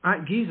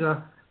at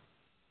Giza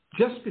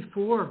just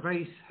before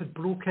Weiss had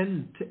broke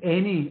into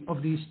any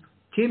of these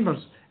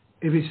chambers.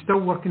 He was still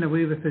working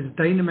away with his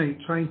dynamite,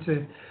 trying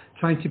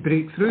to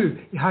break through.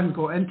 He hadn't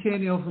got into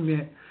any of them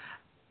yet.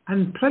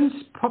 And Prince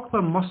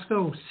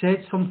Pückler-Muskau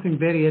said something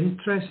very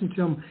interesting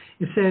to him.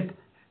 He said,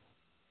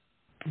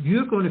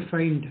 "You're going to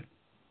find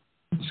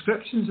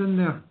inscriptions in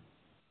there."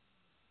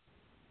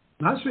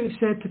 That's what he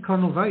said to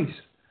Colonel Weiss.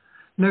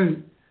 Now,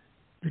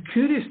 the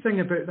curious thing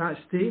about that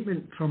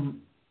statement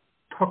from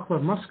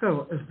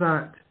Pückler-Muskau is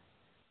that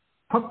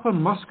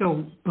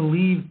Pückler-Muskau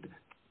believed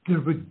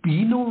there would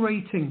be no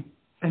writing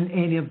in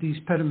any of these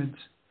pyramids.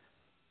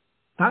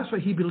 That's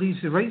what he believes.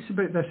 He writes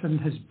about this in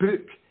his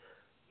book.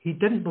 He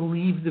didn't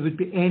believe there would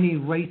be any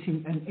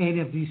writing in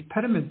any of these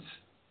pyramids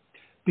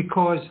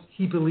because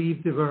he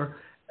believed they were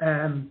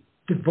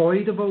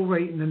devoid of all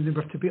writing, and they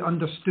were to be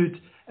understood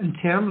in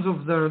terms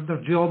of their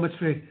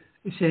geometry,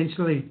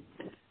 essentially.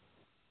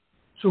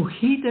 So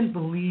he didn't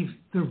believe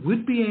there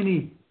would be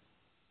any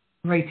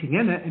writing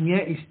in it, and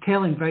yet he's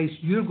telling Weiss,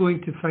 "You're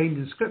going to find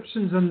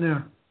inscriptions in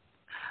there."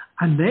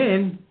 And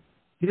then,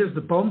 here's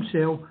the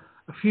bombshell,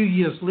 a few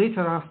years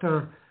later,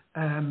 after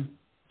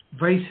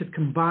Weiss had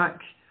come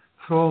back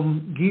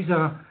from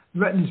Giza,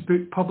 written his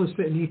book, published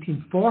it in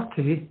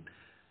 1840,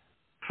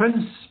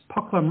 Prince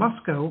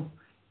Pückler-Muskau,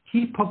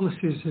 he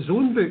publishes his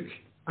own book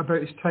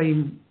about his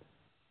time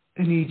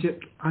in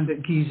Egypt and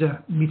at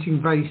Giza,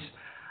 meeting Weiss.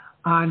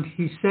 And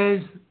he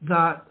says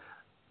that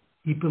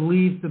he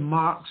believed the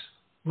marks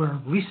were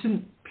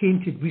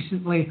painted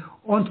recently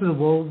onto the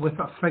wall with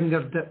a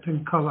finger dipped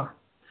in colour,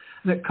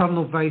 and that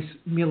Colonel Weiss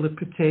merely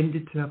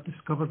pretended to have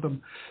discovered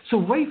them. So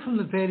right from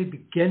the very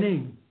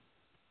beginning,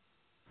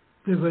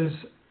 there was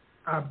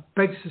a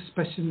big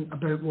suspicion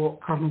about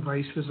what Colonel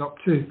Weiss was up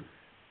to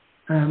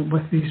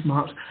with these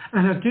marks.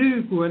 And I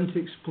do go in to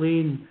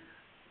explain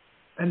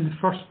in the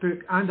first book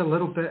and a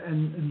little bit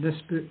in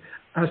this book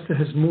as to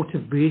his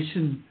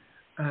motivation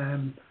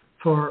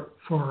for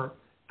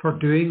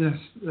doing this.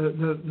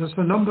 There's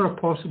a number of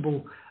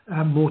possible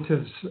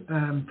motives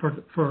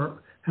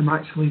for him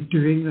actually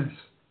doing this.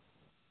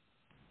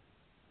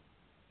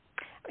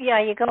 Yeah,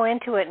 you go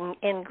into it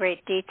in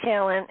great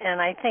detail, and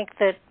I think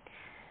that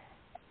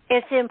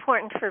it's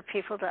important for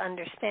people to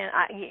understand,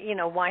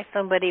 why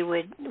somebody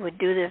would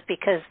do this,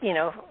 because,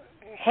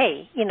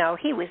 hey,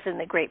 he was in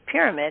the Great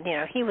Pyramid,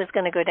 he was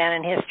going to go down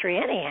in history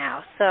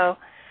anyhow. So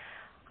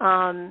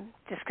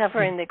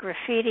discovering the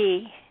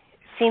graffiti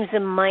seems a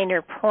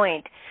minor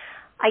point.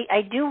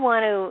 I do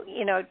want to,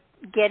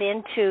 get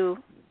into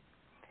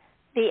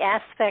the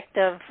aspect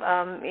of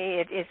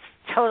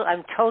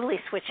I'm totally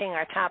switching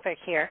our topic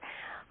here.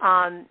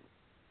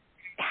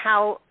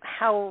 How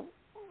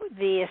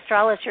the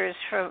astrologers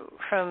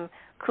from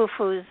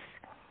Khufu's,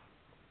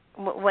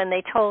 when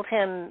they told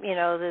him,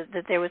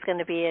 that there was going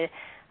to be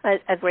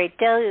a great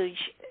deluge,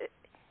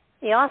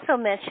 they also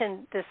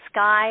mentioned the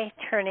sky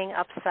turning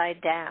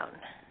upside down.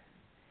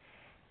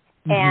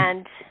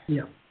 Mm-hmm.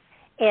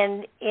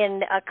 And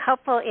in a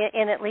couple,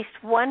 in at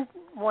least one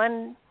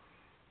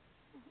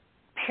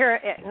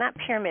not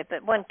pyramid,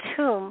 but one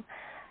tomb,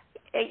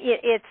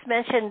 it's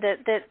mentioned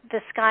that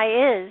the sky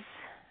is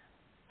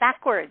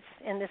backwards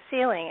in the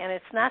ceiling, and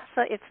it's not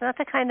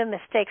the kind of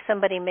mistake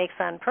somebody makes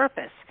on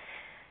purpose.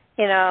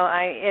 You know,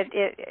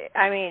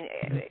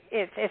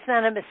 it's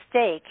not a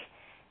mistake.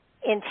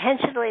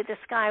 Intentionally, the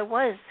sky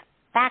was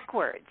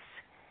backwards,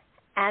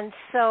 and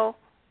so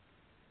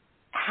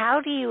how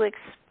do you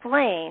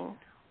explain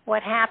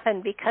what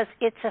happened? Because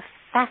it's a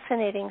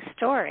fascinating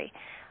story.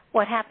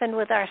 What happened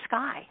with our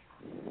sky?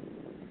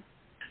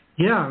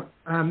 Yeah,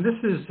 this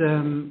is,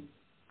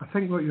 I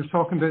think what you're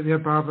talking about there,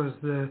 Barbara, is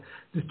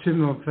the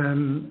tomb of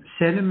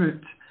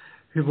Senenmut,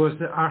 who was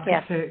the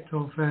architect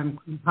of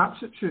Queen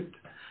Hatshepsut.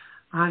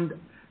 And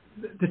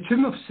the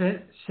tomb of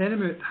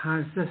Senenmut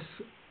has this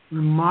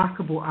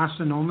remarkable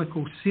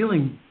astronomical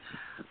ceiling.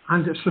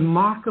 And it's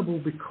remarkable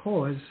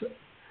because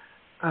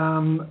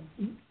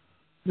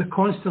the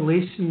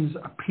constellations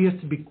appear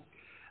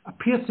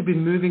to be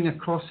moving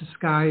across the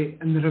sky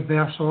in the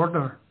reverse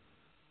order.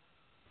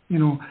 You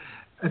know,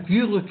 if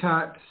you look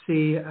at,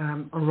 say,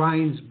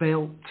 Orion's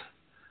belt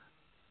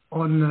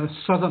on the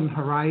southern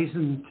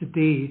horizon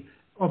today,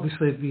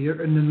 obviously if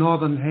you're in the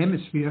northern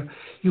hemisphere,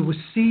 you will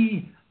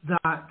see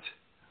that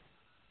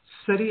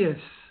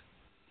Sirius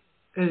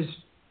is,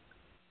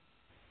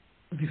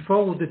 if you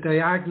follow the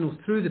diagonal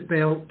through the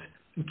belt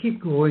and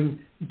keep going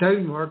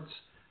downwards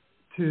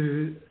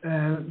to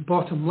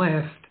bottom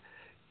left,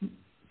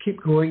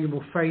 keep going, and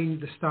we'll find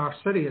the star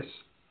Sirius.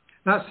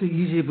 That's the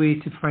easy way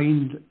to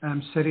find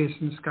Sirius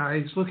in the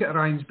skies. Look at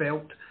Orion's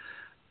belt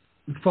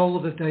and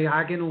follow the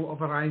diagonal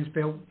of Orion's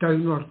belt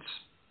downwards,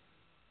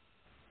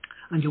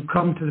 and you'll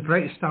come to the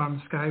brightest star in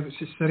the sky,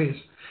 which is Sirius.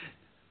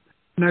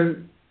 Now,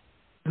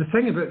 the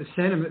thing about the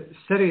Senenmut,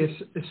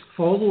 Sirius is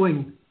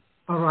following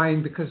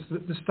Orion because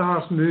the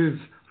stars move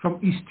from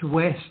east to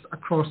west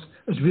across,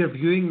 as we're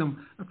viewing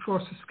them,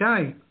 across the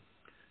sky.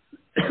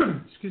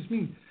 Excuse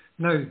me.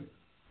 Now,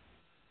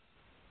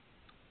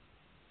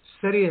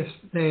 Sirius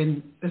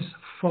then is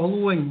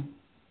following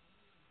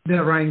the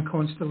Orion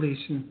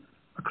constellation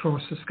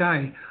across the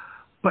sky.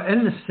 But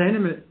in the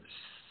Senenmut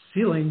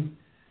ceiling,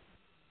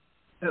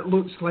 it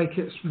looks like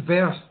it's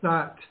reversed,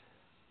 that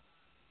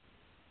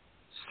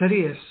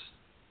Sirius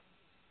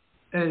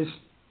is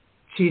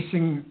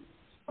chasing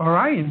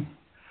Orion.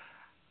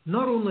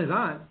 Not only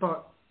that,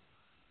 but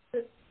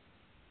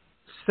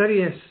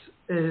Sirius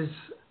is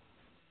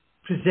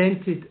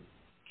presented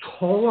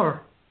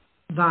taller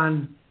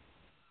than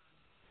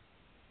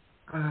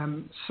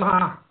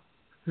Sa,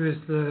 who is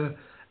the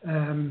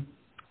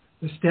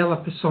stellar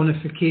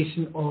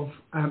personification of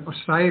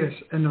Osiris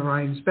in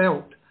Orion's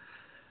belt.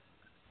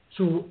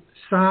 So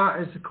Sa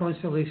is the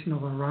constellation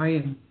of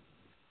Orion,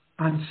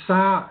 and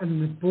Sa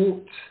in the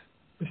boat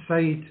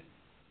beside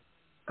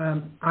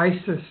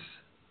Isis,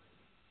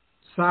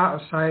 Sa,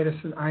 Osiris,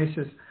 and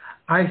Isis.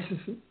 Isis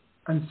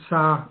and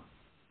Sa,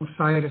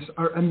 Osiris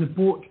are in the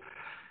boat.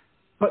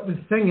 But the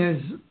thing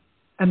is,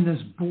 in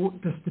this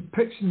boat, this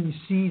depiction, you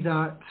see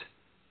that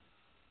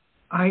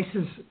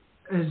Isis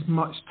is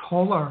much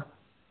taller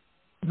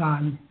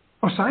than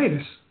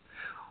Osiris,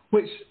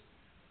 which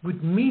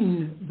would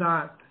mean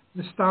that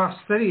the star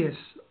Sirius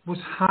was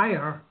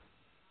higher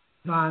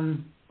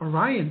than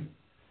Orion.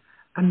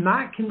 And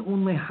that can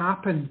only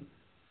happen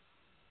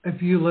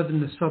if you live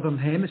in the southern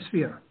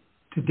hemisphere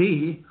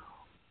today.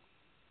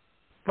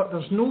 But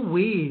there's no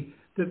way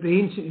that the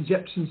ancient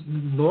Egyptians in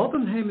the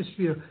northern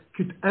hemisphere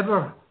could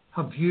ever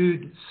have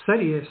viewed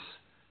Sirius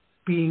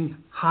being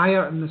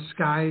higher in the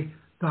sky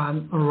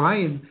than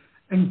Orion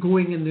and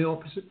going in the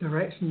opposite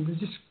direction. They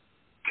just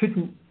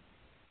couldn't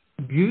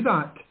view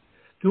that.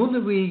 The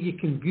only way you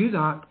can view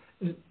that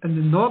in the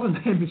northern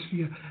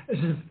hemisphere is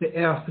if the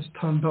Earth is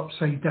turned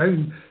upside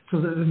down, so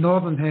that the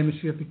northern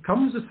hemisphere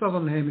becomes the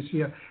southern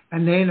hemisphere,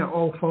 and then it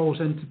all falls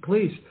into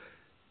place.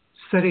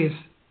 Sirius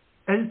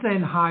is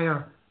then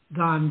higher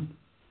than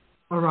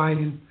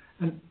Orion,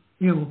 and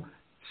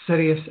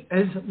Sirius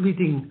is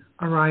leading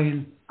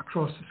Orion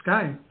across the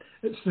sky.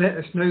 It's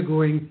now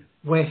going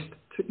west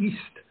to east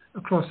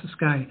across the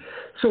sky.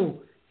 So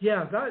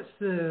yeah, that's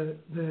the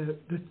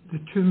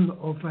tomb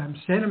of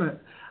Senenmut,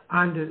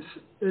 and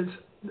it's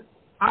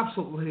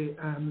absolutely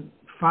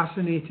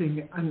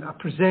fascinating, and I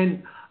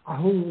present a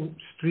whole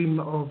stream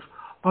of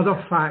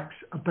other facts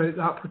about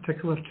that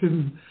particular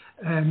tomb,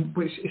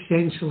 which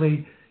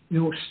essentially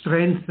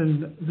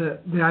strengthen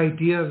the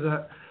idea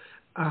that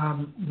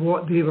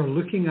what they were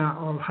looking at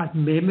or had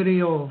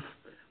memory of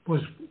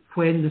was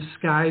when the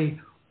sky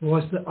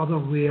was the other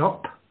way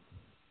up.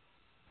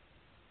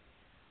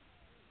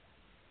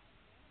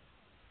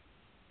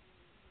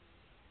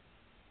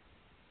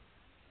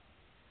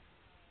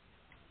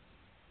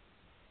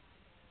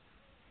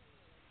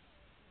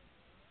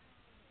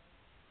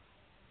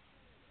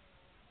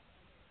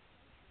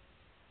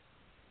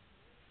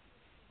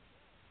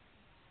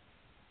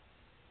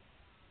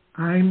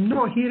 I'm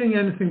not hearing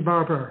anything,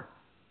 Barbara.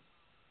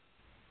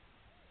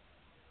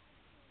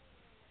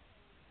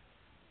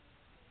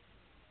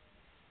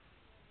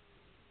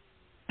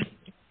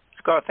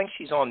 Scott, I think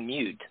she's on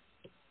mute.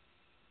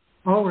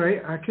 All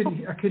right, I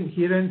couldn't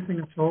hear anything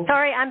at all.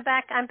 Sorry, I'm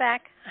back.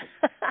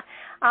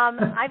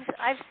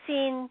 I've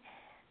seen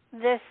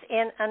this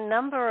in a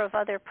number of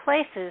other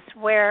places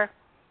where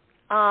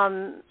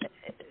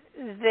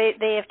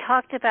they have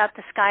talked about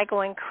the sky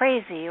going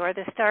crazy or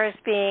the stars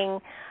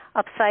being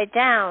upside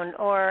down,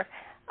 or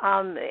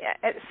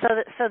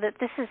so that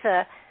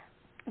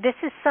this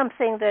is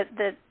something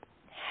that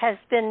has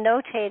been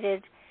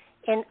notated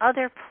in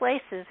other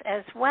places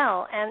as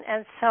well,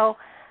 and so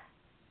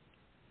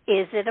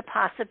is it a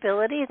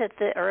possibility that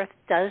the Earth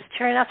does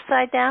turn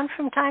upside down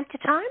from time to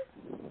time?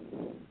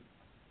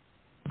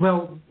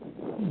 Well,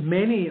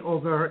 many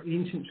of our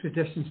ancient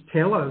traditions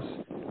tell us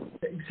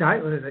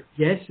exactly that.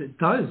 Yes, it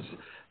does.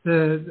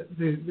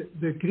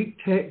 The Greek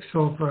texts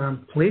of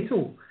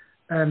Plato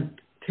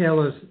tell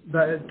us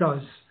that it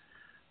does.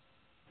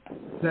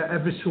 That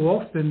every so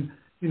often,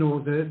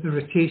 the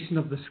rotation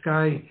of the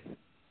sky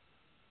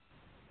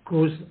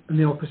goes in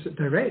the opposite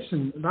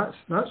direction. That's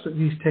what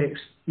these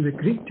texts, the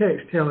Greek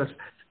texts, tell us.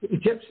 The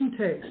Egyptian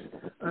texts,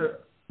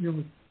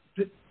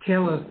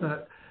 tell us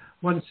that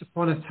once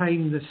upon a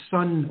time the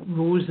sun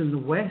rose in the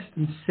west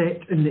and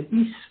set in the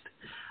east,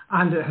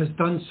 and it has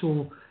done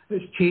so.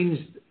 It's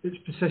changed its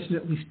position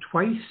at least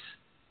twice.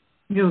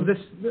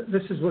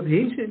 This is what the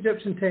ancient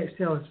Egyptian texts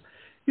tell us.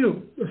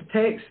 There's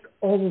texts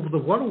all over the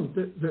world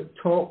that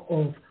talk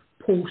of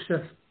pole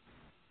shift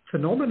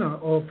phenomena,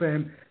 of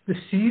the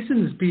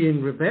seasons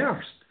being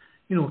reversed,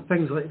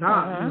 things like that.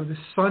 Uh-huh. The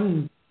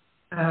sun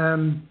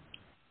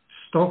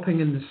stopping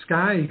in the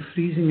sky,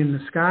 freezing in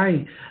the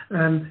sky.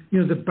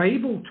 The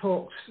Bible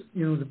talks,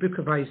 the book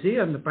of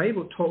Isaiah and the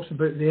Bible talks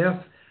about the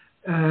earth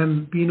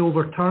being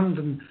overturned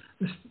and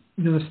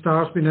the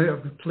stars being out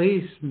of the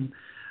place, and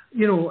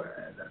the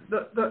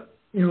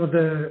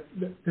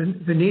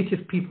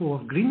native people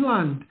of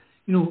Greenland,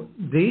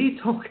 they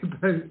talk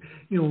about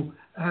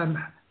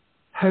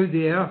how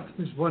the earth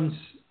was once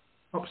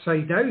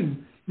upside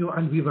down,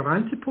 and we were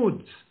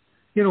antipodes.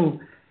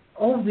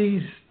 All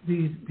these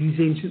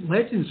ancient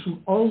legends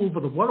from all over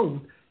the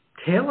world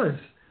tell us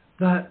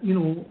that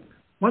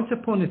once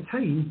upon a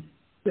time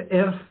the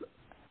earth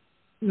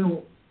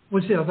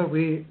was the other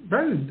way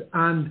round,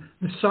 and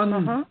the sun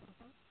uh-huh.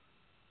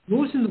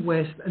 rose in the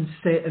west and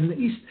set in the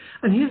east.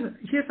 And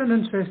here's an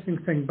interesting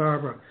thing,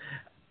 Barbara.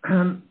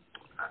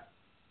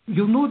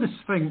 You'll know the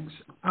Sphinx.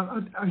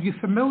 Are you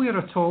familiar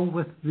at all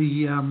with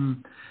the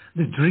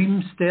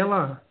Dream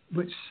Stela,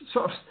 which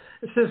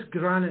it's this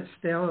granite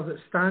stela that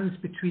stands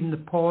between the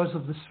paws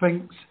of the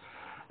Sphinx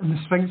and the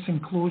Sphinx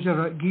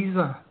enclosure at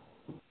Giza?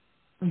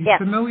 Are you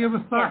familiar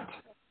with that?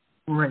 Yes.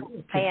 Right.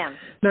 Okay. I am.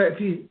 Now,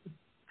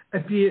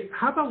 if you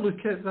have a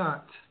look at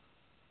that,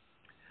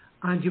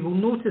 and you will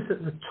notice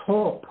at the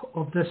top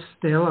of this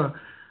stela,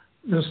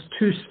 there's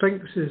two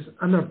sphinxes,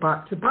 and they're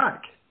back to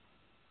back,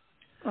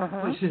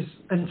 uh-huh. which is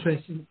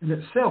interesting in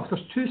itself.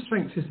 There's two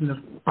sphinxes and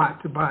they're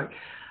back to back.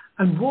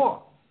 And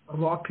what a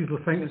lot of people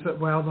think is that,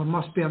 well, there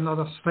must be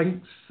another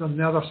sphinx on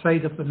the other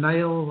side of the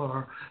Nile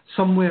or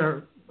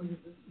somewhere,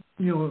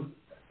 in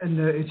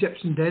the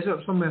Egyptian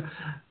desert somewhere.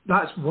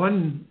 That's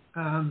one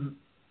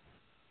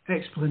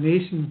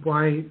explanation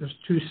why there's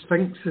two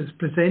sphinxes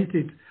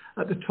presented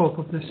at the top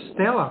of this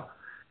stela.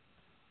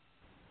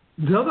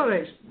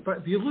 But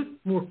if you look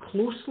more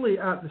closely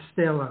at the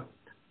stela,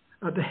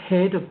 at the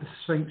head of the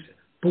Sphinx,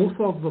 both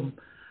of them,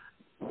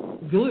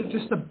 if you look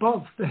just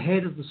above the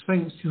head of the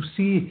Sphinx, you'll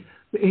see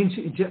the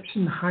ancient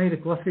Egyptian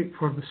hieroglyphic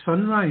for the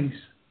sunrise,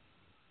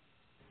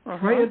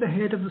 uh-huh. right at the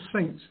head of the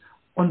Sphinx,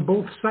 on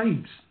both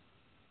sides.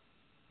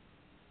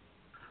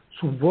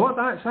 So what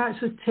that's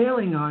actually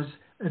telling us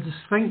is the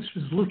Sphinx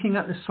was looking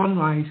at the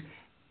sunrise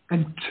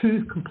in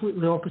two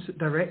completely opposite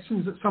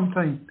directions at some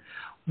time,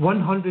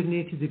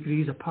 180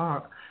 degrees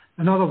apart.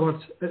 In other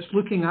words, it's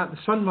looking at the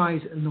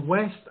sunrise in the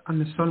west and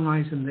the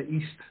sunrise in the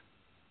east.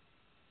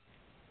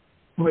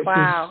 Which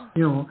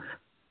is,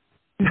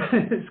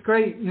 it's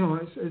great.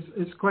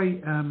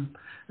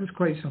 It's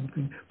quite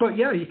something. But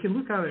yeah, you can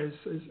look at it.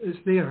 It's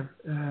there.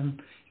 You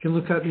can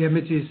look at the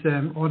images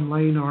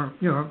online, or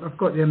I've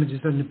got the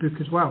images in the book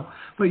as well.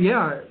 But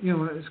yeah,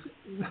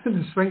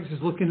 the Sphinx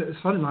is looking at the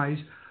sunrise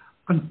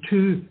on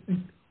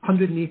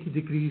 180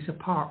 degrees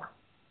apart.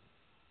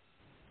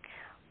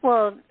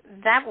 Well,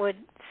 that would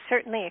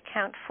certainly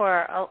account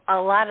for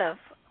a lot of.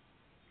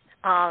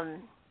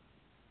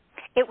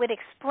 It would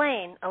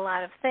explain a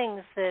lot of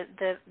things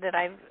that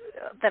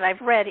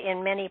I've read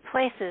in many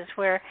places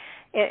where,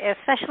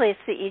 especially it's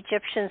the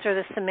Egyptians or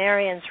the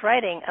Sumerians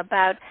writing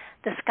about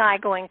the sky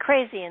going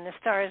crazy and the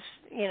stars,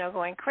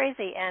 going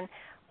crazy. And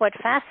what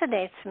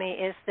fascinates me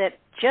is that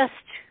just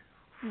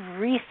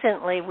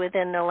recently,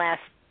 within the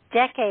last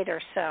decade or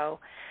so,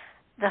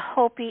 the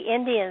Hopi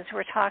Indians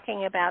were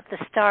talking about the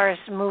stars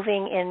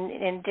moving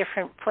in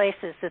different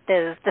places, that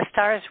the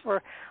stars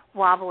were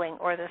wobbling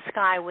or the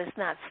sky was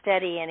not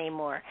steady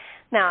anymore.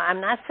 Now,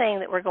 I'm not saying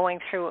that we're going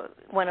through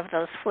one of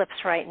those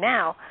flips right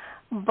now,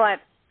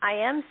 but I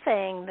am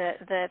saying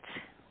that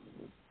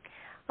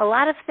a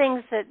lot of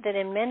things that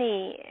in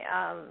many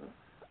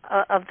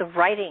of the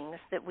writings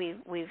that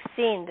we've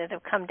seen that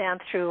have come down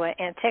through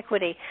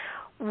antiquity,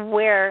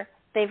 where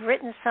they've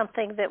written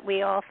something that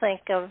we all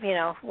think of,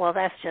 well,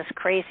 that's just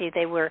crazy.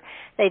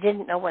 They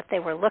didn't know what they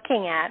were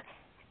looking at,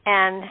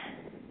 and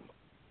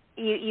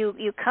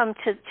you come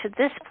to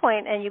this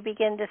point and you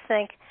begin to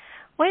think,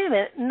 wait a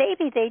minute,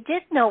 maybe they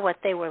did know what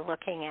they were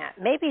looking at.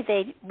 Maybe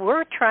they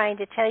were trying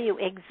to tell you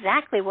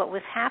exactly what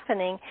was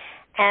happening,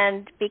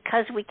 and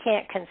because we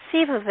can't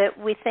conceive of it,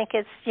 we think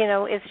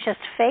it's just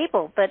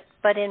fable.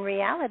 But in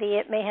reality,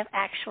 it may have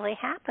actually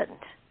happened.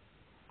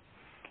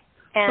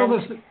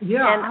 And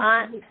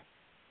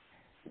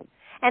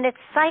and it's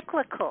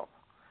cyclical.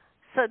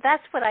 So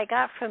that's what I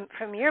got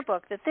from your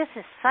book, that this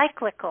is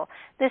cyclical.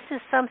 This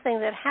is something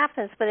that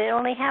happens, but it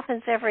only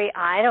happens every,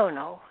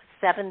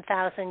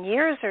 7,000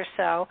 years or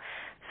so.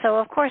 So,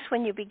 of course,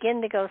 when you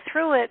begin to go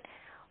through it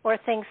or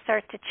things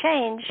start to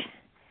change,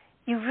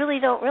 you really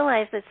don't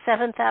realize that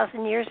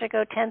 7,000 years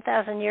ago,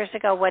 10,000 years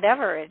ago,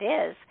 whatever it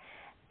is,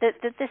 that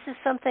this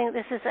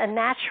is a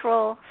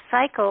natural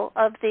cycle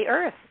of the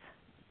Earth.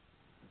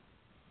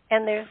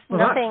 And there's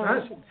nothing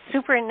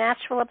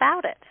supernatural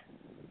about it.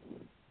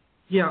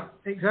 Yeah,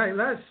 exactly.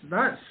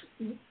 That's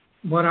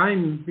what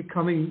I'm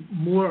becoming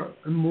more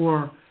and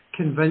more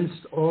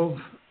convinced of,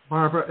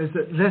 Barbara, is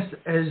that this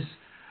is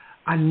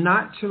a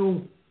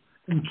natural,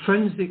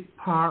 intrinsic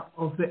part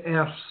of the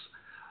Earth's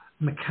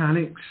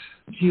mechanics,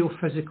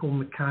 geophysical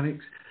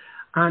mechanics,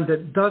 and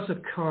it does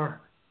occur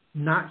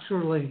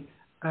naturally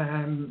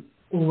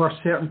over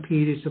certain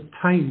periods of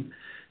time.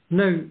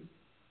 Now,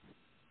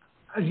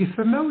 are you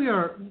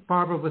familiar,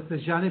 Barbara, with the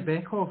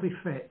Zhanibekov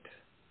effect?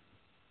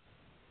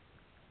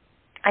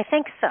 I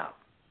think so.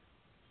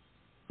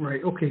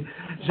 Right, okay.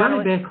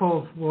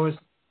 Zhanibekov was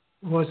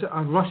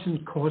a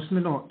Russian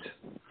cosmonaut,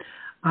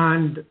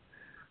 and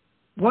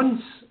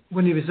once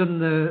when he was on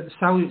the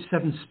Salyut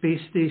 7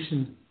 space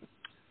station,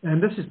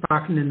 and this is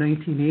back in the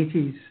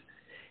 1980s,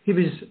 he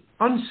was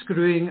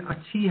unscrewing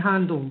a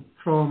T-handle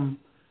from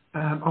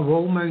a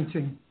wall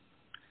mounting,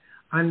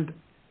 and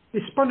he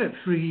spun it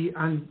free,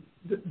 and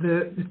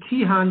the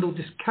T-handle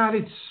just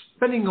carried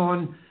spinning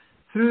on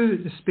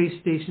through the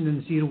space station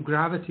in zero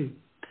gravity.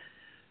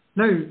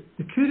 Now,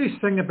 the curious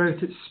thing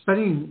about it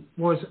spinning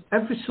was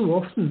every so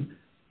often,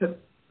 that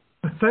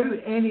without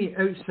any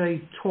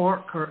outside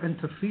torque or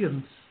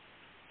interference,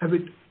 it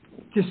would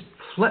just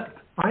flip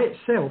by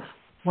itself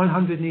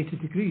 180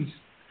 degrees.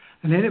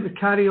 And then it would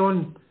carry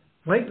on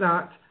like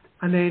that,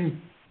 and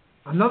then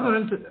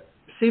another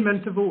same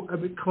interval,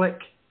 it would flip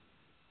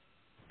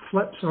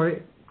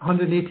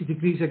 180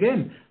 degrees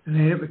again, and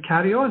then it would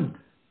carry on.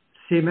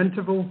 Same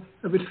interval,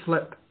 it would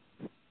flip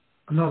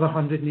another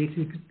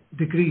 180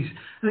 degrees.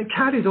 And it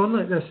carried on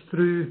like this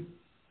through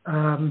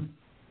the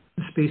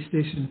space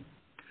station.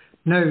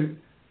 Now,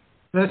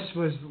 this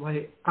was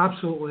like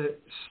absolutely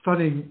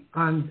stunning,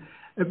 and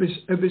it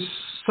was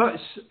such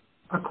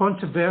a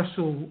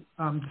controversial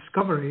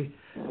discovery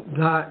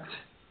that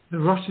the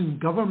Russian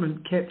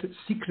government kept it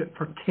secret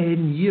for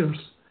 10 years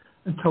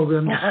until they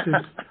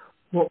understood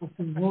what was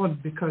going on,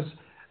 because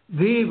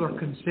they were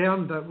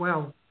concerned that,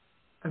 well,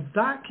 if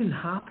that can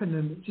happen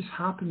and it just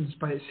happens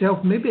by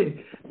itself,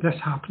 maybe this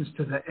happens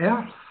to the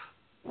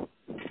Earth.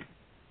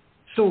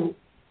 So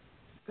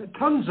it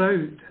turns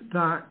out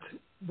that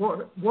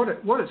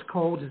what it's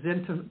called is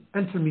the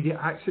intermediate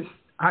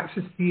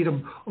axis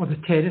theorem, or the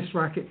tennis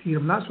racket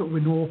theorem. That's what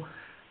we know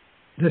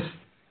this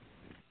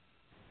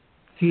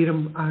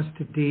theorem as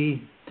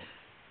today.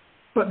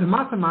 But the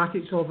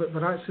mathematics of it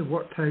were actually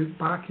worked out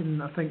back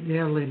in, I think, the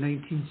early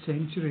 19th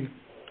century.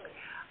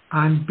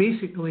 And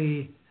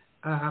basically,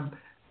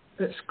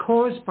 it's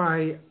caused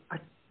by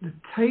the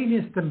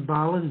tiniest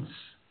imbalance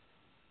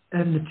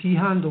in the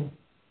T-handle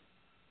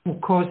will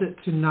cause it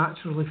to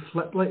naturally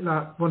flip like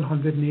that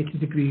 180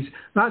 degrees.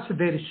 That's a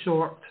very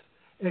short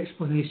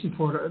explanation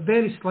for it. A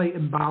very slight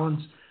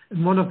imbalance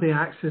in one of the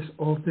axes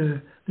of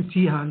the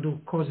T-handle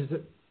causes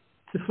it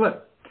to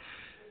flip.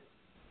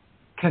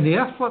 Can the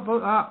Earth flip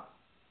like that?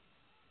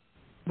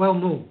 Well,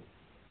 no,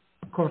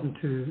 according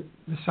to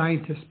the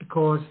scientists,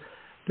 because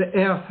the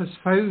Earth has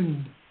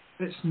found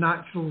its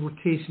natural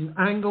rotation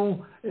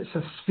angle. It's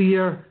a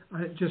sphere,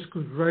 and it just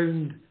goes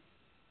round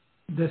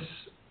this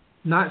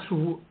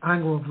natural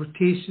angle of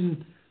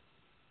rotation,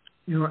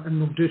 and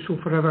will do so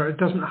forever. It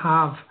doesn't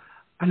have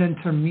an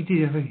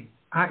intermediary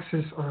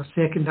axis or a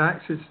second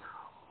axis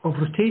of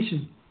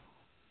rotation.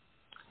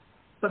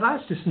 But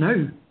that's just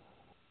now.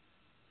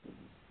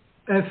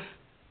 If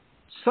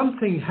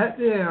something hit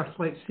the Earth,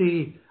 like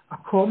say a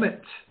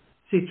comet,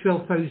 say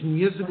 12,000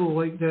 years ago,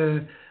 like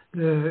the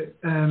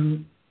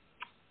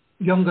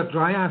Younger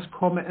Dryas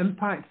comet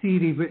impact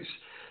theory, which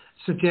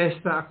suggests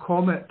that a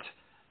comet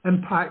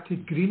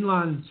impacted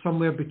Greenland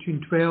somewhere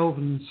between 12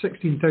 and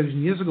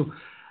 16,000 years ago.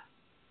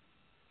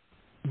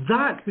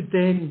 That would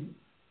then,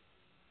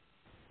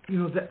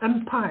 the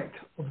impact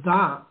of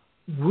that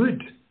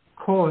would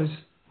cause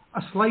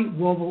a slight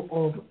wobble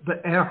of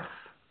the Earth.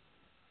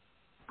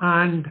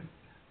 And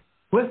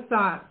with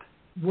that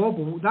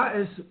wobble, that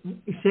is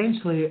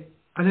essentially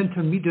an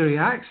intermediary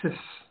axis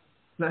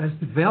that has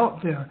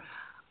developed there.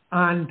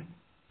 And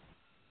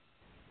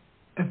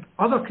if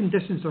other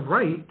conditions are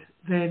right,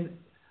 then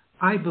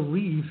I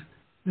believe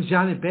the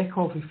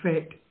Zhanyebekov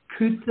effect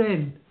could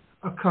then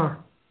occur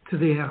to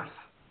the Earth,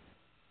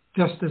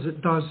 just as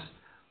it does,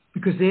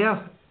 because the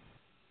Earth,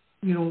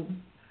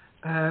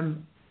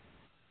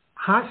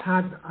 has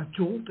had a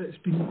jolt. It's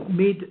been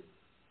made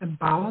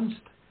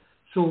imbalanced.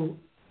 So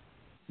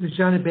the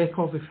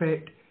Zhanyebekov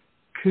effect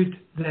could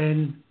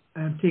then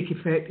take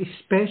effect,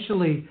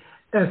 especially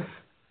if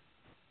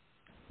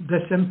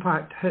this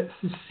impact hits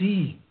the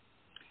sea.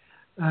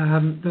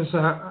 There's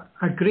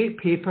a great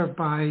paper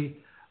by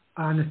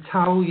an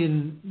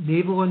Italian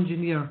naval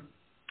engineer.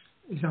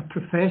 He's a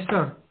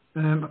professor,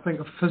 I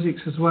think, of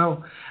physics as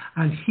well.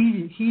 And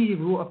he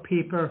wrote a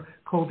paper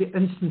called The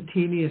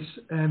Instantaneous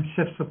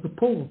Shifts of the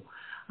Pole.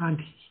 And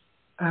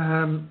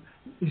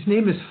his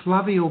name is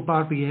Flavio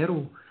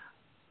Barbiero.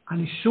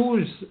 And he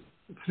shows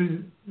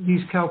through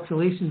these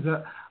calculations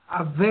that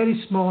a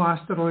very small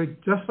asteroid,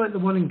 just like the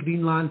one in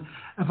Greenland,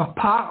 if a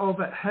part of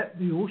it hit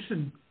the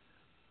ocean,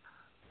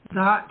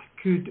 that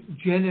could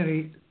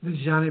generate the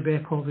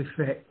Zhanyebekov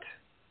effect.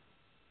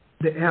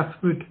 The Earth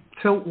would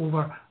tilt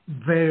over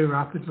very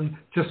rapidly,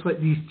 just like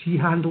these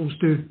T-handles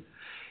do.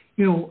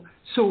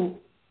 So,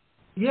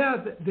 yeah,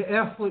 the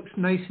Earth looks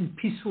nice and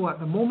peaceful at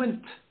the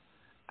moment.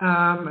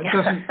 It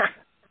doesn't,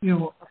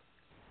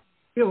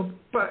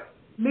 but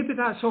maybe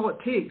that's all it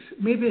takes.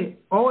 Maybe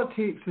all it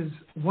takes is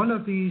one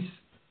of these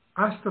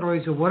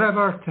asteroids or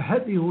whatever to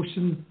hit the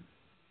ocean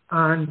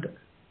and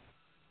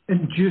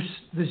induce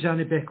the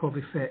Zhanyebekov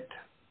effect.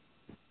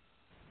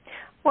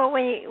 Well,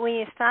 when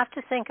you stop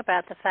to think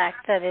about the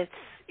fact that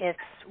it's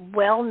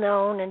well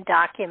known and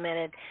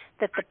documented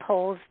that the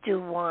poles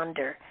do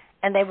wander,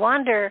 and they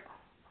wander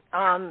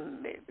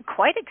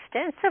quite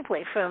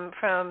extensively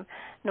from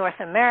North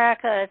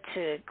America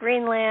to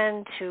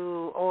Greenland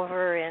to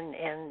over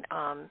in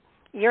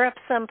Europe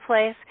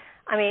someplace.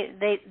 I mean,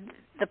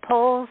 the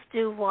poles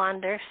do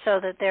wander, so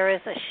that there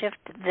is a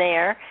shift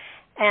there.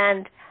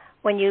 And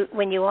when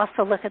you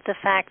also look at the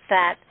fact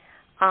that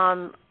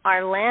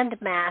our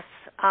land mass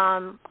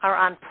are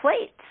on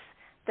plates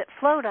that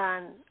float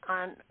on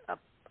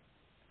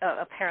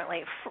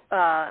apparently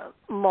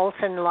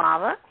molten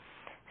lava,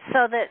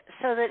 so that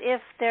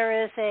if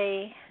there is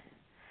a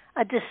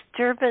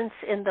disturbance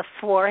in the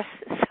force,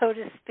 so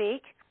to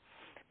speak,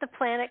 the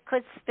planet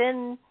could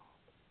spin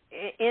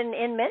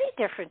in many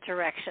different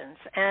directions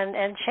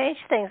and change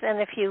things.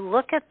 And if you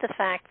look at the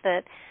fact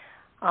that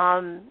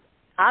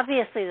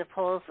obviously the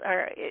poles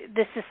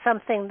this is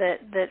something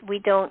that we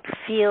don't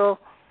feel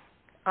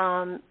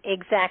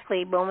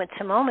exactly moment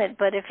to moment,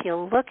 but if you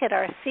look at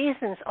our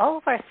seasons, all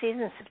of our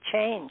seasons have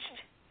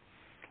changed.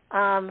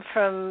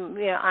 From,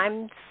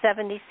 I'm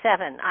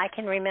 77. I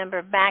can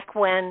remember back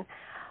when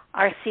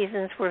our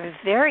seasons were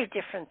very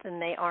different than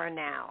they are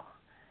now.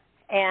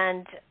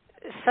 And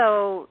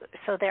so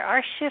there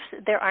are shifts,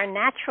 there are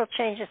natural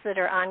changes that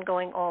are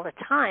ongoing all the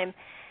time,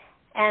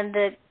 and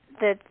that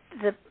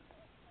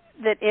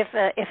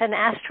if an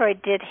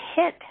asteroid did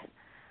hit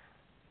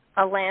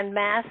a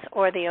landmass,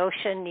 or the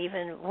ocean,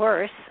 even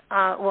worse.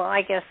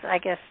 I guess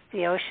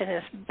the ocean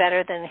is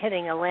better than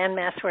hitting a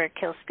landmass where it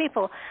kills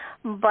people,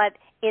 but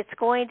it's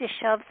going to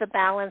shove the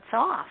balance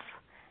off.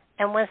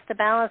 And once the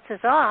balance is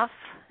off,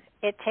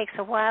 it takes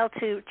a while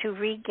to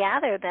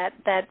regather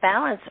that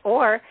balance,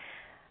 or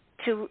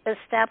to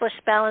establish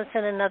balance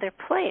in another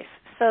place,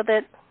 so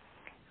that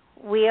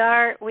we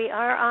are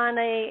on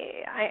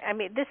I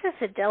mean, this is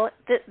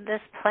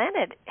this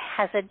planet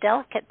has a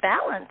delicate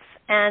balance,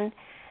 and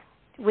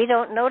we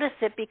don't notice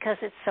it because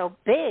it's so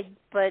big.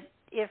 But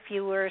if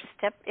you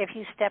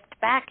stepped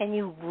back and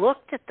you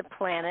looked at the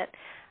planet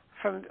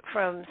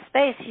from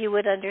space, you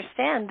would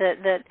understand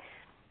that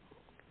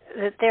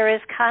there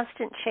is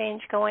constant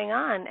change going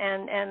on,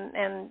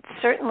 and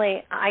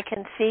certainly I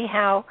can see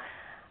how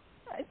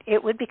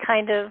it would be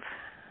kind of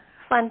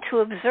fun to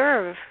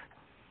observe,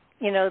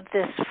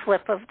 this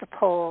flip of the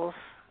poles,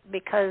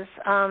 because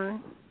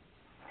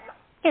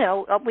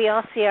we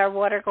all see our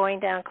water going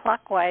down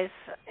clockwise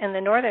in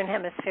the northern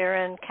hemisphere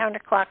and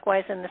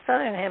counterclockwise in the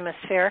southern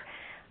hemisphere.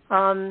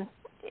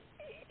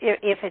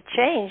 If it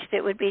changed,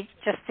 it would be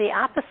just the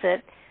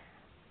opposite,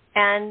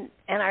 and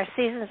our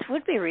seasons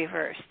would be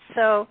reversed.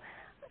 So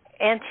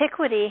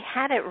antiquity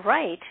had it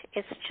right.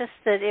 It's just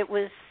that it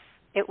was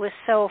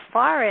so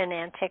far in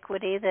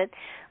antiquity that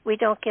we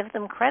don't give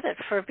them credit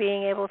for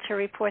being able to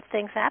report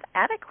things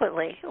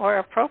adequately or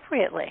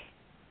appropriately.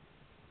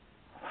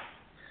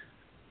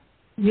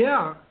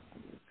 Yeah.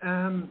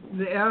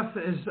 The Earth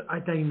is a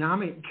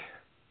dynamic,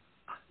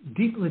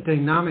 deeply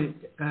dynamic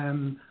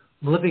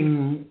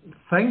living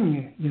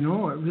thing, it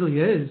really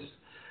is.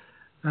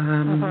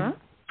 I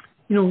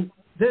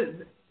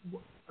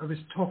was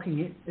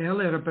talking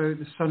earlier about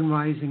the sun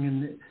rising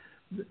in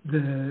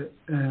the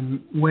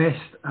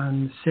west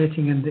and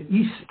setting in the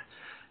east.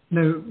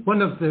 Now,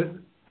 one of the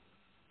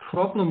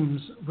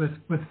problems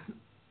with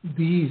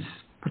these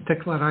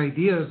particular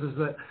ideas is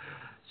that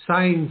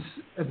science,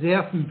 if the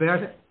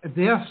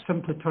Earth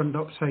simply turned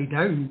upside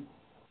down,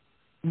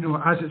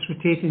 as it's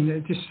rotating,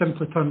 it just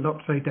simply turned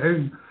upside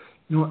down,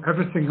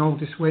 everything all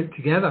just went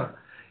together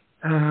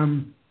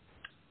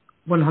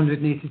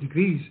 180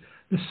 degrees,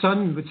 the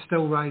sun would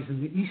still rise in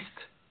the east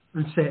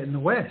and set in the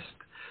west.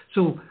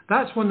 So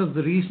that's one of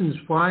the reasons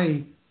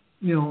why,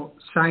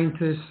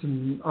 scientists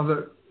and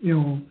other,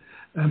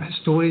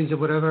 historians or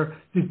whatever,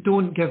 they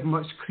don't give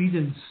much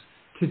credence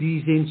to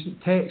these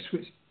ancient texts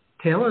which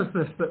tell us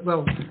this, that,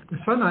 well, the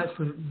sun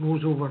actually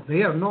rose over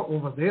there, not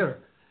over there,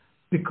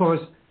 because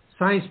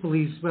science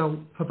believes, well,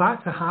 for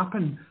that to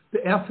happen, the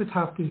Earth would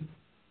have to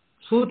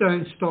slow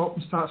down, stop,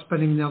 and start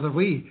spinning the other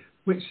way,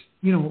 which,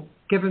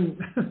 given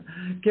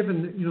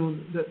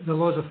the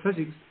laws of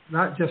physics,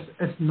 that just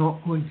is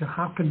not going to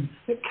happen.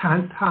 It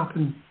can't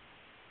happen.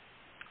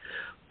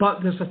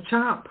 But there's a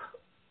chap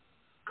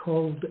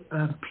called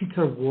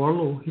Peter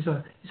Warlow. He's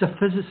a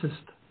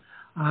physicist,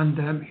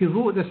 and he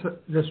wrote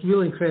this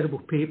really incredible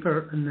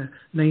paper in the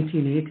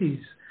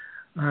 1980s,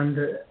 and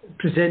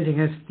presenting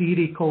his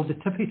theory called the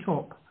tippy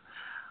top.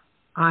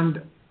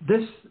 And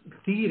this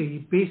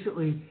theory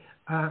basically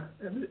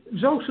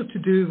was also to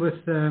do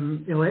with the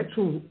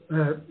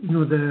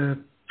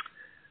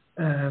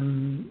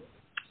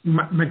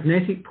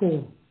magnetic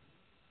pole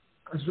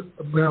as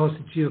well as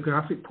the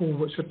geographic pole,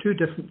 which are two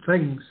different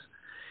things.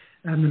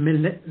 And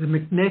the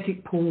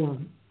magnetic pole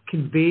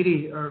can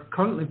vary, or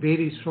currently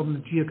varies from the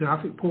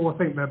geographic pole, I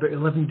think by about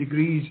 11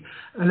 degrees,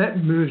 and it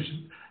moves.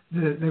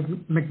 The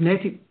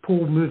magnetic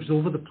pole moves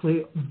over the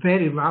plate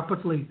very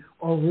rapidly,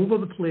 all over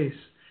the place.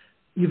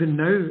 Even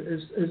now,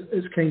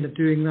 it's kind of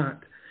doing that.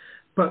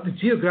 But the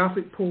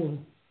geographic pole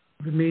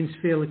remains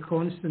fairly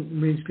constant,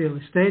 remains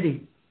fairly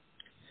steady.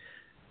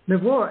 Now,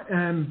 what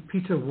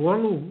Peter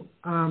Warlow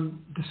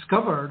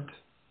discovered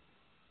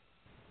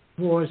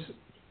was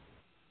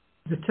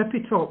the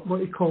tippy top, what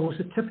he calls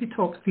the tippy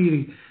top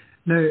theory.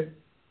 Now,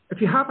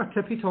 if you have a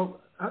tippy top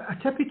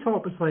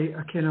is like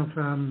a kind of,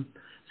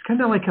 it's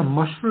kind of like a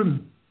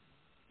mushroom,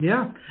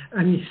 yeah?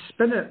 And you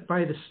spin it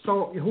by the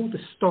stalk, you hold the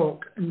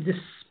stalk and you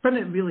just spin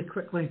it really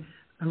quickly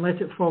and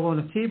let it fall on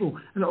a table.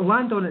 And it'll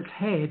land on its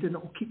head and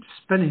it'll keep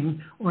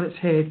spinning on its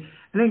head.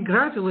 And then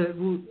gradually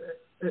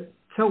it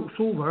tilts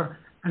over,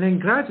 and then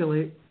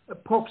gradually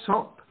it pops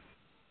up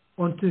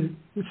onto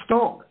the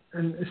stalk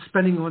and is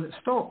spinning on its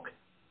stalk,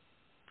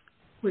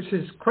 which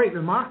is quite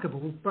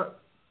remarkable. But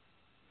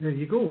there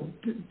you go,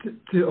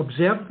 to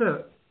observe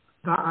that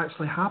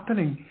actually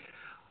happening.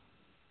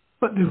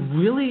 But the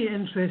really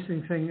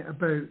interesting thing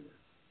about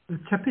the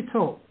tippy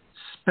top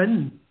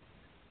spin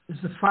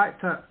is the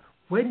fact that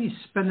when you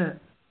spin it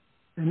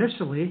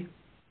initially,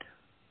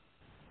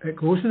 it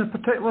goes in a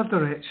particular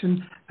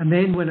direction, and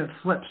then when it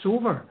flips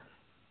over,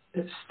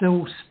 it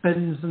still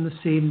spins in the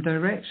same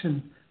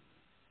direction.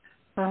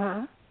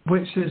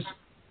 Which is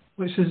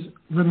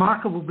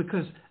remarkable,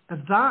 because if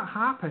that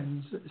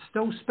happens, it's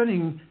still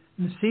spinning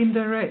in the same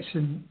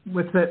direction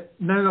with it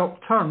now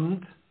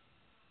upturned.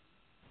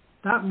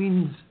 That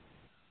means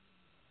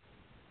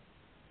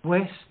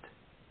west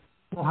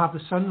will have the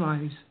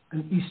sunrise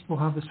and east will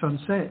have the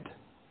sunset.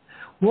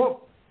 What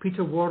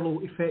Peter Warlow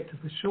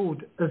effectively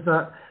showed is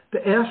that the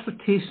Earth's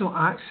rotational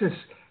axis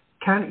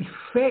can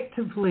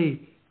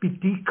effectively be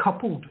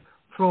decoupled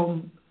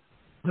from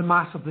the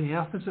mass of the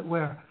Earth, as it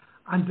were,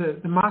 and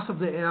the mass of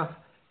the Earth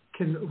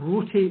can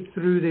rotate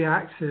through the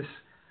axis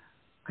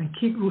and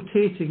keep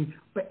rotating,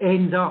 but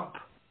end up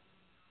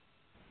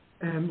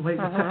like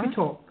the tippy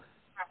top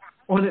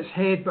on its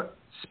head, but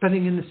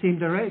spinning in the same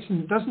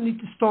direction. It doesn't need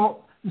to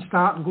stop and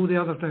start and go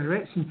the other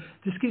direction.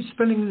 It just keeps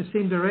spinning in the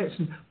same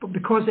direction. But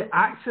because the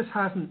axis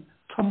hasn't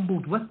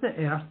tumbled with the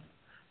Earth,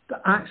 the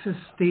axis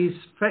stays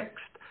fixed.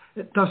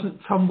 It doesn't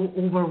tumble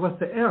over with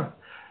the Earth,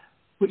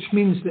 which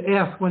means the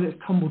Earth, when it's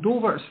tumbled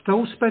over, is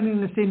still spinning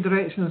in the same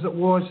direction as it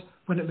was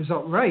when it was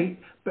upright,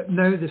 but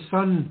now the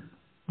sun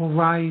will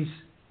rise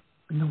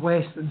in the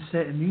west and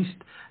set in the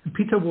east. And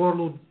Peter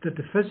Warlow did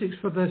the physics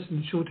for this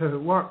and showed how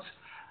it works.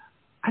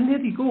 And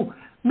there you go.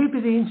 Maybe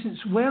the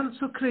ancients weren't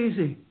so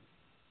crazy.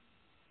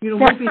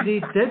 Maybe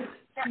they did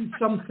see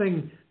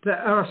something that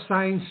our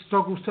science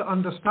struggles to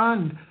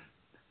understand,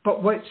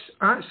 but which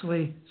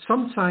actually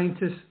some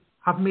scientists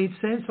have made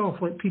sense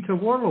of, like Peter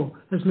Warlow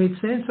has made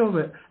sense of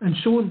it and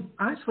shown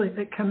actually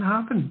it can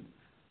happen.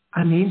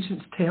 And the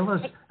ancients tell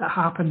us it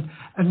happened.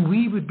 And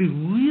we would be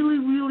really,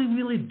 really,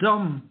 really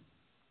dumb,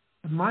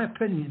 in my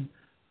opinion,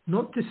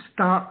 not to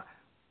start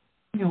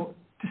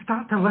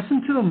to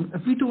listen to them.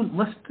 If we don't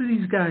listen to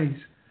these guys,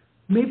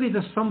 maybe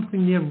there's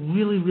something there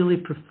really, really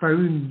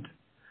profound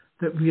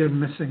that we are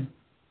missing.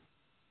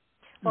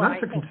 Well,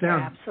 that's a concern. There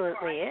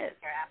absolutely is.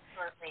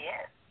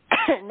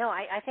 No,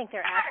 I think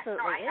there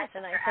absolutely is,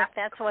 and I think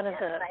that's one of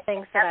the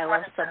things that I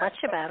love so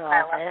much about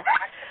all this.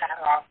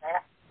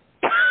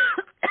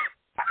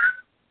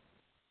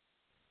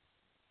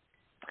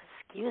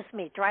 Excuse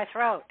me, dry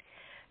throat.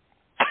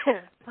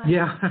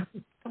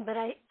 But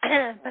I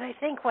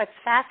think what's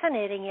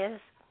fascinating is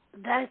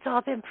that it's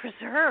all been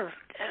preserved.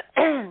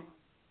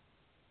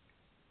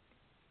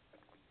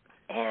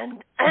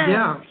 And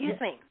excuse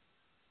me.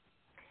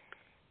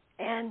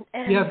 And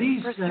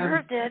these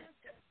preserved it.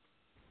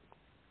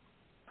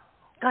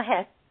 Go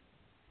ahead.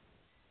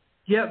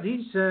 Yeah,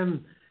 these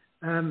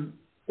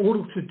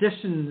oral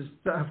traditions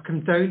that have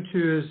come down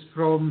to us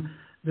from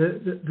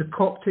the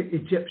Coptic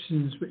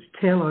Egyptians, which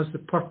tell us the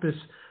purpose,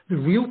 the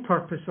real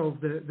purpose of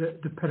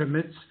the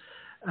pyramids,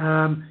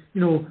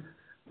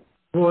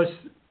 was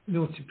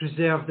to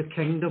preserve the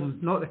kingdom,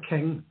 not the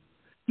king.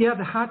 Yeah,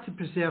 they had to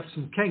preserve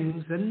some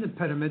kings in the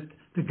pyramid,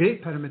 the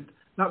Great Pyramid.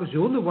 That was the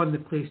only one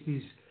that placed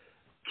these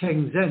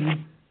kings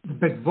in, the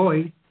big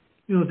void.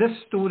 This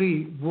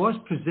story was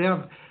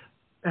preserved,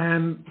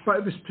 but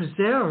it was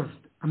preserved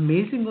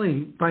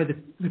amazingly by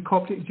the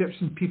Coptic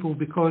Egyptian people,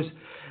 because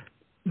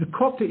the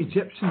Coptic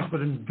Egyptians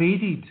were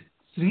invaded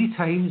 3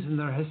 times in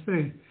their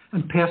history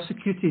and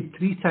persecuted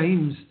 3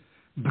 times,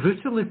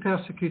 brutally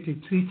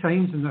persecuted 3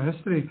 times in their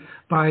history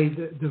by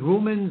the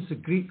Romans, the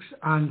Greeks,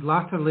 and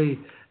latterly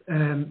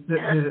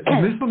the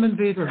Muslim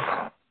invaders.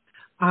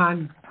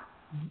 And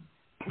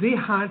they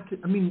had,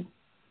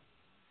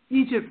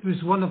 Egypt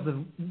was one of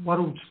the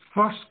world's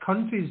first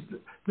countries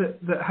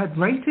that had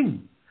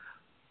writing,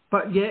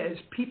 but yet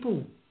its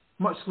people,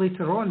 much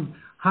later on,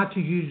 had to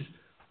use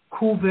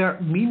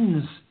covert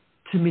means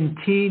to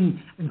maintain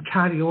and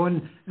carry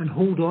on and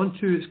hold on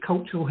to its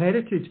cultural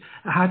heritage.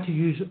 It had to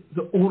use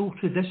the oral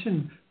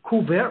tradition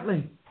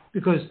covertly,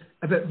 because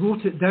if it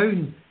wrote it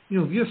down,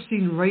 if you're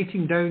seen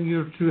writing down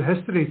your true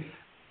history,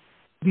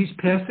 these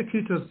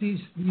persecutors, these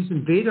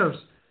invaders,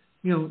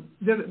 they're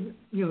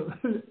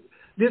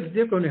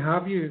going to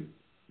have you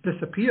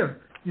disappear,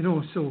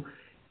 so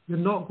you're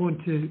not going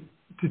to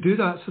do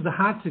that. So they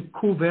had to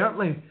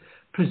covertly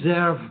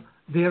preserve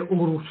their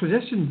oral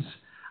traditions.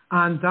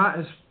 And that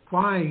is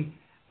why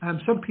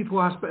some people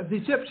ask, but if the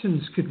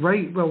Egyptians could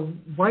write, well,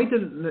 why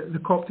didn't the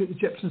Coptic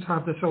Egyptians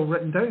have this all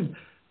written down?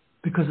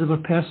 Because they were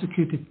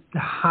persecuted. They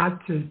had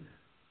to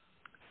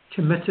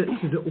commit it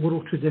to the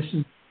oral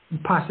tradition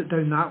and pass it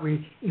down that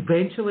way.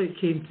 Eventually it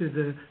came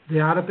to the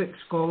Arabic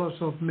scholars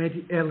of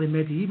early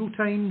medieval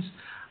times,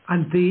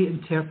 and they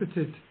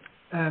interpreted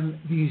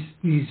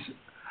these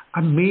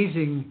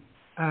amazing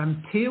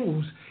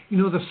tales.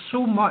 There's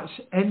so much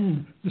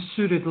in the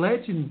Surid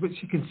legend which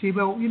you can say,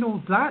 well,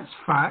 that's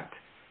fact,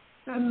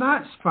 and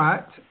that's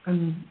fact,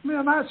 and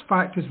that's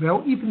fact as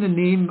well. Even the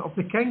name of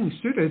the king,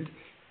 Surid,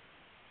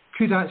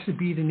 could actually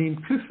be the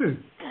name Khufu,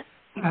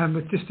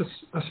 with just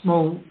a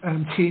small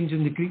change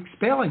in the Greek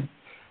spelling.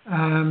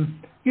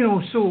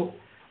 So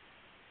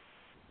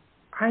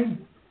I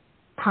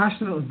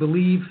passionately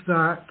believe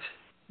that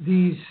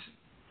these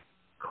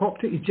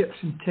Coptic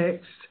Egyptian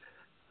texts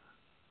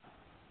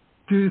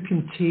do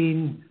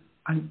contain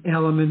an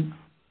element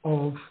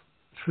of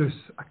truth.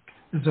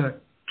 There's a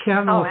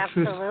kernel of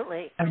truth.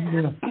 Absolutely.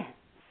 And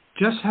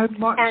just how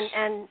much?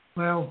 And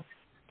well,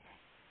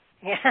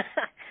 yeah.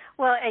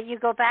 Well, you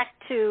go back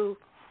to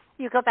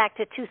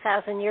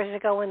 2,000 years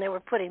ago when they were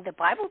putting the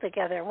Bible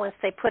together. Once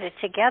they put it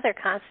together,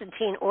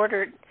 Constantine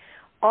ordered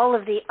all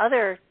of the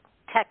other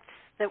texts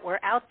that were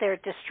out there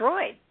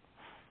destroyed.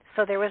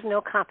 So there was no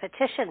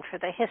competition for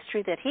the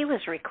history that he was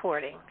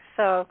recording.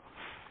 So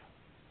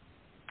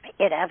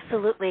it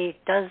absolutely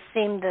does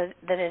seem that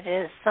it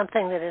is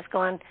something that has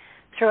gone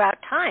throughout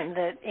time.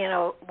 That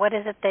what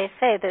is it they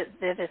say, that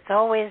it's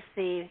always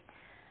the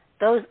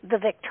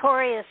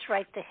victorious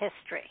write the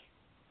history.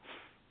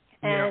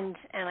 And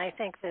I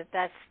think that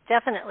that's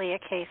definitely a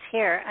case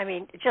here. I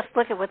mean, just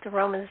look at what the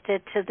Romans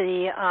did to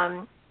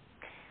the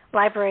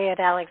library at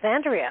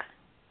Alexandria.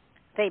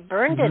 They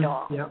burned it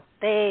all. Yeah.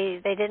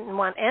 They didn't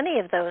want any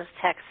of those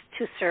texts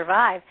to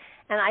survive.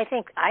 And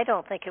I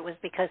don't think it was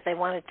because they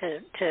wanted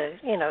to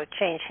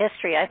change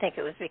history. I think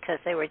it was because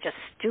they were just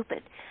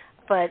stupid.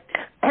 But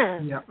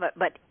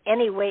but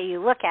any way you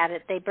look at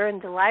it, they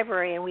burned the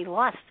library, and we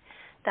lost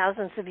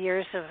thousands of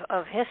years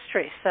of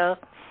history. So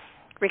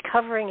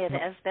recovering it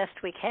as best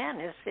we can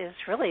is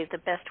really the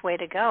best way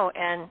to go.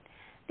 And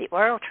the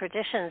oral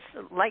traditions,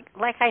 like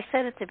I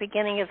said at the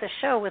beginning of the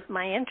show with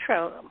my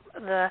intro,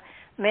 the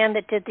man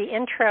that did the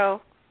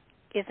intro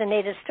is a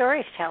native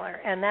storyteller,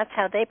 and that's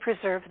how they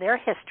preserve their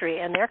history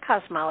and their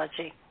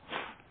cosmology.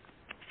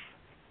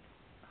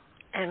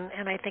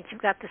 And I think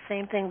you've got the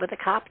same thing with the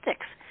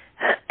Coptics.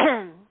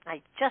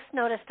 I just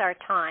noticed our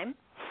time,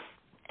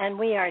 and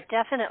we are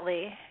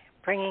definitely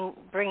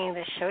bringing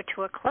this show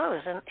to a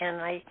close.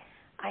 And I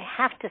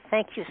have to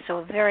thank you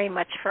so very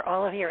much for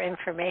all of your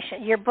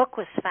information. Your book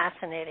was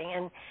fascinating,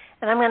 and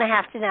I'm going to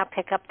have to now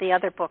pick up the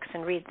other books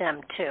and read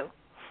them too.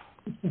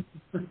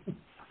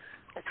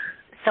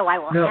 So I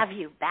will have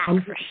you back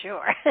for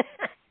sure.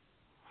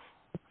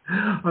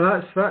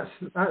 Well,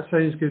 that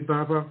sounds good,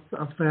 Barbara.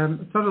 I've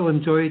thoroughly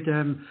enjoyed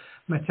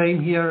my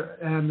time here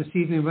this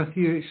evening with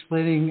you,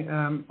 explaining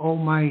all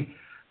my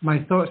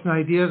thoughts and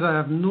ideas. I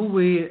have no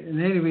way,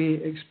 in any way,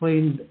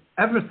 explained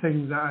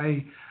everything that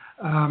I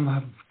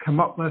have come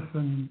up with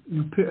and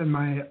put in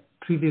my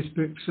previous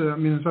books. So,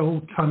 there's a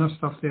whole ton of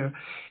stuff there.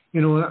 I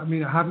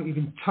haven't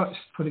even touched,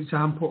 for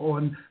example,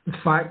 on the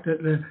fact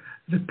that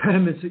the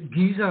pyramids at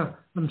Giza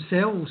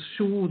themselves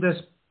show this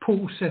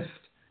pole shift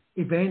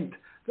event.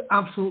 They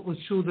absolutely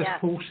show this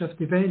pole shift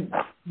event.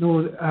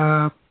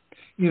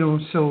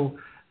 So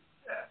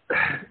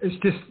it's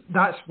just,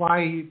 that's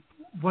why,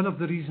 one of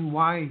the reasons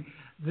why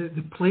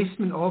the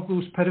placement of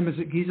those pyramids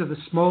at Giza, the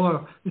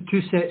smaller, the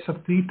two sets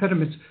of three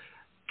pyramids,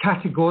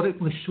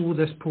 categorically show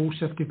this pole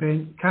shift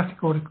event,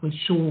 categorically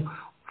show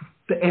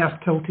the Earth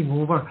tilting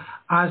over,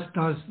 as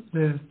does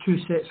the two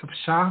sets of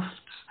shafts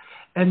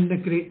in the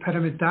Great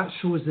Pyramid. That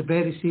shows the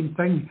very same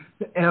thing,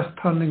 the Earth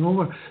turning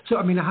over. So,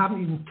 I mean, I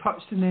haven't even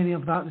touched on any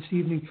of that this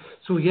evening.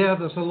 So, yeah,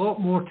 there's a lot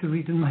more to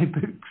read in my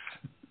books.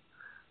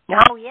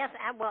 Oh, yes.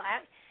 Well,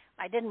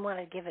 I didn't want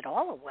to give it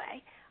all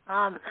away,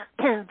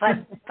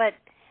 but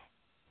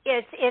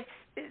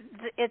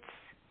it's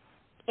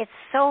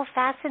so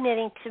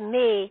fascinating to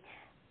me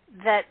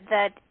that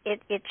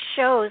it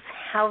shows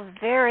how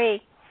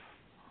very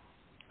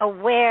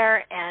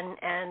aware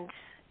and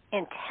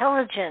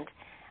intelligent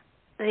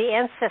the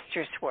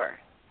ancestors were,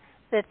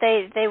 that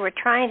they were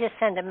trying to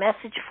send a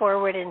message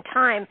forward in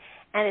time,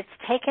 and it's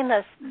taken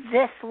us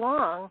this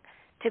long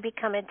to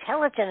become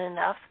intelligent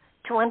enough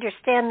to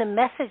understand the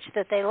message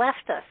that they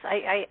left us.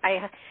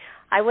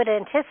 I would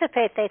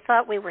anticipate they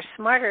thought we were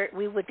smarter.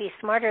 We would be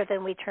smarter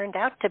than we turned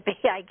out to be,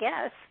 I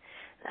guess.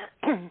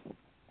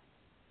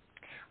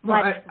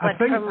 Well, I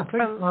think,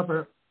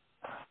 Barbara,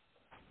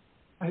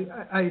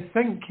 I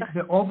think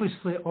that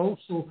obviously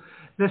also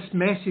this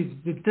message,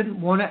 they didn't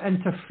want it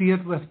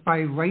interfered with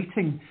by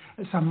writing.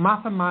 It's a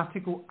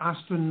mathematical,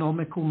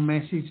 astronomical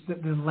message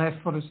that they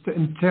left for us to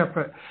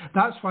interpret.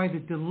 That's why they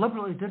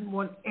deliberately didn't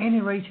want any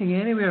writing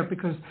anywhere,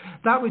 because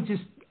that would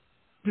just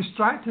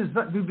distract us.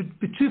 That we would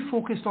be too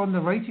focused on the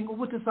writing. Oh,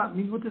 what does that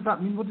mean? What does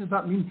that mean? What does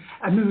that mean?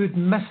 And we would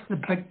miss the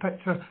big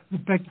picture, the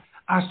big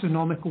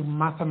astronomical,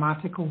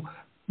 mathematical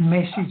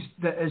message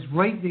that is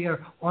right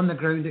there on the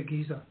ground at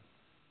Giza.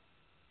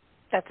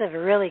 That's a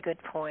really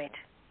good point.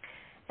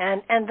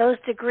 And those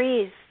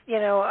degrees,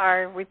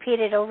 are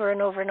repeated over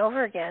and over and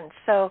over again.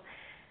 So,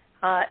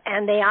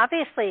 and they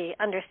obviously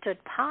understood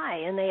pi,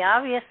 and they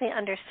obviously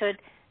understood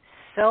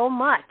so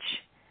much.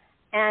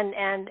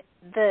 And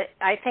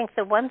I think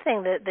the one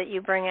thing that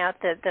you bring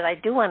out that I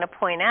do want to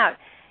point out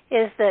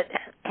is that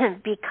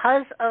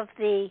because of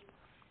the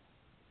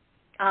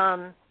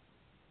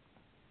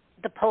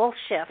pole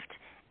shift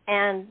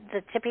and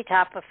the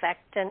tippy-top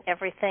effect and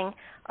everything,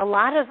 a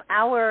lot of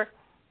our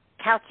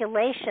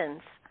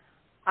calculations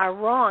are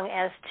wrong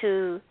as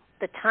to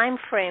the time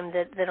frame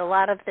that a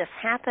lot of this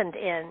happened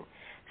in,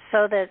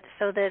 so that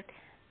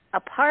a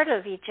part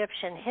of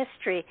Egyptian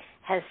history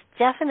has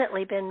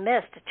definitely been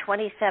missed.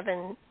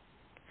 27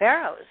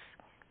 pharaohs,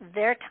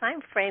 their time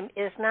frame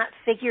is not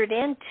figured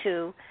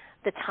into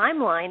the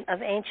timeline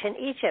of ancient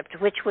Egypt,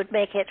 which would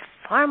make it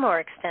far more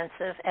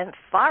extensive and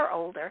far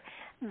older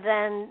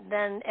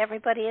than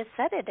everybody has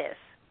said it is.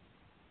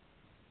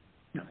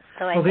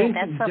 So I think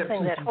that's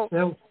something that...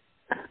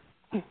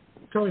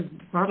 Sorry,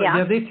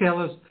 Barbara, they tell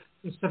us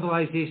the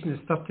civilization is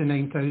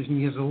 39,000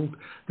 years old.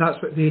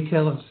 That's what they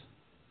tell us.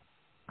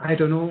 I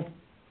don't know.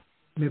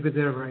 Maybe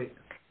they're right.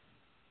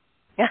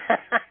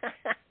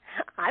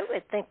 I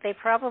would think they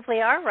probably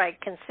are right,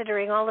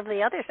 considering all of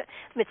the other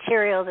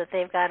material that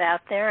they've got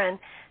out there. And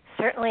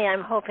certainly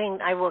I'm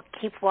hoping I will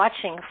keep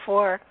watching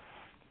for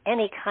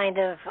any kind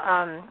of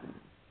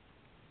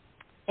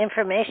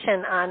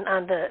information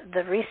on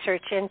the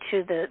research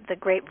into the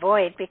Great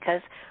Void,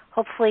 because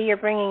hopefully you're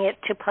bringing it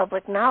to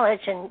public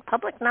knowledge, and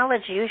public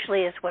knowledge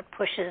usually is what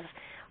pushes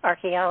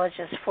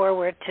archaeologists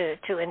forward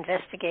to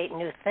investigate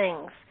new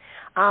things.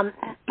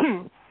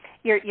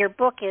 Your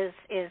book is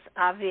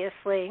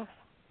obviously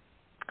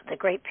the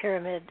Great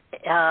Pyramid,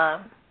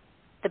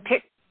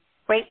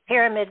 Great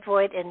Pyramid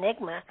Void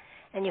Enigma,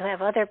 and you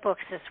have other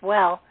books as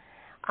well.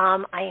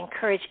 I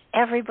encourage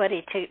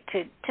everybody to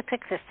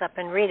pick this up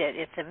and read it.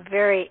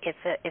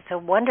 It's a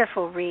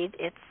wonderful read.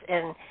 It's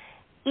an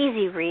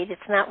easy read.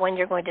 It's not one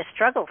you're going to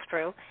struggle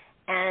through,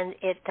 and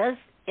it does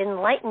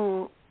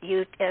enlighten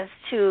you as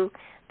to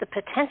the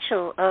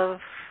potential of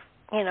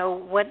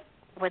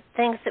what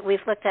things that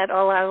we've looked at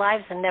all our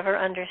lives and never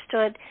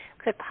understood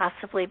could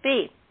possibly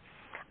be.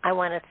 I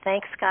want to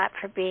thank Scott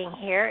for being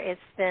here.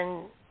 It's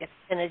been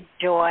a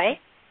joy,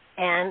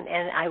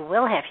 and I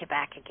will have you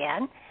back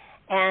again.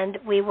 And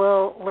we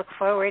will look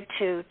forward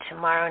to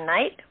tomorrow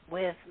night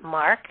with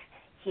Mark.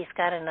 He's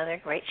got another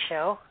great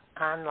show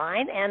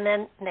online, and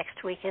then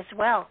next week as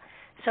well.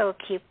 So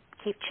keep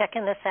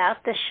checking this out.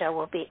 This show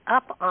will be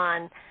up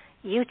on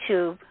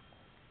YouTube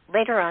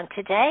later on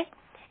today,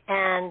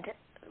 and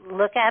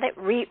look at it,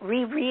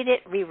 reread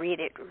it,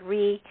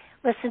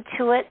 re-listen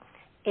to it.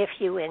 If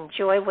you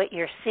enjoy what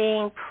you're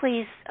seeing,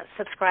 please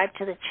subscribe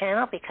to the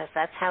channel, because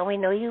that's how we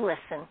know you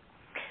listen.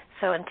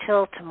 So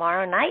until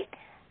tomorrow night,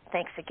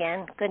 thanks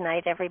again. Good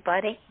night,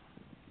 everybody.